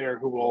actors out there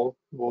who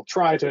will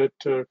try to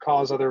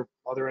cause other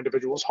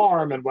individuals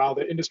harm. And while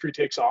the industry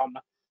takes on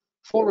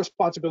full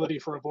responsibility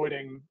for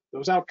avoiding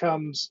those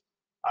outcomes,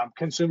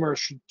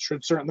 consumers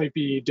should certainly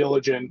be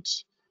diligent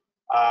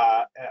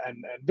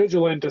and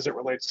vigilant as it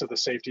relates to the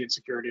safety and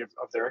security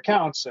of their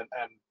accounts, and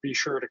be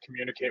sure to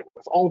communicate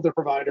with all of the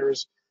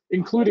providers,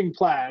 including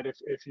Plaid.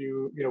 If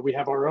we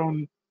have our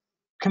own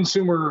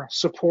consumer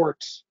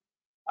support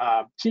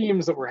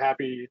teams that we're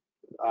happy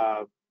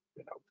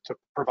to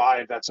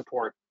provide that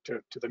support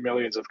to the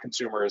millions of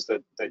consumers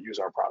that use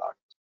our product.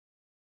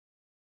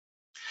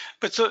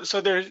 But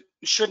so there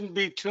shouldn't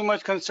be too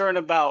much concern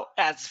about,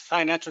 as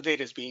financial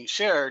data is being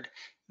shared,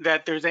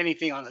 that there's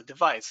anything on the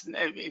device.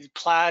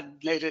 Plaid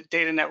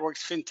data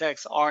networks,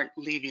 fintechs aren't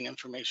leaving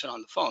information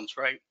on the phones,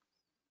 right?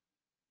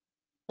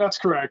 That's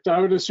correct.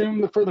 I would assume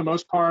that for the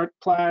most part,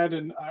 Plaid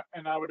and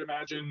I would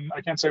imagine,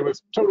 I can't say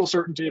with total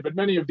certainty, but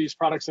many of these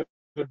products that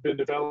have been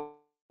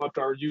developed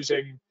are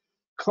using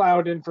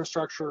cloud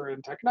infrastructure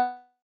and technology,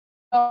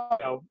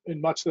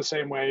 in much the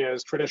same way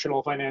as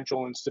traditional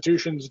financial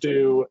institutions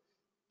do.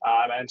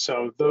 And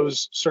so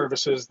those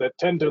services that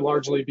tend to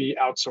largely be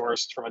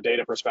outsourced from a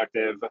data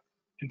perspective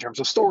in terms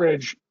of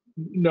storage,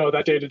 no,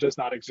 that data does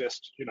not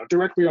exist.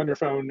 Directly on your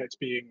phone, it's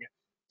being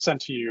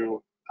sent to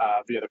you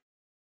via the.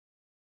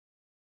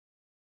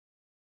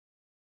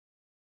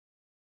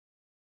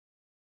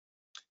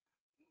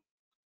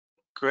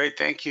 Great,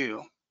 thank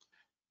you.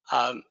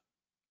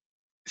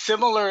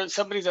 Similar,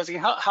 somebody's asking,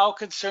 how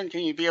concerned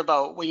can you be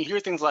about when you hear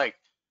things like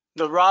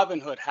the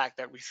Robinhood hack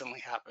that recently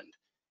happened?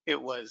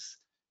 It was,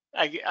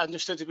 I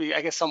understood to be,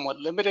 I guess, somewhat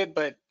limited,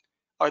 but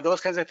are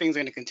those kinds of things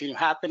going to continue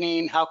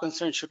happening? How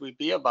concerned should we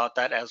be about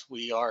that as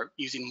we are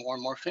using more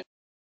and more fin?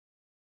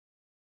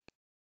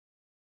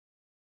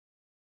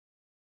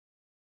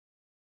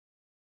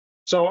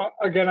 So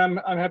again, I'm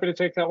happy to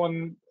take that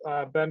one,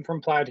 Ben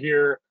from Plaid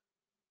here.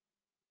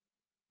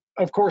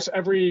 Of course,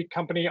 every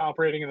company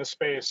operating in the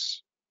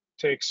space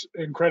takes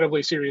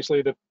incredibly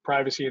seriously the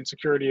privacy and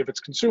security of its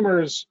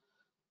consumers.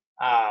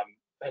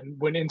 And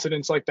when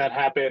incidents like that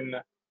happen,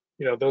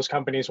 those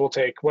companies will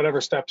take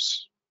whatever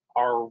steps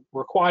are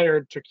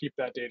required to keep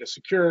that data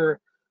secure.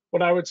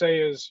 What I would say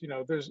is,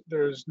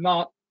 there's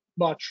not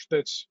much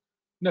that's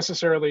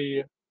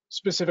necessarily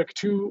specific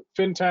to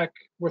fintech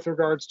with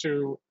regards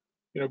to,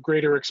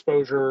 greater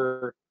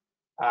exposure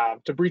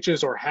to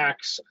breaches or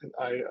hacks.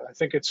 I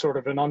think it's sort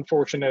of an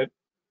unfortunate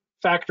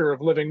factor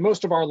of living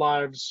most of our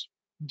lives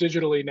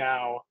digitally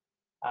now,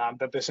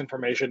 that this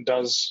information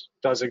does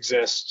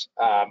exist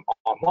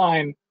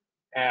online.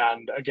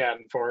 And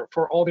again, for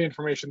all the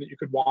information that you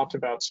could want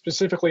about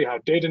specifically how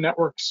data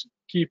networks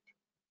keep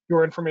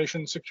your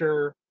information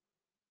secure,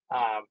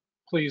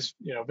 please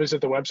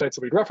visit the websites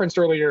that we referenced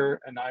earlier.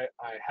 And I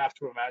have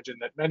to imagine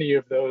that many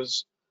of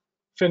those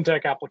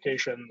fintech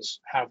applications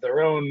have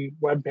their own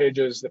web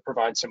pages that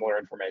provide similar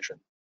information.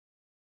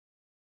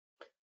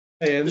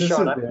 Hey, and this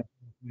Sean, is the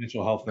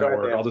Financial Health go ahead,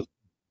 Network. Dan.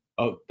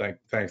 I'll just,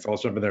 thanks. I'll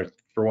jump in there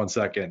for 1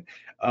 second.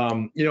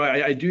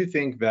 I do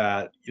think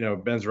that,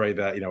 Ben's right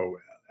that,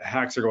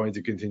 hacks are going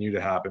to continue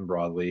to happen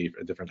broadly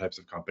at different types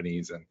of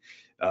companies. And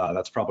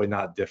that's probably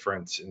not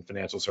different in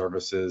financial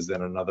services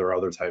than in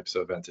other types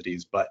of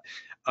entities. But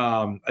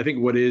I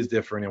think what is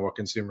different and what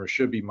consumers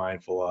should be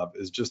mindful of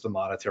is just the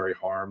monetary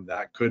harm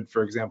that could,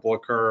 for example,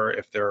 occur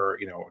if their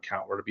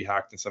account were to be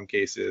hacked in some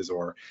cases,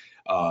 or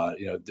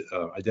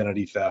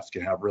identity theft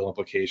can have real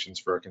implications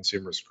for a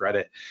consumer's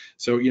credit.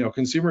 So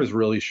consumers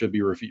really should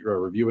be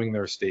reviewing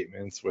their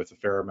statements with a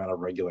fair amount of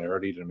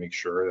regularity to make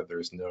sure that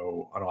there's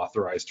no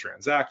unauthorized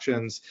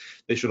transactions.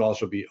 They should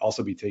also be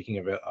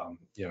taking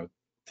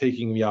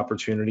taking the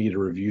opportunity to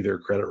review their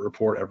credit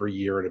report every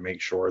year to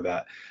make sure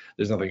that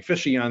there's nothing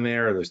fishy on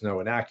there, there's no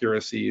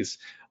inaccuracies.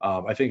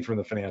 I think from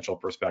the financial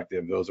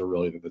perspective, those are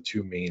really the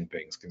two main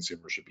things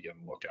consumers should be on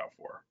the lookout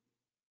for.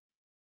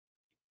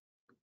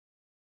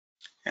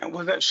 And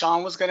was that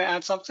Sean was going to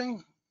add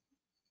something?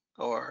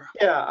 Or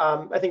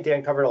Yeah, I think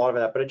Dan covered a lot of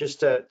that, but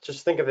just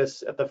think of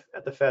this at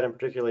the Fed, and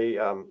particularly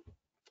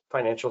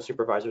financial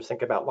supervisors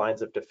think about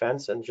lines of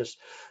defense, and just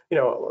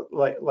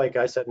like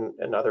I said,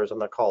 and others on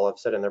the call have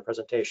said in their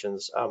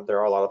presentations, there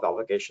are a lot of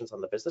obligations on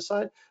the business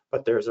side,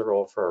 but there's a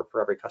role for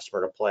every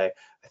customer to play.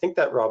 I think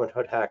that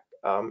Robinhood hack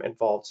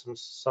involved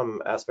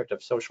some aspect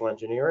of social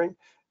engineering.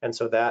 And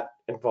so that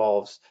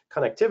involves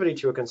connectivity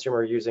to a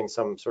consumer using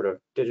some sort of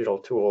digital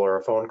tool or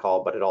a phone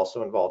call, but it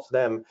also involves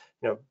them,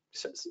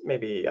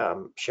 maybe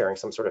sharing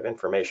some sort of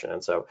information.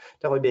 And so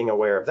definitely being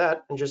aware of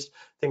that, and just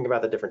thinking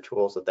about the different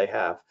tools that they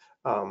have.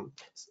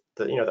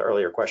 The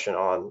earlier question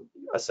on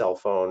a cell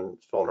phone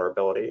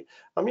vulnerability,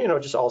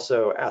 just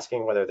also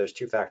asking whether there's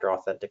two-factor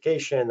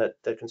authentication that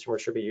the consumer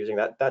should be using.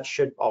 That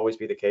should always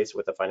be the case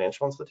with a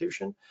financial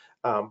institution,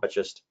 but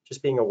just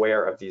being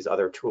aware of these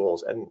other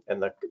tools and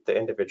the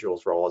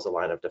individual's role as a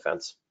line of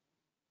defense.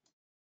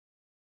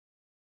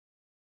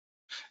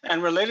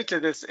 And related to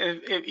this,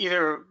 if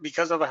either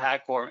because of a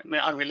hack or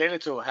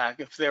unrelated to a hack,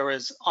 if there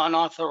is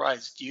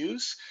unauthorized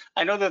use,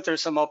 I know that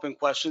there's some open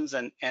questions,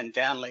 and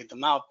Dan laid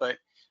them out, but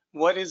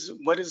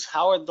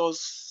how are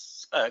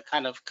those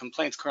kind of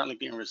complaints currently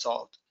being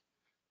resolved?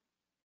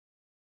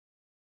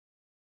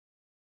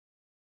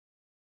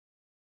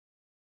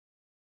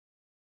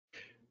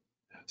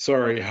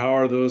 Sorry, how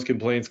are those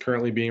complaints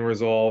currently being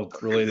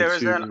resolved related There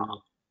is to? an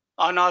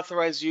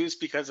unauthorized use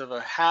because of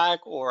a hack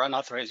or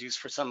unauthorized use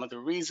for some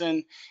other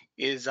reason.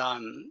 Do you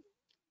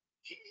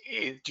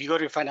go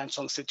to your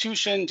financial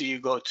institution? Do you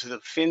go to the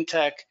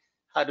fintech?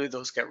 How do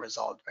those get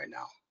resolved right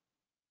now?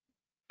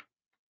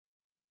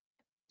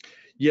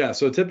 Yeah,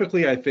 so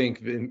typically I think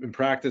in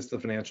practice, the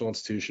financial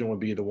institution would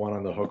be the one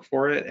on the hook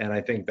for it. And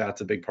I think that's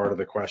a big part of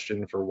the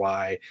question for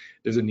why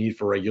there's a need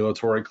for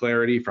regulatory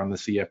clarity from the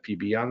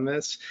CFPB on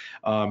this.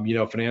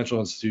 Financial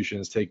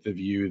institutions take the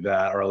view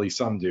that, or at least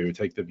some do,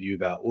 take the view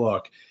that,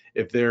 look,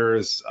 if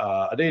there's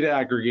a data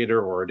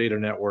aggregator or a data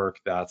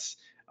network that's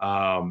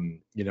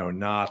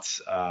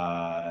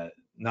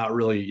not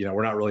really,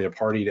 we're not really a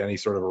party to any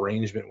sort of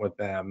arrangement with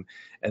them,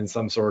 and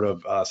some sort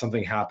of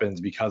something happens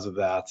because of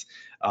that,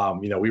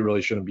 we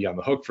really shouldn't be on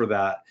the hook for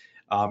that.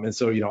 And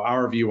so,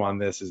 our view on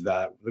this is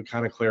that the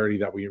kind of clarity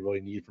that we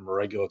really need from a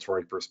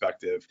regulatory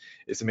perspective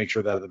is to make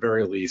sure that at the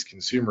very least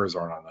consumers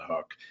aren't on the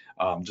hook,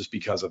 just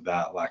because of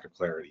that lack of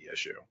clarity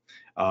issue.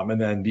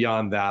 And then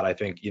beyond that, I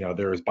think,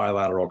 there's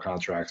bilateral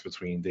contracts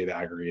between data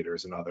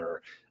aggregators and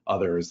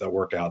others that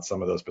work out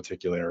some of those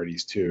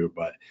particularities too,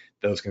 but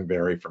those can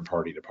vary from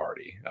party to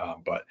party.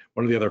 But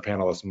one of the other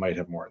panelists might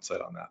have more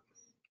insight on that.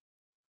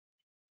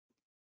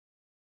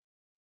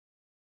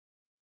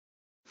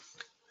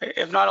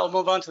 If not, I'll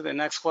move on to the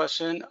next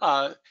question.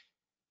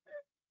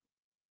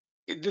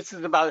 This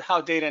is about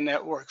how data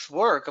networks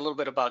work, a little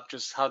bit about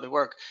just how they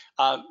work.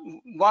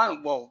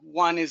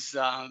 One is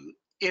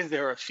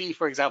there a fee,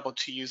 for example,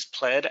 to use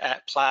Plaid,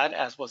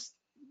 as was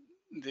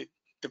the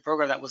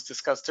program that was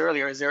discussed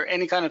earlier? Is there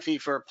any kind of fee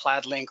for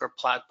Plaid Link or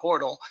Plaid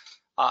Portal?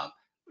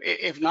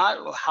 If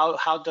not,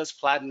 how does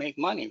Plaid make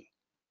money?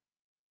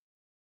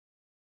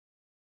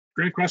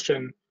 Great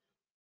question.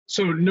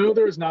 So no,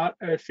 there is not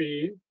a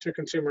fee to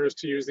consumers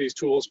to use these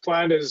tools.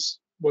 Plaid is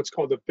what's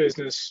called a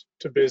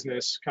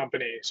business-to-business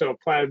company. So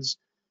Plaid's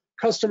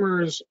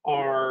customers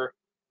are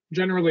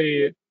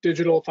generally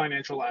digital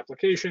financial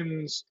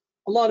applications,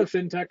 a lot of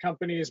fintech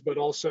companies, but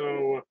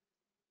also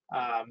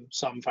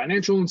some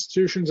financial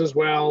institutions as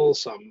well,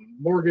 some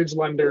mortgage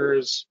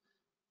lenders,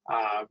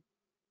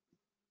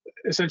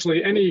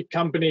 essentially any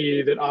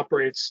company that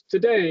operates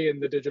today in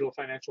the digital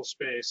financial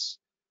space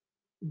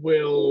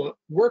will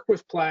work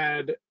with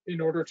Plaid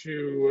in order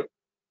to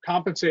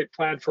compensate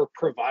Plaid for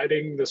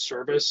providing the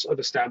service of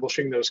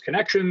establishing those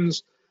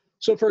connections.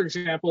 So for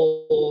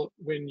example,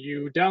 when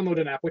you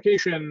download an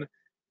application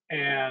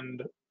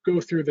and go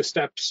through the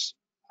steps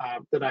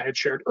that I had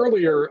shared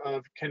earlier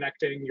of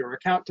connecting your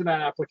account to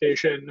that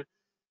application,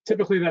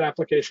 typically that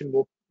application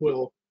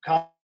will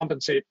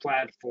compensate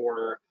Plaid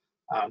for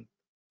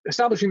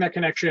establishing that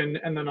connection,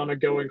 and then on a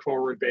going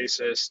forward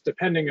basis,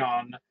 depending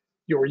on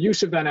your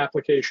use of that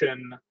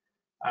application,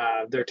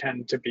 there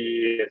tend to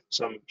be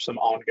some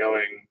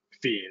ongoing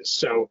fees.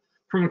 So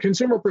from a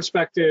consumer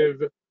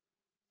perspective,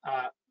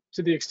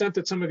 to the extent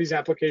that some of these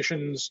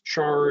applications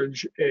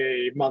charge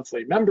a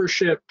monthly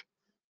membership,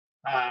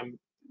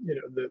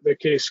 the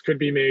case could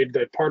be made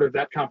that part of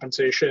that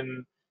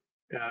compensation,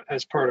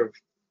 as part of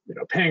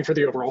paying for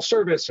the overall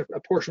service, a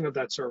portion of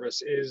that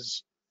service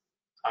is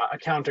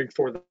accounting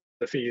for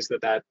the fees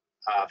that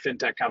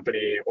fintech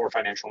company or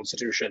financial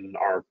institution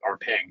are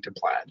paying to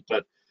Plaid.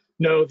 But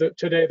no,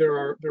 today there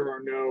are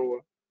no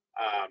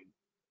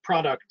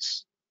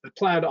products that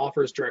Plaid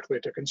offers directly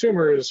to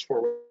consumers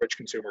for which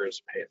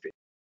consumers pay a fee.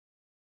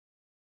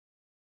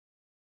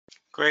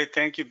 Great,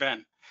 thank you,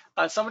 Ben.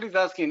 Somebody's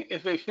asking,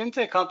 if a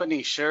fintech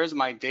company shares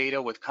my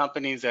data with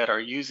companies that are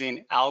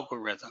using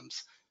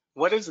algorithms,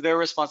 what is their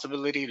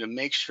responsibility to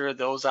make sure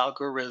those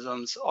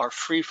algorithms are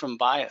free from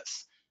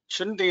bias?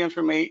 Shouldn't the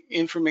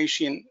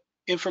information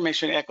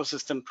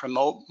ecosystem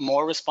promote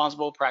more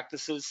responsible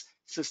practices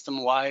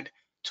system-wide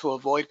to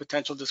avoid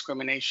potential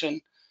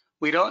discrimination?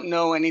 We don't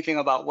know anything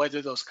about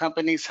whether those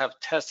companies have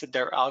tested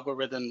their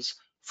algorithms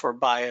for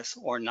bias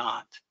or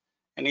not.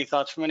 Any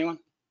thoughts from anyone?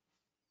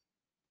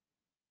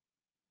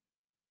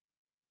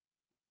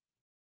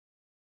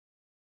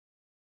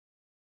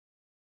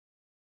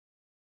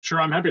 Sure,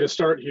 I'm happy to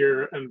start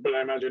here, but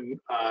I imagine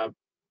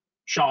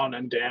Sean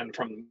and Dan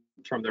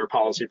from their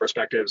policy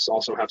perspectives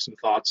also have some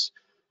thoughts.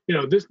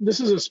 This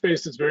is a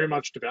space that's very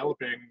much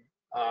developing,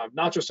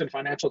 not just in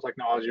financial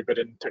technology, but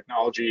in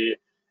technology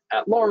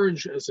at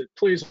large, as it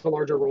plays a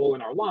larger role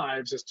in our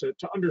lives, is to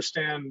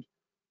understand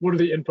what are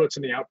the inputs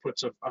and the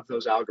outputs of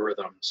those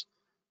algorithms.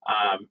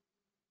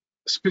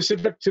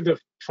 Specific to the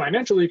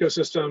financial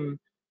ecosystem,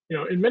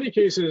 in many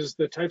cases,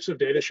 the types of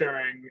data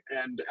sharing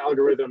and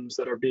algorithms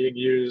that are being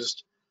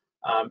used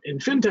in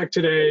fintech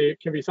today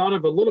can be thought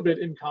of a little bit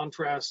in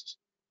contrast,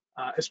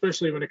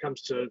 especially when it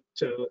comes to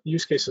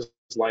use cases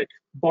like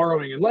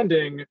borrowing and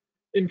lending,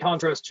 in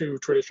contrast to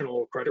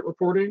traditional credit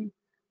reporting,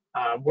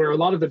 where a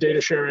lot of the data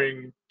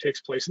sharing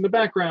takes place in the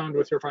background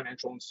with your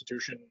financial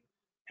institution,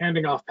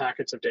 handing off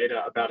packets of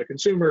data about a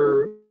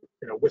consumer,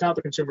 without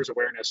the consumer's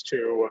awareness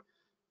to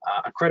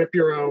a credit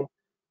bureau.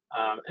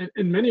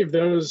 And many of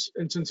those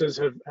instances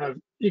have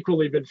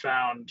equally been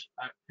found,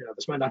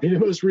 this might not be the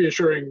most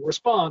reassuring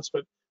response,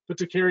 but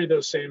to carry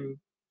those same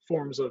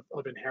forms of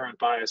inherent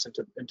bias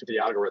into the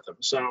algorithm.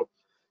 So,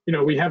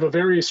 we have a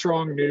very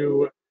strong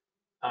new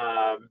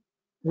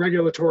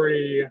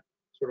regulatory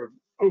sort of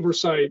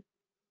oversight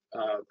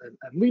and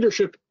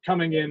leadership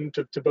coming in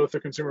to both the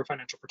Consumer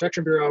Financial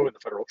Protection Bureau and the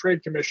Federal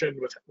Trade Commission,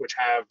 which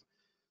have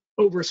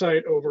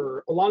oversight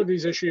over a lot of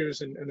these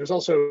issues, and there's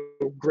also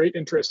great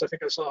interest. I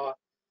think I saw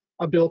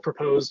a bill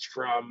proposed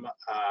from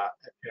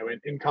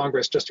in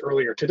Congress just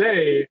earlier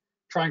today,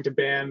 trying to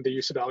ban the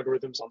use of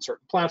algorithms on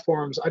certain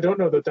platforms. I don't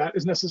know that that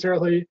is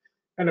necessarily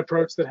an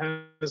approach that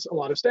has a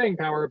lot of staying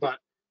power, but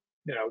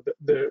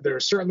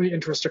there's certainly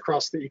interest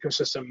across the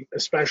ecosystem,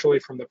 especially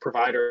from the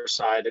provider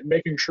side, and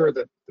making sure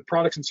that the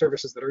products and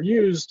services that are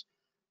used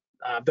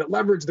that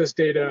leverage this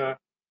data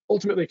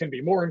ultimately can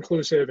be more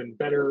inclusive and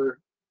better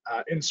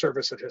in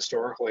service of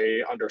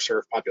historically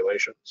underserved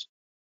populations.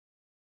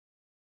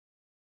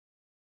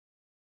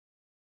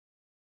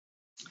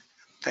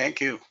 Thank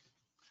you.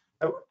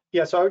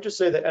 Yeah, so I would just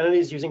say that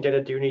entities using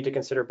data do need to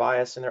consider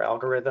bias in their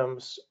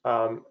algorithms.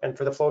 And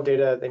for the flow of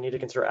data, they need to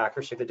consider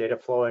accuracy of the data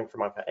flowing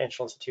from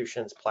financial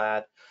institutions,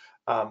 Plaid,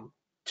 to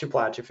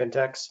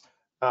fintechs.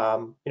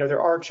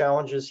 There are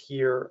challenges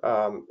here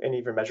in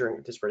even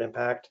measuring disparate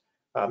impact.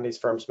 These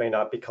firms may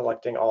not be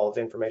collecting all of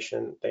the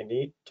information they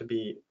need to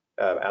be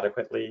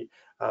adequately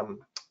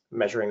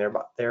measuring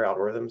their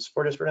algorithms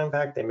for disparate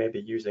impact. They may be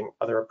using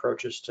other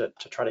approaches to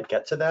try to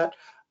get to that.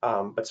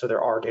 But so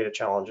there are data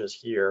challenges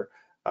here.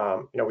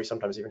 We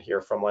sometimes even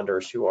hear from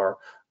lenders who are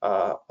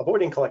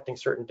avoiding collecting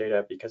certain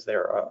data because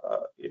they're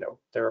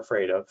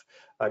afraid of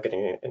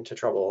getting into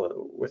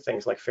trouble with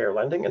things like fair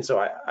lending. And so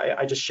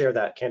I just share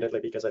that candidly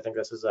because I think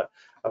this is a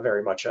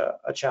very much a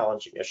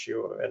challenging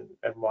issue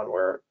and one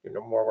where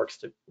more work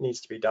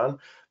needs to be done.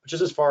 But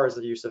just as far as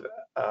the use of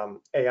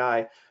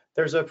AI,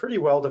 there's a pretty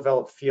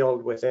well-developed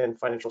field within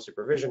financial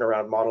supervision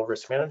around model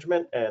risk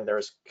management, and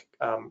there's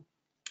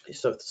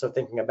so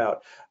thinking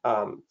about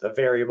the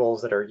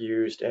variables that are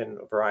used in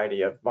a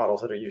variety of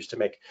models that are used to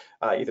make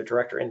either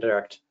direct or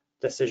indirect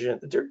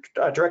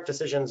direct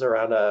decisions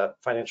around a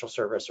financial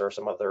service or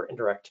some other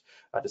indirect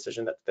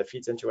decision that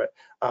feeds into it.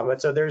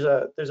 And so there's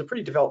a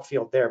pretty developed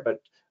field there, but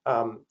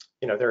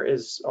there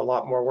is a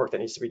lot more work that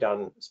needs to be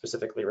done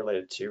specifically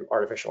related to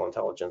artificial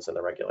intelligence and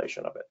the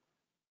regulation of it.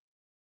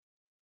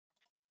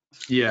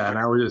 Yeah, and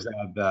I would just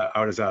add that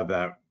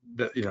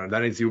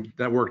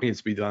that work needs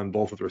to be done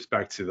both with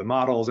respect to the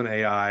models and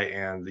AI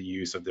and the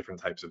use of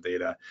different types of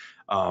data.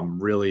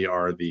 Really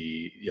are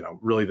the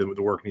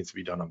work needs to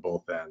be done on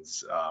both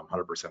ends.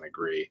 100%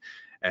 agree.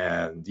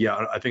 And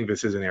yeah, I think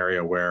this is an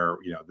area where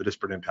the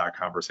disparate impact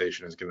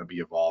conversation is going to be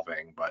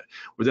evolving, but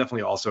we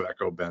definitely also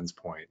echo Ben's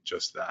point,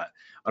 just that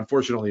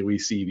unfortunately we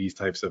see these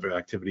types of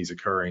activities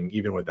occurring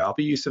even without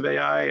the use of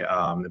AI,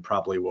 and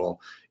probably will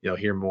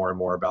hear more and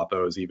more about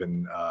those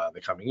even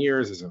the coming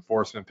years as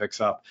enforcement picks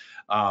up.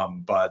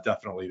 But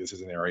definitely this is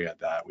an area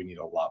that we need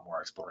a lot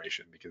more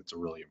exploration because it's a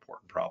really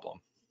important problem.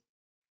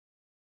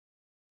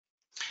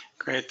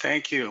 Great,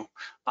 thank you.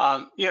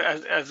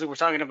 As we're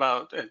talking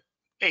about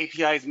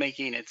APIs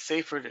making it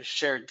safer to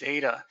share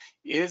data,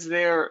 is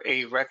there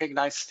a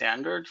recognized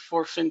standard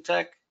for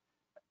FinTech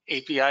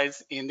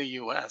APIs in the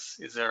US?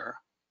 Is there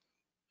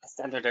a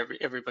standard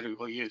everybody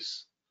will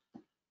use?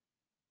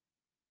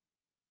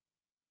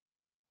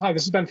 Hi,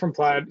 this is Ben from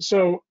Plaid.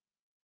 So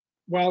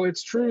while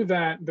it's true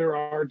that there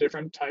are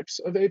different types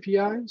of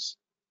APIs,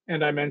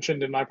 and I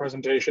mentioned in my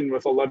presentation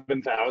with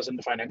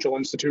 11,000 financial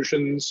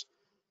institutions,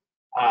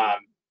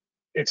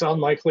 it's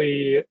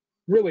unlikely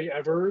really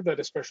ever that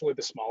especially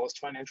the smallest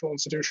financial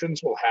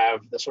institutions will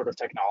have the sort of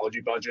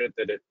technology budget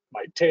that it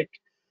might take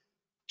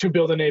to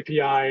build an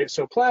API.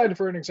 So Plaid,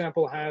 for an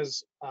example,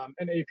 has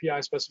an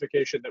API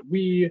specification that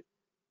we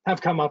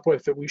have come up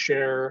with that we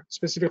share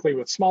specifically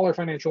with smaller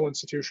financial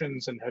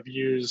institutions and have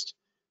used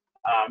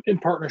in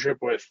partnership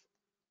with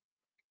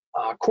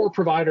core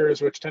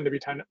providers, which tend to be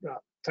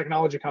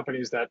technology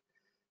companies that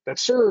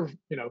serve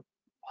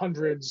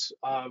hundreds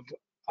of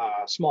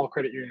small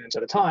credit unions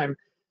at a time.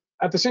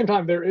 At the same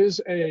time, there is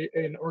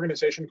an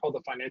organization called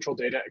the Financial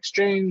Data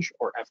Exchange,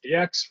 or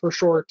FDX for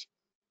short,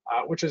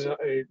 which is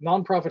a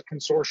nonprofit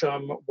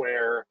consortium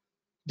where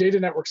data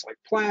networks like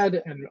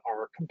Plaid and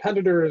our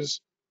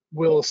competitors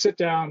will sit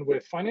down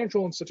with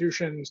financial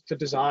institutions to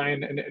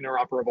design an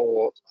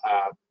interoperable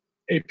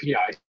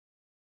API,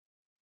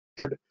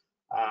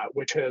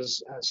 which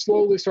has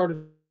slowly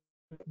started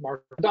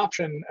market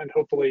adoption and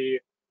hopefully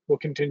will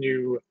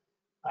continue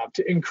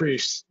to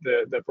increase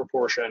the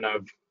proportion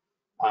of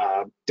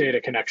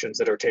data connections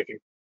that are taking.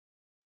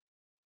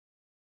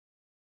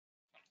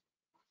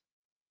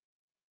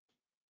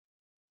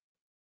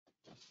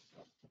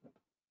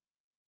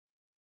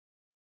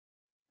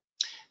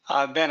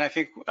 Ben, I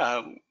think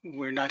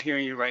we're not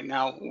hearing you right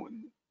now.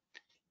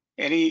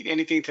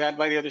 Anything to add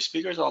by the other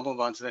speakers? I'll move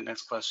on to the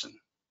next question.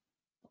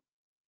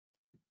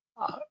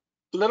 A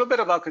little bit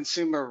about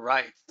consumer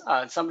rights.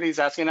 Somebody's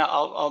asking,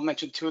 I'll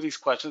mention two of these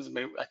questions.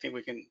 Maybe I think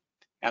we can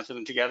answer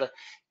them together.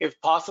 If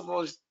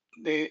possible,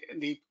 the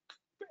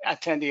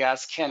attendee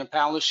asks, can a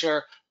panelist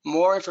share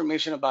more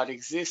information about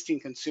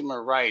existing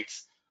consumer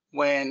rights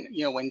when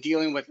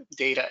dealing with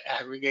data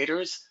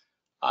aggregators?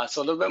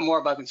 So a little bit more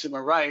about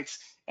consumer rights,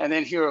 and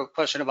then here a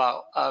question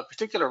about a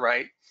particular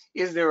right.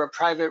 Is there a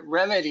private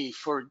remedy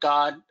for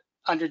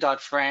under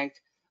Dodd-Frank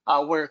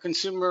where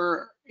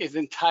consumer is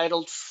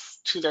entitled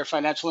to their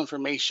financial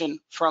information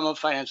from a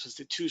financial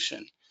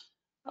institution?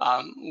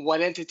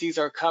 What entities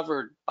are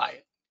covered by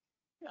it?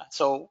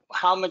 So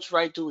how much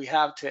right do we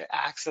have to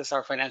access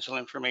our financial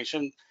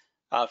information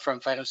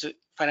from financial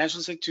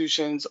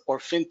institutions or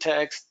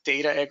fintechs,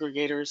 data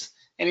aggregators?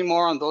 Any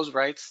more on those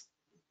rights?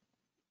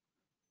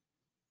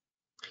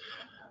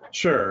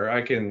 Sure,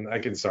 I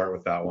can start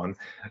with that one.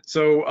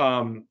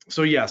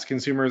 So yes,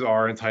 consumers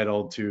are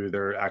entitled to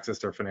their access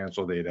to their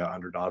financial data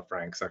under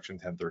Dodd-Frank Section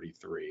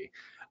 1033.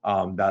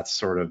 That's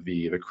sort of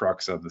the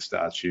crux of the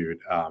statute,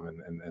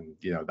 and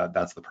you know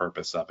that's the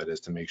purpose of it, is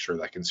to make sure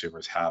that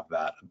consumers have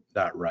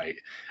that right.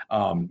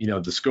 You know,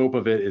 the scope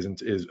of it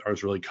is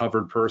really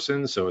covered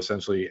persons, so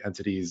essentially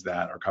entities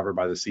that are covered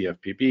by the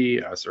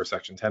CFPB or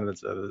Section 10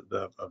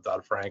 of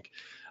Dodd-Frank.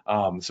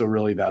 So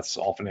really, that's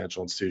all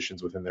financial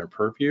institutions within their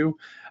purview.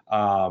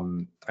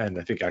 And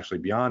I think actually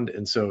beyond.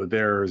 And so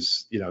there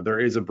is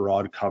a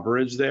broad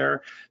coverage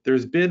there.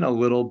 There's been a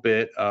little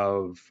bit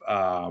of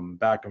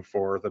back and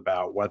forth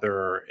about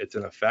whether it's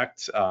in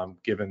effect,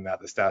 given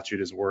that the statute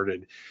is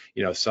worded,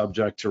 you know,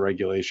 subject to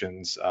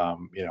regulations,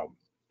 you know,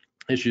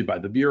 issued by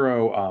the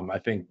Bureau. I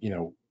think, you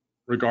know,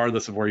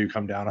 regardless of where you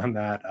come down on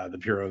that, the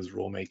Bureau's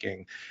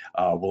rulemaking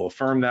will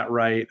affirm that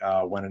right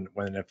when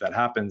and if that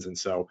happens. And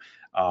so,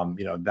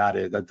 you know,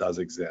 that does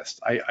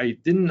exist.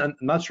 I'm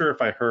not sure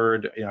if I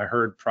heard, you know,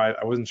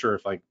 I wasn't sure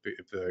if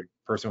if the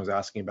person was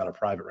asking about a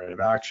private right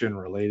of action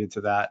related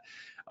to that.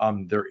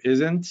 There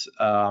isn't,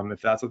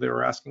 if that's what they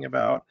were asking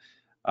about.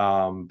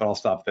 But I'll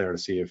stop there to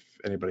see if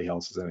anybody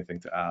else has anything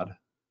to add.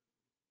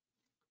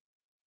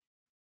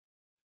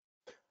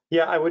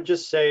 Yeah, I would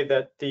just say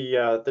that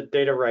the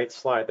data rights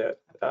slide that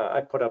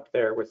I put up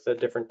there with the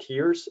different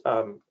tiers,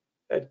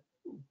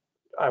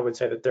 I would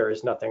say that there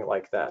is nothing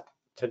like that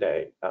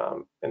today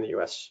in the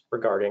U.S.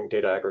 regarding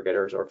data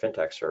aggregators or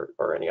fintechs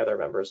or any other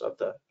members of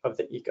the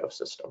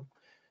ecosystem.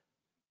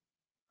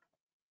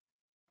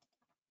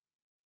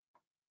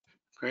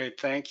 Great,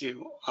 thank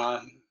you.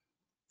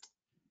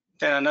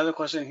 Then another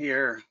question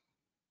here.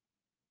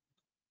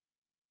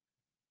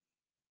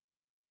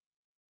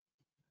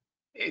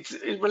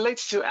 It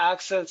relates to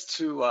access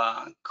to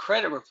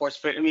credit reports,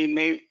 but I mean,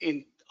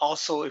 maybe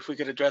also if we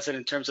could address it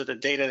in terms of the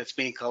data that's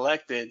being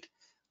collected,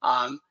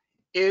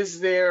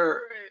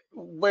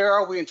 where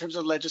are we in terms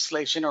of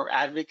legislation or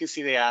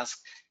advocacy, they ask,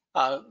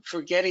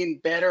 for getting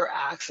better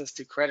access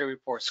to credit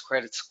reports,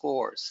 credit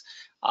scores,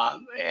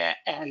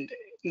 and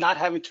not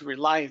having to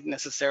rely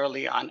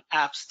necessarily on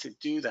apps to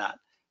do that.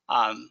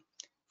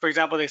 For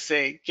example, they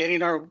say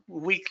getting our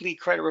weekly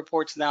credit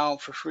reports now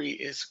for free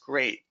is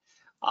great.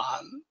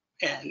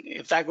 And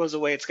if that goes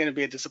away, it's going to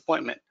be a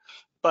disappointment.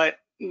 But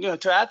you know,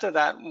 to add to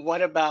that,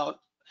 what about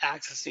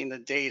accessing the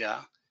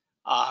data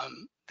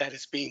that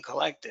is being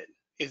collected?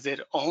 Is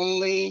it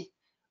only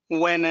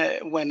when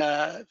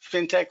a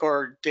fintech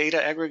or data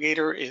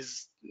aggregator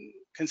is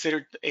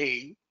considered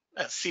a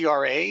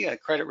CRA, a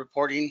credit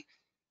reporting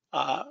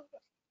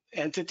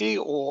entity,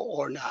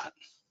 or not?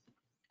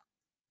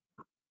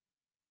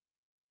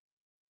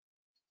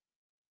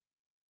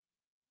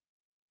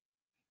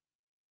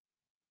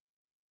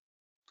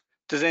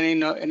 Does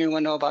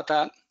anyone know about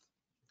that?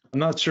 I'm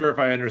not sure if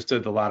I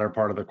understood the latter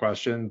part of the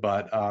question,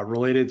 but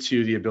related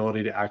to the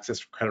ability to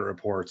access credit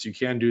reports, you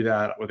can do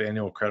that with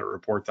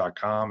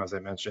annualcreditreport.com. As I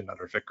mentioned,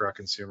 under FICRA,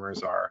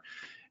 consumers are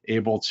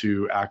able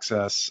to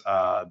access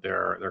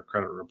their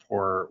credit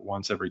report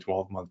once every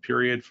 12-month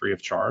period, free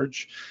of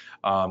charge.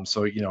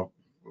 So, you know,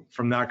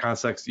 from that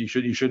context, you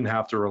shouldn't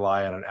have to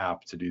rely on an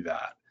app to do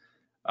that.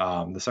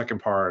 The second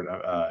part,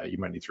 you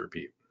might need to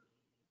repeat.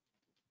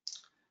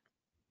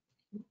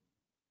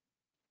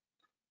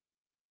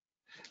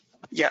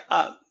 Yeah,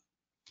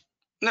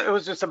 no, it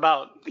was just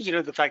about, you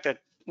know, the fact that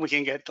we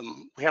can get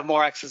them. We have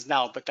more access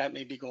now, but that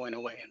may be going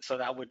away, and so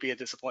that would be a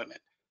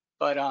disappointment.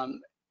 But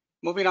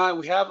moving on,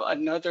 we have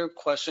another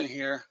question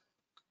here.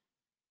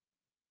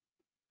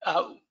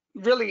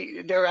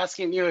 Really, they're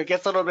asking, you know, it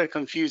gets a little bit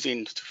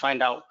confusing to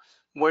find out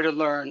where to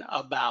learn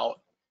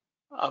about,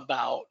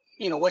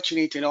 you know, what you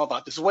need to know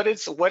about this. What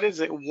is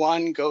it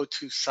one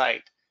go-to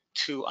site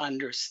to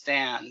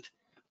understand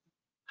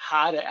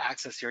how to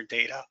access your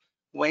data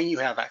when you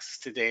have access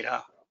to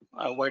data,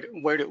 where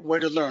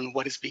to learn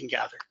what is being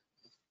gathered?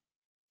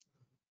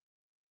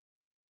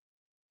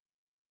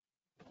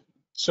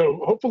 So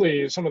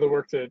hopefully some of the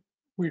work that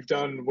we've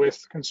done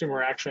with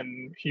consumer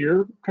action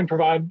here can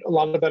provide a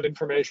lot of that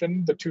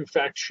information. The 2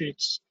 fact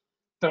sheets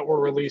that were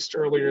released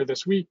earlier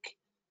this week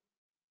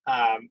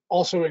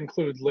also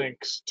include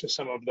links to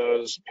some of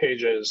those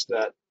pages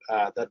that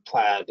that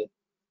Plaid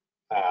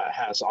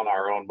has on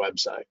our own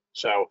website.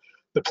 So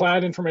the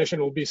Plaid information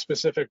will be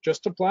specific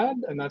just to Plaid,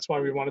 and that's why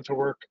we wanted to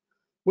work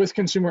with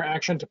consumer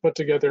action to put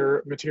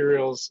together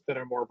materials that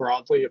are more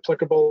broadly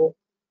applicable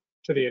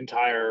to the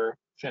entire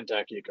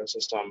FinTech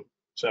ecosystem.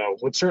 So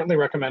would certainly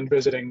recommend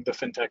visiting the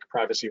FinTech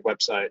privacy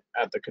website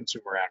at the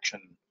Consumer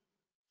Action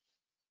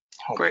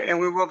homepage. Great, and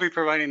we will be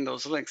providing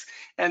those links.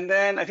 And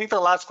then I think the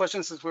last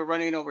question, since we're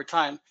running over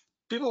time,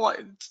 people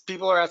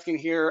are asking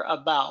here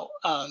about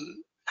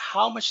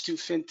how much do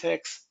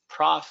fintechs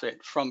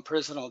profit from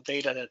personal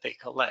data that they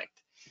collect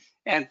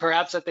and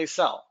perhaps that they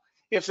sell?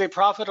 If they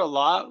profit a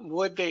lot,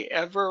 would they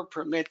ever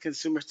permit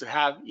consumers to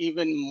have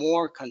even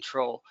more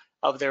control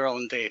of their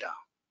own data?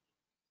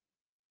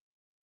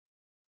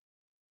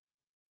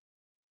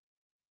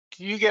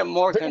 Do you get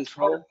more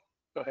control?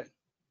 Go ahead.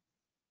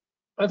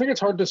 I think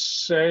it's hard to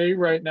say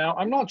right now.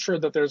 I'm not sure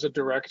that there's a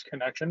direct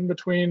connection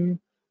between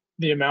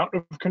the amount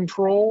of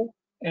control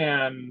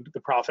and the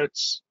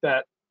profits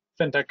that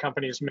fintech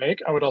companies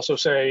make. I would also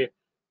say,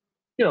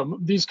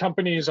 these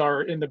companies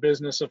are in the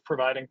business of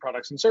providing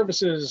products and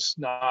services,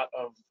 not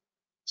of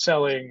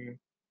selling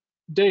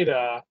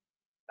data.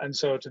 And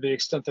so to the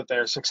extent that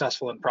they're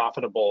successful and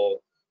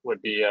profitable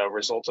would be a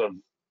result of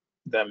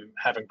them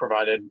having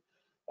provided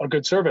a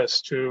good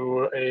service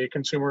to a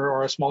consumer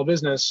or a small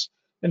business.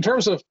 In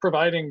terms of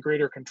providing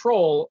greater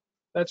control,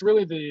 that's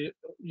really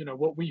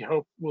what we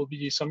hope will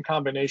be some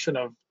combination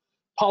of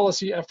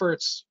policy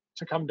efforts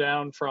to come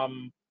down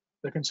from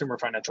the Consumer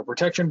Financial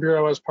Protection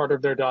Bureau as part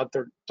of their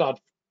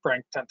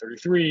Dodd-Frank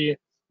 1033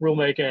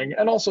 rulemaking,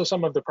 and also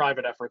some of the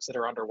private efforts that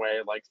are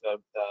underway, like the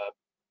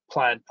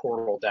Plaid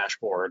portal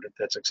dashboard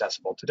that's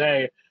accessible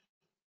today.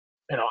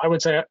 I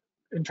would say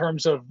in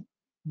terms of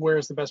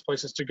where's the best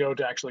places to go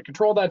to actually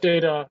control that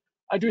data,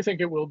 I do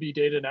think it will be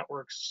data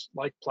networks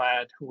like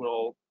Plaid who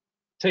will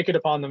take it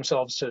upon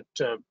themselves to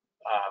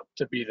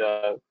be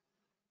the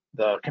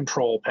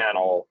control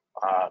panel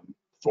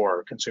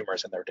for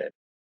consumers and their data.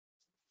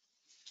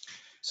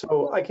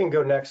 So I can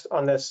go next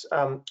on this.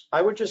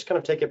 I would just kind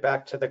of take it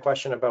back to the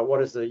question about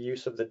what is the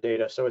use of the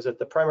data. So is it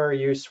the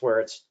primary use where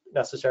it's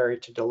necessary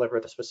to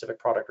deliver the specific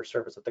product or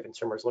service that the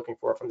consumer is looking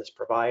for from this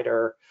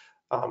provider?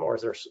 Or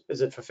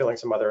is it fulfilling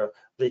some other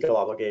legal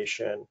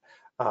obligation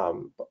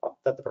that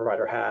the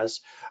provider has?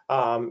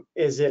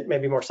 Is it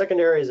maybe more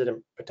secondary? Is it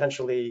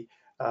potentially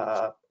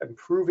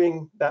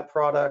improving that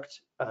product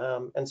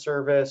and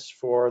service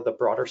for the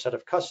broader set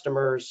of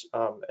customers,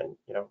 and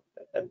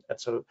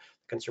so the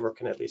consumer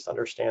can at least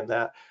understand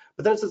that.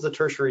 But then it's the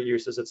tertiary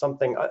use. Is it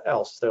something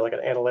else? They're like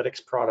an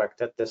analytics product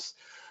that this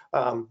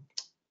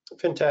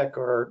fintech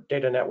or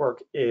data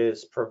network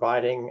is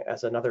providing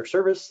as another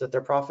service that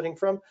they're profiting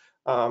from.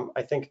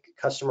 I think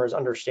customers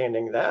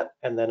understanding that,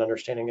 and then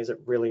understanding, is it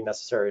really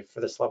necessary for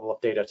this level of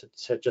data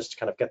to just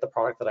kind of get the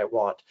product that I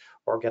want,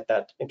 or get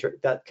that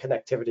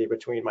connectivity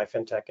between my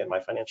fintech and my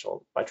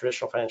traditional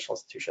financial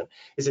institution?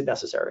 Is it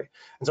necessary?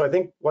 And so I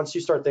think once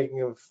you start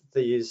thinking of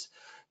these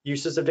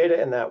uses of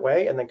data in that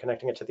way, and then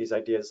connecting it to these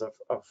ideas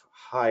of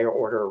higher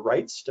order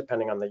rights,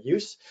 depending on the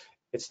use,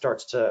 it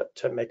starts to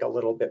make a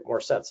little bit more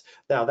sense.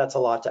 Now, that's a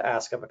lot to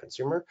ask of a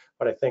consumer,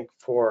 but I think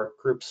for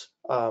groups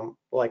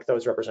like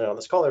those represented on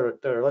this call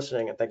that are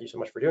listening, and thank you so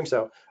much for doing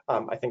so,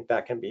 I think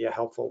that can be a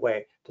helpful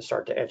way to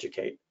start to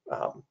educate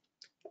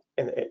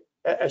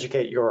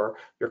your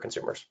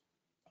consumers.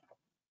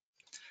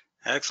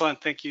 Excellent,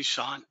 thank you,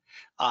 Sean.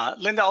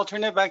 Linda, I'll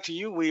turn it back to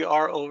you. We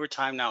are over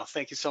time now.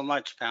 Thank you so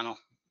much, panel.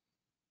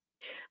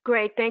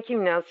 Great. Thank you,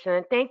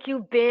 Nelson. Thank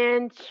you,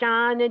 Ben,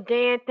 Sean, and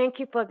Dan. Thank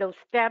you for those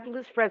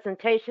fabulous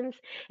presentations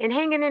and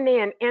hanging in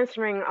there and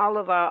answering all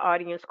of our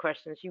audience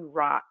questions. You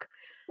rock.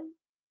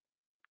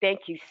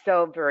 Thank you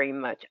so very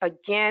much.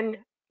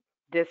 Again,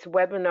 this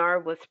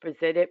webinar was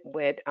presented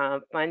with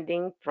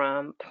funding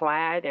from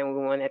Plaid, and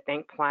we want to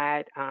thank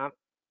Plaid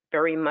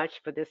very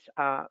much for this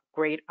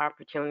great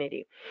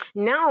opportunity.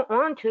 Now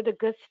on to the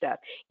good stuff.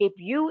 If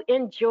you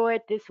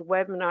enjoyed this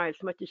webinar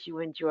as much as you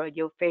enjoyed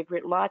your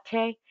favorite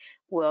latte,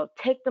 well,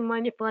 take the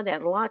money for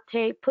that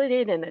latte, put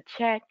it in a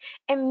check,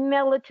 and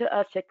mail it to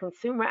us at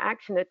Consumer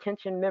Action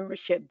Attention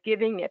Membership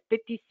Giving at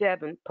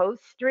 57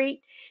 Post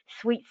Street,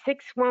 Suite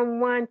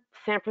 611,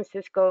 San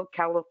Francisco,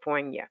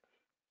 California.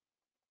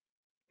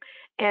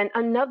 And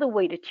another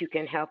way that you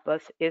can help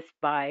us is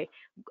by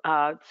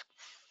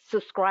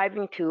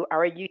subscribing to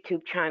our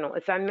YouTube channel.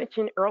 As I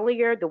mentioned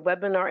earlier, the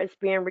webinar is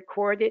being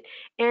recorded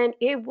and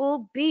it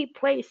will be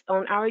placed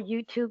on our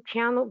YouTube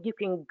channel. You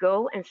can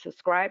go and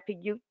subscribe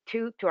to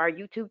our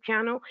YouTube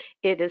channel.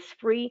 It is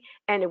free,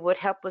 and it would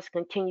help us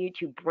continue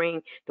to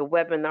bring the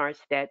webinars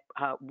that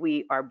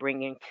we are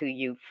bringing to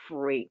you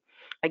free.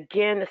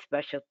 Again, a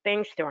special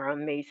thanks to our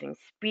amazing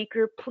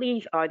speaker.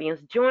 Please,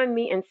 audience, join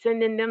me in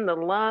sending them the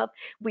love.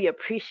 We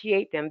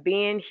appreciate them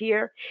being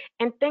here.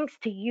 And thanks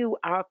to you,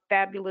 our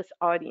fabulous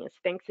audience.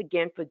 Thanks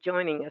again for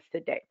joining us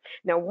today.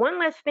 Now, one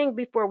last thing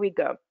before we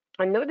go.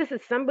 I notice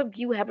that some of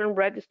you haven't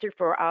registered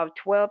for our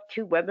 12-2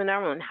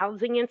 webinar on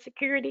housing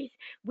insecurities.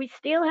 We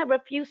still have a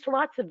few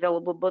slots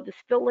available, but it's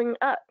filling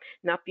up.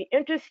 Now, if you're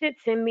interested,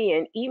 send me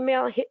an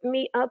email. Hit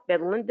me up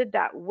at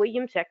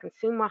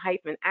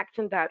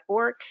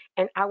linda.williams@consumer-action.org,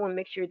 and I will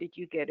make sure that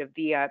you get a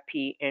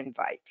VIP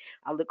invite.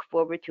 I look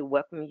forward to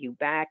welcoming you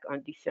back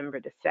on December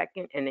the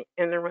 2nd. In the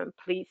interim,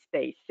 please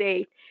stay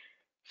safe.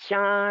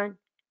 Sean,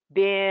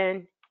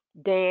 Ben,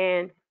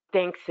 Dan,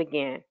 thanks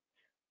again.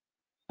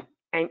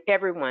 And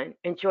everyone,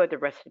 enjoy the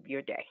rest of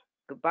your day.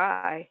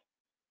 Goodbye.